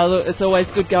look, it's always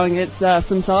good going against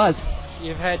some size.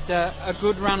 You've had a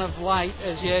good run of late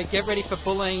as you get ready for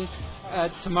Bulleen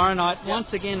tomorrow night.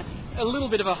 Once again, a little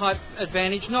bit of a height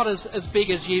advantage, not as big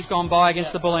as years gone by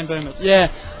against the Bulleen Boomers.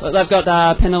 Yeah, look, they've got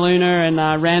Penaluna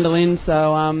and Randall in,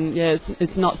 so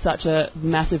it's not such a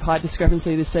massive height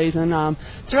discrepancy this season.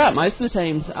 Throughout most of the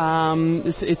teams,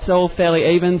 it's all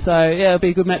fairly even, so yeah, it'll be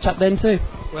a good match-up then too.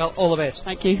 Well, all the best.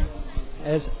 Thank you.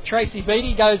 As Tracy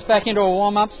Beattie goes back into her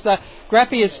warm-ups,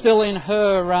 Graffy is still in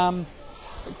her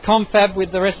confab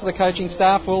with the rest of the coaching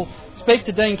staff. We'll speak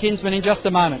to Dean Kinsman in just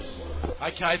a moment.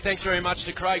 Okay, thanks very much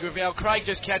to Craig Revell. Craig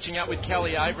just catching up with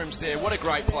Kelly Abrams there. What a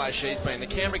great player she's been. The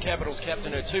Canberra Capitals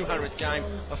captain, her 200th game,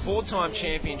 a four-time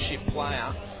championship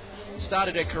player.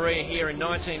 Started her career here in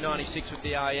 1996 with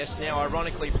the AIS, now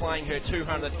ironically playing her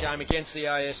 200th game against the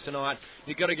AIS tonight.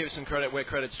 You've got to give some credit where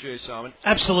credit's due, Simon.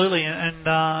 Absolutely, and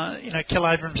Kel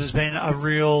Abrams has been a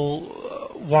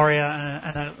real warrior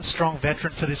and a strong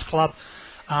veteran for this club.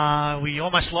 We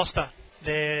almost lost her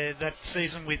there that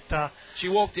season with... she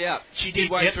walked out. She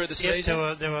did midway through the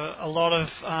season. There were a lot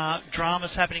of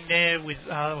dramas happening there. With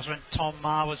that was when Tom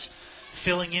Maher was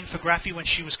filling in for Graffy when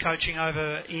she was coaching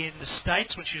over in the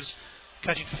States, when she was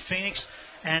coaching for Phoenix.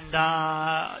 And,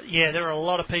 there were a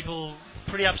lot of people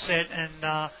pretty upset and,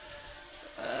 I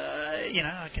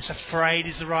guess afraid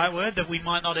is the right word, that we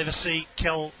might not ever see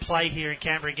Kel play here in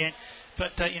Canberra again.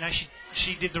 But,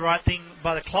 she did the right thing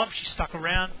by the club. She stuck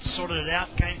around, sorted it out,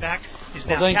 came back, is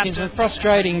now captain. It's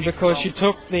frustrating because she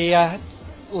took the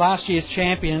last year's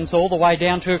champions all the way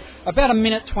down to about a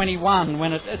minute 21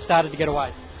 when it started to get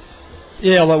away.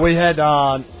 Yeah, well, we had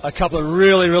a couple of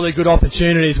really, really good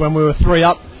opportunities when we were 3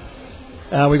 up.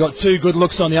 We got 2 good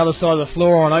looks on the other side of the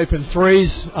floor on open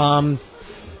threes.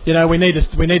 We need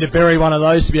to bury one of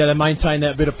those to be able to maintain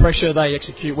that bit of pressure. They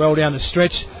execute well down the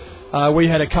stretch. We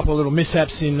had a couple of little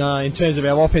mishaps in terms of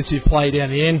our offensive play down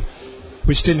the end,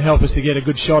 which didn't help us to get a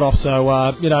good shot off.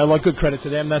 So, good credit to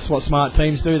them. That's what smart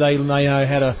teams do. They know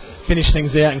how to finish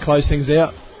things out and close things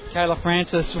out. Kayla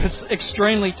Francis was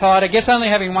extremely tired. I guess only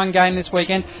having one game this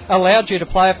weekend allowed you to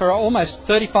play for almost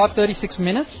 35, 36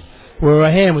 minutes. Well,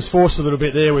 her hand was forced a little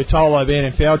bit there with Tolo being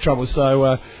in foul trouble,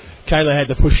 so Kayla had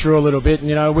to push through a little bit.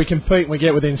 And, we compete and we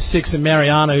get within 6, and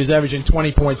Mariana, who's averaging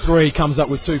 20.3, comes up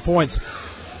with 2 points.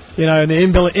 And the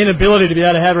inability to be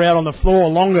able to have her out on the floor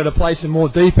longer to play some more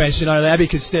defence. Abby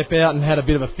could step out and had a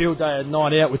bit of a field day at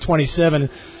night out with 27.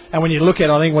 And when you look at it,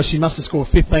 I think she must have scored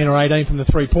 15 or 18 from the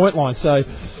 3-point line. So,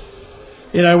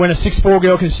 when a 6'4"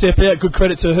 girl can step out, good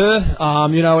credit to her. Our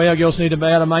girls need to be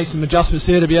able to make some adjustments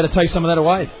there to be able to take some of that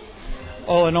away.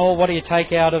 all in all, what do you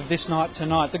take out of this night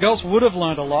tonight? The girls would have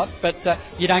learned a lot, but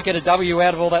you don't get a W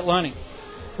out of all that learning.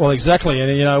 Well, exactly,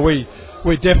 and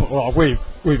we definitely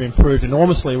we've improved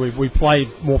enormously. We played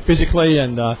more physically,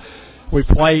 and we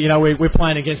play. We're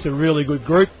playing against a really good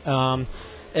group.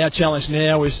 Our challenge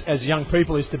now is, as young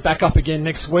people, is to back up again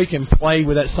next week and play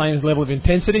with that same level of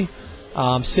intensity.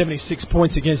 76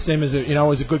 points against them is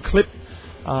a good clip.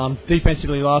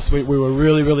 Defensively last week we were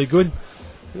really, really good.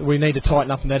 We need to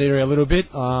tighten up in that area a little bit,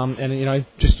 and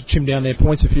just to trim down their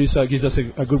points a few, so it gives us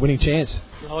a good winning chance.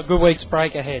 Well, a good week's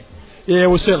break ahead. Yeah,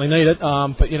 we'll certainly need it,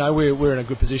 but we're in a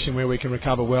good position where we can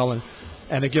recover well,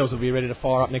 and the girls will be ready to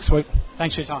fire up next week.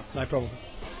 Thanks for your time. No problem.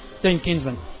 Dean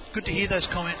Kinsman. Good to hear those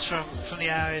comments from the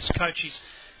AIS coach.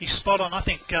 He's spot on. I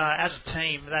think as a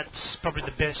team, that's probably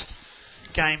the best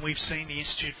game we've seen the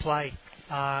Institute play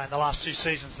in the last 2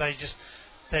 seasons.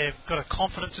 They've got a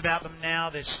confidence about them now.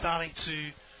 They're starting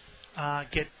to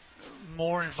get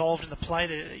more involved in the play.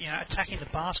 They're attacking the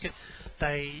basket.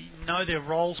 They know their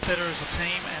roles better as a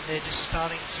team, and they're just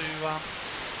starting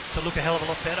to look a hell of a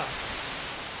lot better.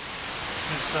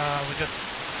 We've got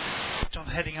John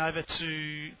heading over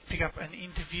to pick up an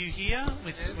interview here.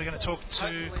 We're going to talk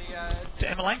to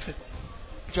Emma Langford.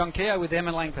 John Keogh with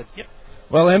Emma Langford. Yep.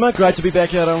 Well, Emma, great to be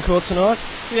back out on court tonight.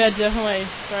 Yeah, definitely.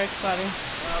 Very exciting.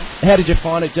 How did you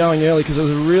find it going early? Because it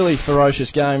was a really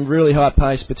ferocious game, really high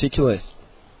pace particularly.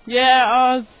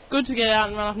 Yeah, it was good to get out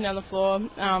and run up and down the floor. It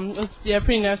was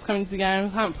pretty nervous coming to the game. I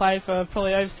haven't played for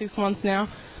probably over 6 months now.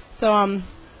 So,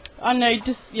 I don't know, it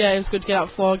was good to get out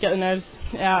the floor, get the nerves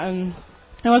out, and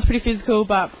it was pretty physical,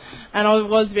 and I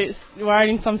was a bit worried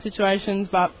in some situations,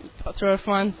 but got through it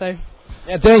fine, so...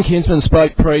 Now, Dean Kinsman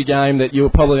spoke pre-game that you were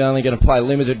probably only going to play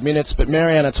limited minutes, but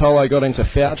Mariana Tolo got into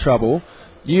foul trouble.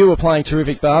 You were playing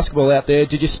terrific basketball out there.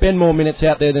 Did you spend more minutes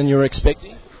out there than you were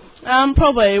expecting?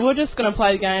 Probably. We're just going to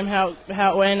play the game how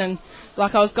it went, and I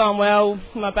was going well.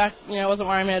 My back, wasn't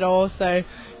worrying me at all, so,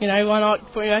 why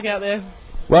not put me back out there?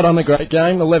 Well done, a great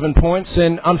game, 11 points,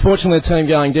 and unfortunately the team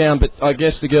going down, but I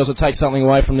guess the girls will take something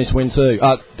away from this win too,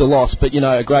 the loss, but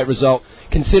a great result,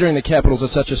 considering the Capitals are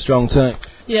such a strong team.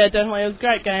 Yeah, definitely, it was a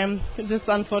great game. It's just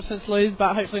unfortunate to lose,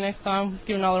 but hopefully next time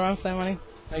give another run for their money.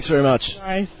 Thanks very much.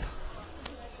 Nice.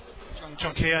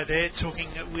 John Keogh there talking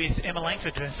with Emma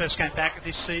Langford, her first game back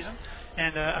this season,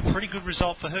 and a pretty good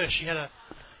result for her. She had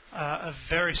a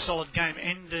very solid game,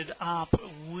 ended up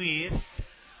with,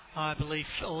 I believe,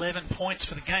 11 points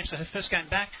for the game. So her first game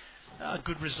back, a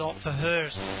good result for her.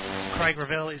 Craig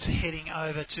Revell is heading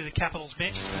over to the Capitals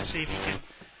bench. He's going to see if he can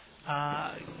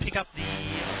pick up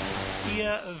the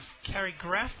ear of Carrie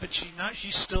Graff, but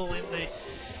she's still in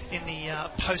the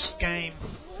post-game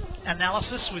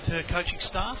analysis with her coaching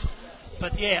staff.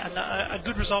 But yeah, a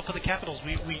good result for the Capitals.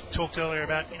 We talked earlier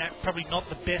about probably not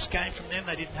the best game from them.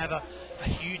 They didn't have a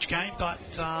huge game, but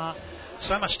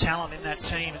so much talent in that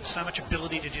team and so much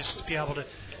ability to just be able to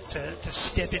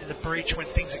step into the breach when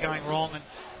things are going wrong,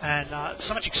 and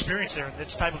so much experience there, and they're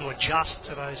just able to adjust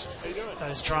to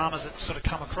those dramas that sort of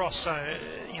come across. So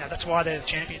that's why they're the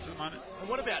champions at the moment. And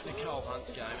what about Nicole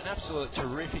Hunt's game? An absolute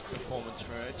terrific performance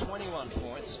for her. 21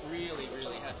 points, really,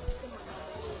 really happy.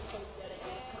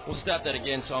 We'll start that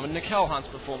again, Simon. Nicole Hunt's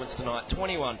performance tonight,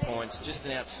 21 points, just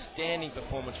an outstanding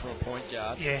performance from a point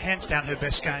guard. Yeah, hands down her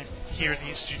best game here at the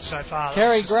Institute so far.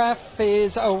 Kerry Graff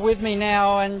is with me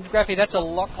now, and Graffy, that's a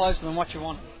lot closer than what you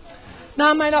want.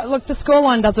 No, mate, look, the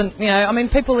scoreline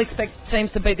doesn't, people expect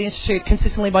teams to beat the Institute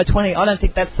consistently by 20. I don't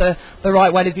think that's the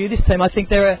right way to view this team. I think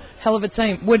they're a hell of a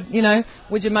team. Would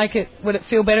it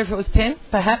feel better if it was 10?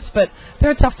 Perhaps, but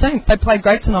they're a tough team. They played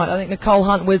great tonight. I think Nicole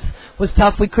Hunt was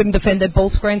tough. We couldn't defend their ball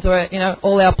screens, or,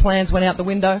 all our plans went out the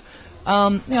window.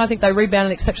 I think they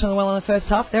rebounded exceptionally well in the first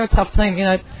half. They're a tough team.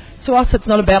 To us, it's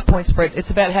not about point spread. It's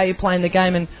about how you're playing the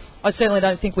game, and I certainly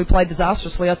don't think we played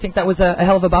disastrously. I think that was a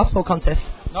hell of a basketball contest.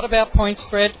 Not about point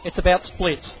spread, it's about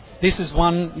splits. This is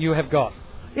one you have got.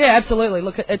 Yeah, absolutely.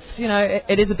 Look, it's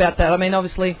it is about that. I mean,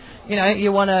 obviously,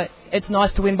 you want to. It's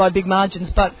nice to win by big margins,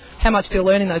 but how much do you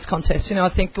learn in those contests? I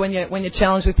think when you're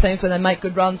challenged with teams when they make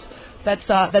good runs, that's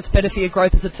better for your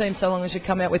growth as a team, so long as you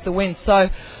come out with the win. So,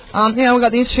 we've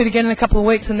got the Institute again in a couple of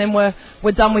weeks, and then we're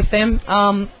done with them.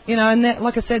 And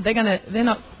like I said, they're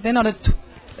not a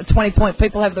 20-point.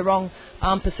 People have the wrong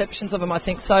perceptions of them, I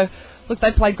think. So, look,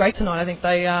 they played great tonight. I think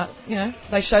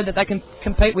they showed that they can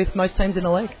compete with most teams in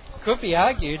the league. Could be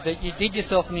argued that you did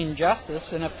yourself an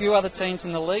injustice and a few other teams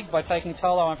in the league by taking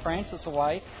Tolo and Francis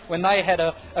away when they had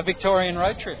a Victorian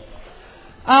road trip.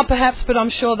 Perhaps, but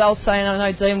I'm sure they'll say, and I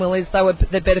know Dean will,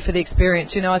 they're better for the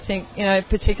experience. I think,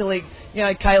 particularly,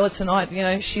 Kayla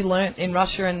tonight, she learnt in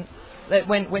Russia, and that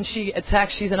when she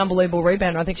attacks, she's an unbelievable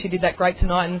rebounder. I think she did that great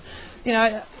tonight. And, you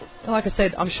know, like I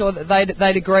said, I'm sure that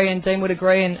they'd agree, and Dean would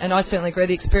agree, and I certainly agree.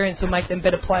 The experience will make them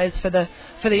better players for the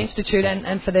Institute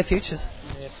and for their futures.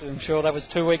 Yes, I'm sure that was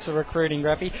 2 weeks of recruiting,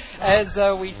 Graffy. As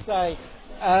we say,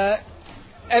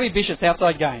 Abby Bishop's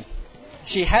outside game.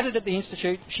 She had it at the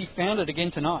Institute. She found it again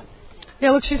tonight.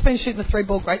 Yeah, look, she's been shooting the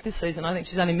 3-ball great this season. I think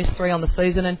she's only missed 3 on the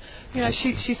season, and you know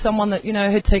she's someone that, you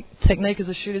know, her technique as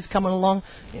a shooter's coming along.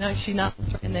 You know, she nuts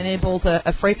and then airball's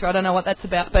a free throw. I don't know what that's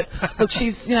about, but look,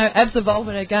 she's, you know, Ab's evolved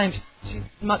in her game. She's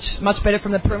much better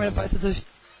from the perimeter, both as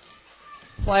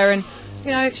a player, and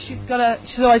you know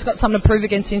she's always got something to prove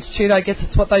against the Institute. I guess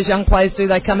it's what those young players do.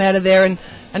 They come out of there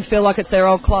and feel like it's their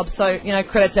old club. So, you know,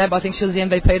 credit to Ab. I think she was the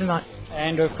MVP tonight.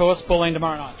 And of course, Bulleen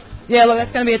tomorrow night. Yeah, look,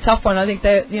 that's going to be a tough one. I think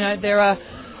they're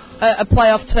a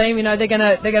playoff team. You know, they're going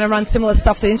to run similar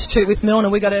stuff to the Institute with Milner.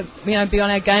 We've got to, you know, be on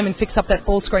our game and fix up that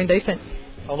ball screen defence.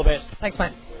 All the best. Thanks,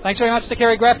 mate. Thanks very much to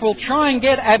Kerry Graff. We'll try and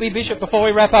get Abby Bishop before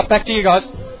we wrap up. Back to you guys.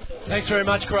 Thanks very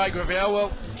much, Craig Ravel.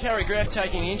 Well, Kerry Graff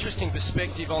taking an interesting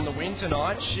perspective on the win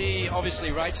tonight. She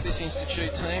obviously rates this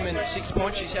Institute team, and at 6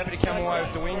 points, she's happy to come away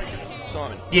with the win.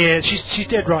 Simon. Yeah, she's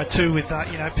dead right too. With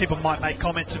you know, people might make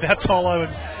comments about Tolo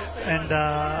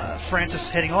and Francis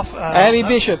heading off. Abby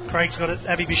Bishop. Craig's got it.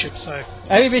 Abby Bishop. So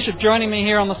Abby Bishop joining me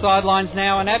here on the sidelines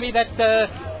now, and Abby, that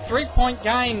 3-point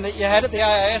game that you had at the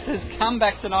AIS has come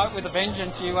back tonight with a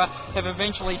vengeance. You have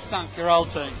eventually sunk your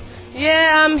old team.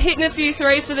 Yeah, hitting a few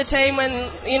threes for the team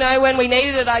when we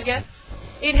needed it, I guess.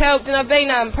 It helped, and I've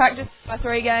been practicing my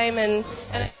 3 game and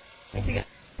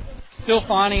still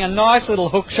finding a nice little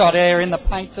hook shot there in the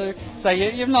paint too. So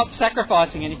you're not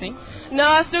sacrificing anything. No,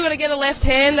 I've still got to get a left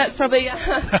hand. That's probably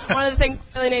one of the things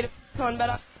I really need to focus on.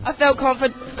 But I felt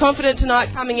confident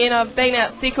tonight coming in. I've been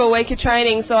out sick all week of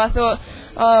training, so I thought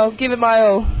I'll give it my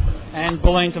all. And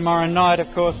Bulleen tomorrow night,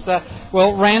 of course.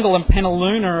 Randall and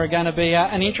Penaluna are going to be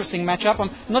an interesting matchup. I'm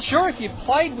not sure if you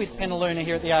played with Penaluna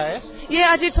here at the AIS. Yeah,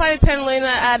 I did play with Penaluna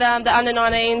at the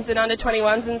under-19s and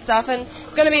under-21s and stuff, and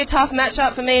it's going to be a tough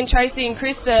matchup for me and Tracy and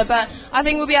Krista, but I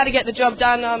think we'll be able to get the job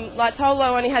done. Like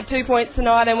Tolo only had 2 points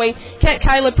tonight, and we kept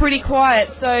Kayla pretty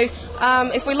quiet, so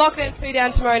if we lock them 2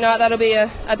 down tomorrow night, that'll be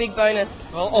a big bonus.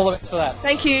 Well, all the best for that.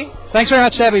 Thank you. Thanks very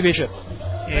much, Abby Bishop.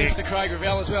 Thanks to Craig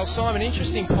Ravel as well. Simon,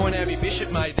 interesting point Abby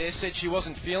Bishop made there. Said she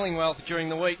wasn't feeling well during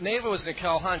the week. Neither was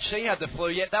Nicole Hunt. She had the flu,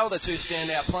 yet they were the 2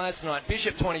 standout players tonight.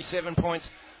 Bishop 27 points,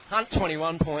 Hunt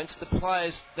 21 points. The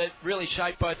players that really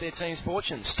shaped both their teams'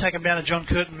 fortunes. Take them down to John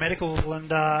Curtin Medical and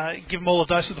give them all a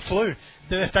dose of the flu.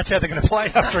 If that's how they're going to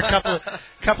play after a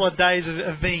couple of days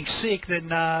of being sick, then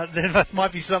there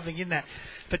might be something in that.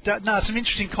 But some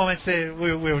interesting comments there.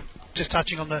 We were just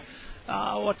touching on the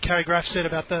what Kerry Graff said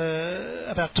about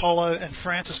Tolo and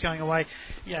Francis going away.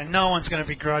 You know, no one's going to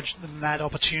begrudge them that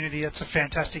opportunity. It's a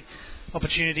fantastic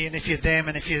opportunity, and if you're them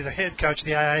and if you're the head coach of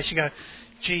the AIS, you go,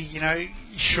 gee, you know,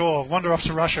 sure, wander off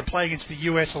to Russia, play against the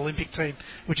US Olympic team,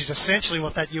 which is essentially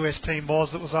what that US team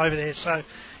was that was over there. So,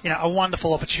 you know, a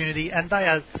wonderful opportunity, and they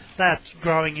are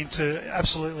growing into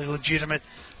absolutely legitimate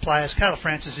players. Kayla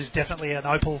Francis is definitely an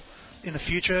opal in the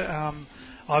future.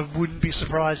 I wouldn't be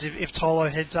surprised if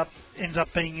Tolo ends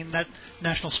up being in that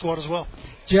national squad as well.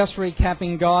 Just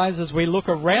recapping, guys, as we look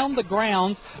around the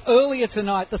grounds, earlier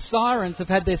tonight the Sirens have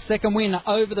had their second win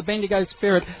over the Bendigo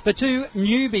Spirit. The 2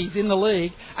 newbies in the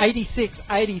league,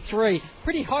 86-83.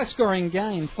 Pretty high-scoring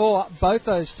game for both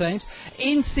those teams.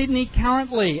 In Sydney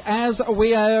currently, as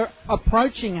we are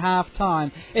approaching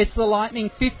half-time, it's the Lightning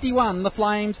 51, the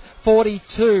Flames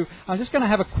 42. I'm just going to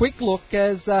have a quick look,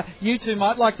 as you two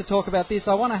might like to talk about this.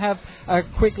 I want to have a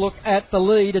quick look at the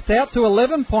lead. It's out to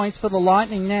 11 points for the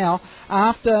Lightning now,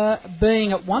 after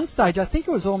being at one stage, I think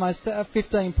it was almost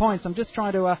 15 points. I'm just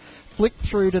trying to flick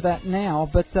through to that now,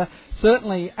 but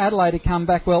certainly Adelaide had come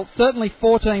back well. Certainly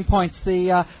 14 points,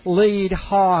 the lead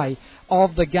high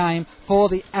of the game for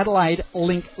the Adelaide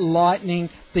Link Lightning,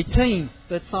 the team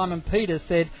that Simon Peters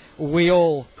said we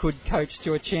all could coach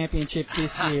to a championship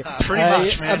this year. Pretty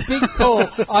much, man. A big call.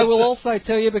 I will also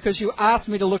tell you, because you asked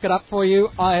me to look it up for you,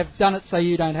 I have done it so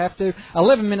you don't have to.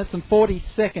 11 minutes and 40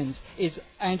 seconds is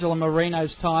Angela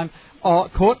Marino's time,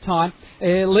 court time.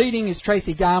 Leading is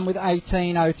Tracy Garn with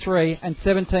 18:03, and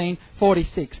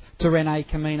 17:46 to Renee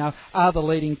Camino are the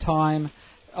leading time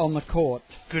on the court.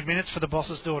 Good minutes for the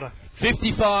boss's daughter.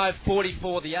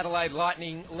 55-44, the Adelaide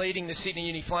Lightning leading the Sydney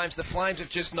Uni Flames. The Flames have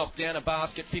just knocked down a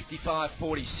basket,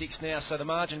 55-46 now, so the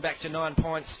margin back to 9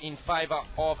 points in favour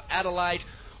of Adelaide.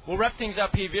 We'll wrap things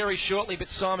up here very shortly, but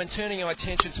Simon, turning our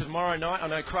attention to tomorrow night, I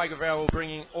know Craig Ravel will bring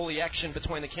in all the action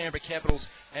between the Canberra Capitals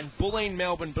and Bulleen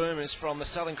Melbourne Boomers from the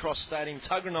Southern Cross Stadium,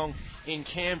 Tuggeranong in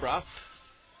Canberra.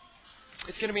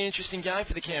 It's going to be an interesting game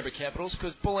for the Canberra Capitals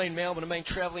because Bulleen Melbourne have been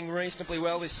travelling reasonably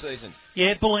well this season.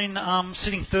 Yeah, Bulleen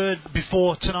sitting third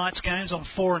before tonight's games on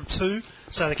 4-2.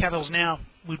 So the Capitals now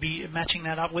will be matching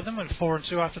that up with them at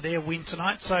 4-2 after their win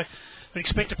tonight. So we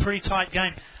expect a pretty tight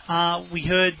game. We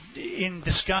heard in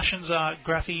discussions,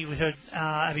 Graffy, we heard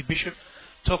Abby Bishop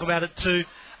talk about it too.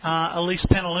 Elise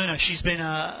Penaluna, she's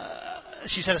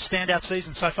had a standout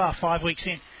season so far, 5 weeks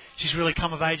in. She's really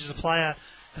come of age as a player.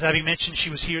 As Abby mentioned, she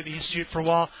was here at the Institute for a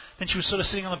while. Then she was sort of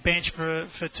sitting on the bench for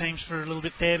teams for a little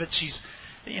bit there, but she's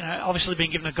obviously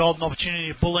been given a golden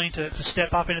opportunity at Bulleen to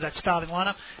step up into that starting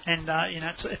lineup, and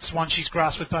it's one she's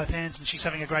grasped with both hands, and she's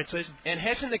having a great season. And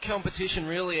hasn't the competition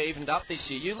really evened up this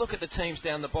year? You look at the teams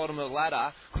down the bottom of the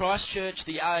ladder: Christchurch,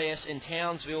 the AIS, and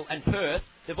Townsville, and Perth.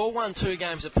 They've all won 2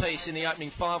 games apiece in the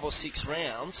opening 5 or 6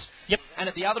 rounds. Yep. And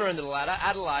at the other end of the ladder,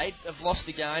 Adelaide have lost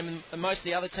a game, and most of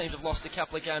the other teams have lost a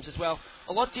couple of games as well.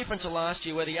 A lot different to last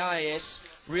year, where the AIS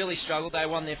really struggled. They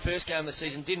won their first game of the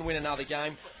season, didn't win another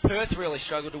game. Perth really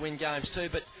struggled to win games too,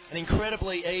 but an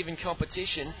incredibly even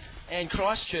competition. And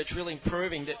Christchurch really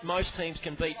proving that most teams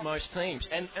can beat most teams.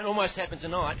 And it almost happened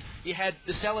tonight. You had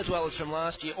the Cellar Dwellers from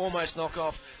last year almost knock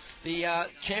off the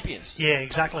champions. Yeah,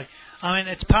 exactly. I mean,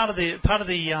 it's part of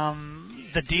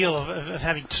the deal of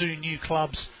having 2 new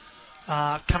clubs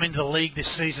come into the league this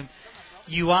season.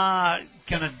 You are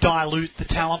going to dilute the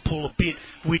talent pool a bit,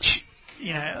 which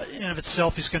in and of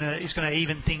itself is going to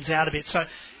even things out a bit. So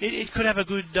it could have a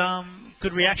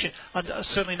good reaction. I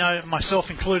certainly know, myself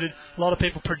included, a lot of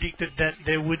people predicted that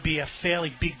there would be a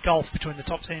fairly big gulf between the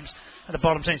top teams and the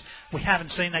bottom teams. We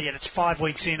haven't seen that yet. It's 5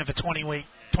 weeks in of a 21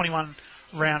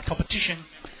 round competition.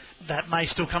 That may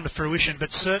still come to fruition,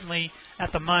 but certainly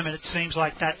at the moment it seems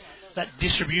like that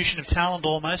distribution of talent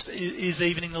almost is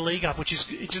evening the league up, which is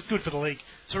just good for the league.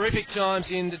 Terrific times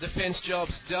in the Defence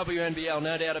Jobs WNBL,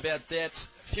 no doubt about that.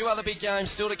 A few other big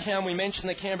games still to come. We mentioned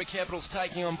the Canberra Capitals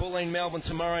taking on Bulleen Melbourne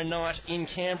tomorrow night in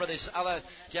Canberra. There's other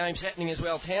games happening as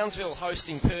well. Townsville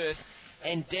hosting Perth,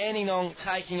 and Dandenong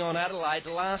taking on Adelaide.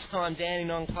 The last time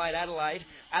Dandenong played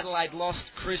Adelaide lost.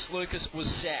 Chris Lucas was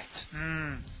sacked.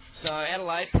 So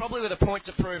Adelaide probably with a point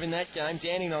to prove in that game.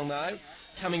 Dandenong, though,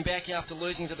 coming back after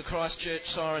losing to the Christchurch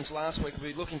Sirens last week, will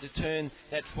be looking to turn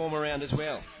that form around as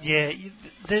well. Yeah,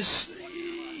 there's,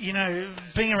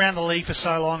 being around the league for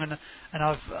so long, and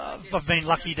I've been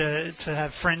lucky to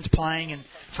have friends playing and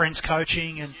friends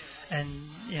coaching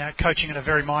and coaching at a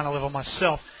very minor level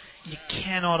myself. You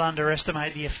cannot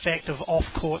underestimate the effect of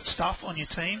off-court stuff on your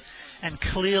team, and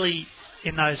clearly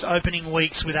in those opening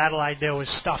weeks with Adelaide there was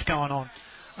stuff going on.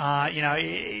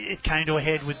 It came to a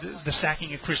head with the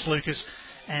sacking of Chris Lucas,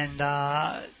 and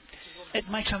it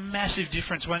makes a massive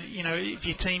difference when, if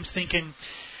your team's thinking,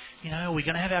 are we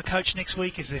going to have our coach next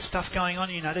week? Is there stuff going on?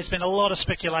 There's been a lot of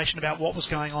speculation about what was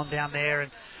going on down there,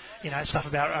 and,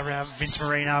 stuff around Vince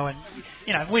Marino,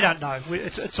 and, we don't know.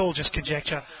 It's all just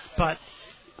conjecture. But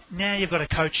now you've got a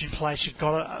coach in place, you've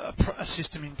got a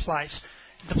system in place.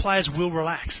 The players will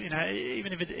relax,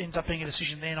 even if it ends up being a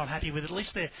decision they're not happy with. At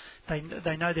least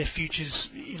they know their futures,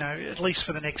 at least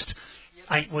for the next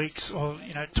 8 weeks or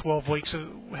 12 weeks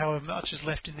or however much is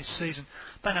left in this season.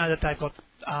 They know that they've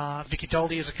got Vicky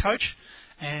Doldy as a coach,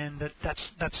 and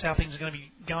that's how things are going to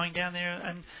be going down there,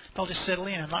 and they'll just settle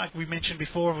in. And like we mentioned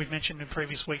before, and we've mentioned in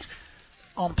previous weeks,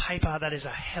 on paper that is a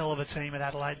hell of a team at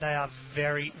Adelaide. They are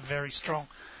very, very strong.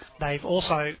 They've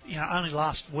also, only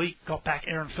last week got back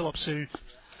Erin Phillips, who,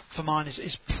 for mine,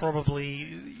 is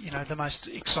probably, the most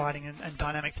exciting and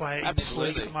dynamic player in this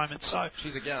league at the moment. So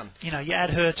she's a gun. You add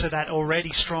her to that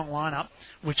already strong lineup,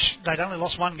 which they'd only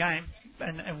lost 1 game,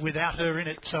 and without her in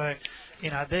it. So,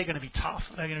 they're going to be tough.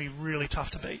 They're going to be really tough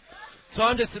to beat.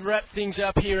 Time to wrap things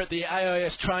up here at the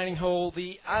AIS Training Hall.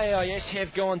 The AIS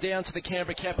have gone down to the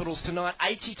Canberra Capitals tonight,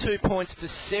 82 points to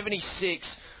 76.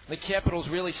 The Capitals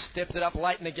really stepped it up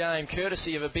late in the game,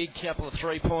 courtesy of a big couple of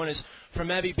 3-pointers from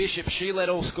Abby Bishop. She led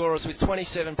all scorers with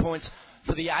 27 points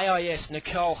for the AIS.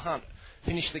 Nicole Hunt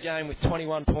finished the game with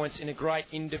 21 points in a great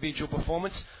individual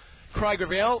performance. Craig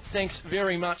Revell, thanks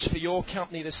very much for your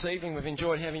company this evening. We've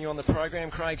enjoyed having you on the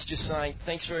program. Craig's just saying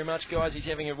thanks very much, guys. He's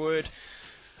having a word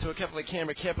to a couple of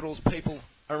Canberra Capitals people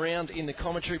around in the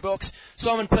commentary box.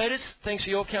 Simon Peters, thanks for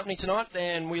your company tonight,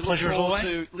 and we look forward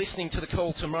to listening to the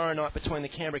call tomorrow night between the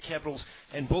Canberra Capitals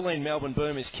and Bulleen Melbourne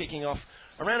Boomers, kicking off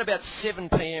around about 7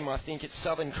 p.m, I think, at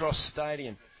Southern Cross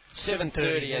Stadium.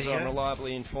 7:30, as I'm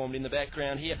reliably informed in the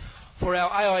background here. For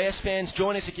our AIS fans,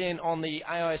 join us again on the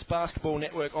AIS Basketball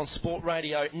Network on Sport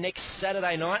Radio next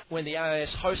Saturday night when the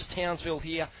AIS host Townsville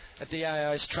here at the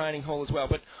AIS Training Hall as well.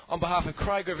 But on behalf of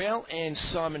Craig Revell and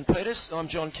Simon Peters, I'm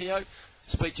John Keogh.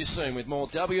 Speak to you soon with more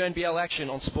WNBL action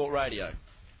on Sport Radio.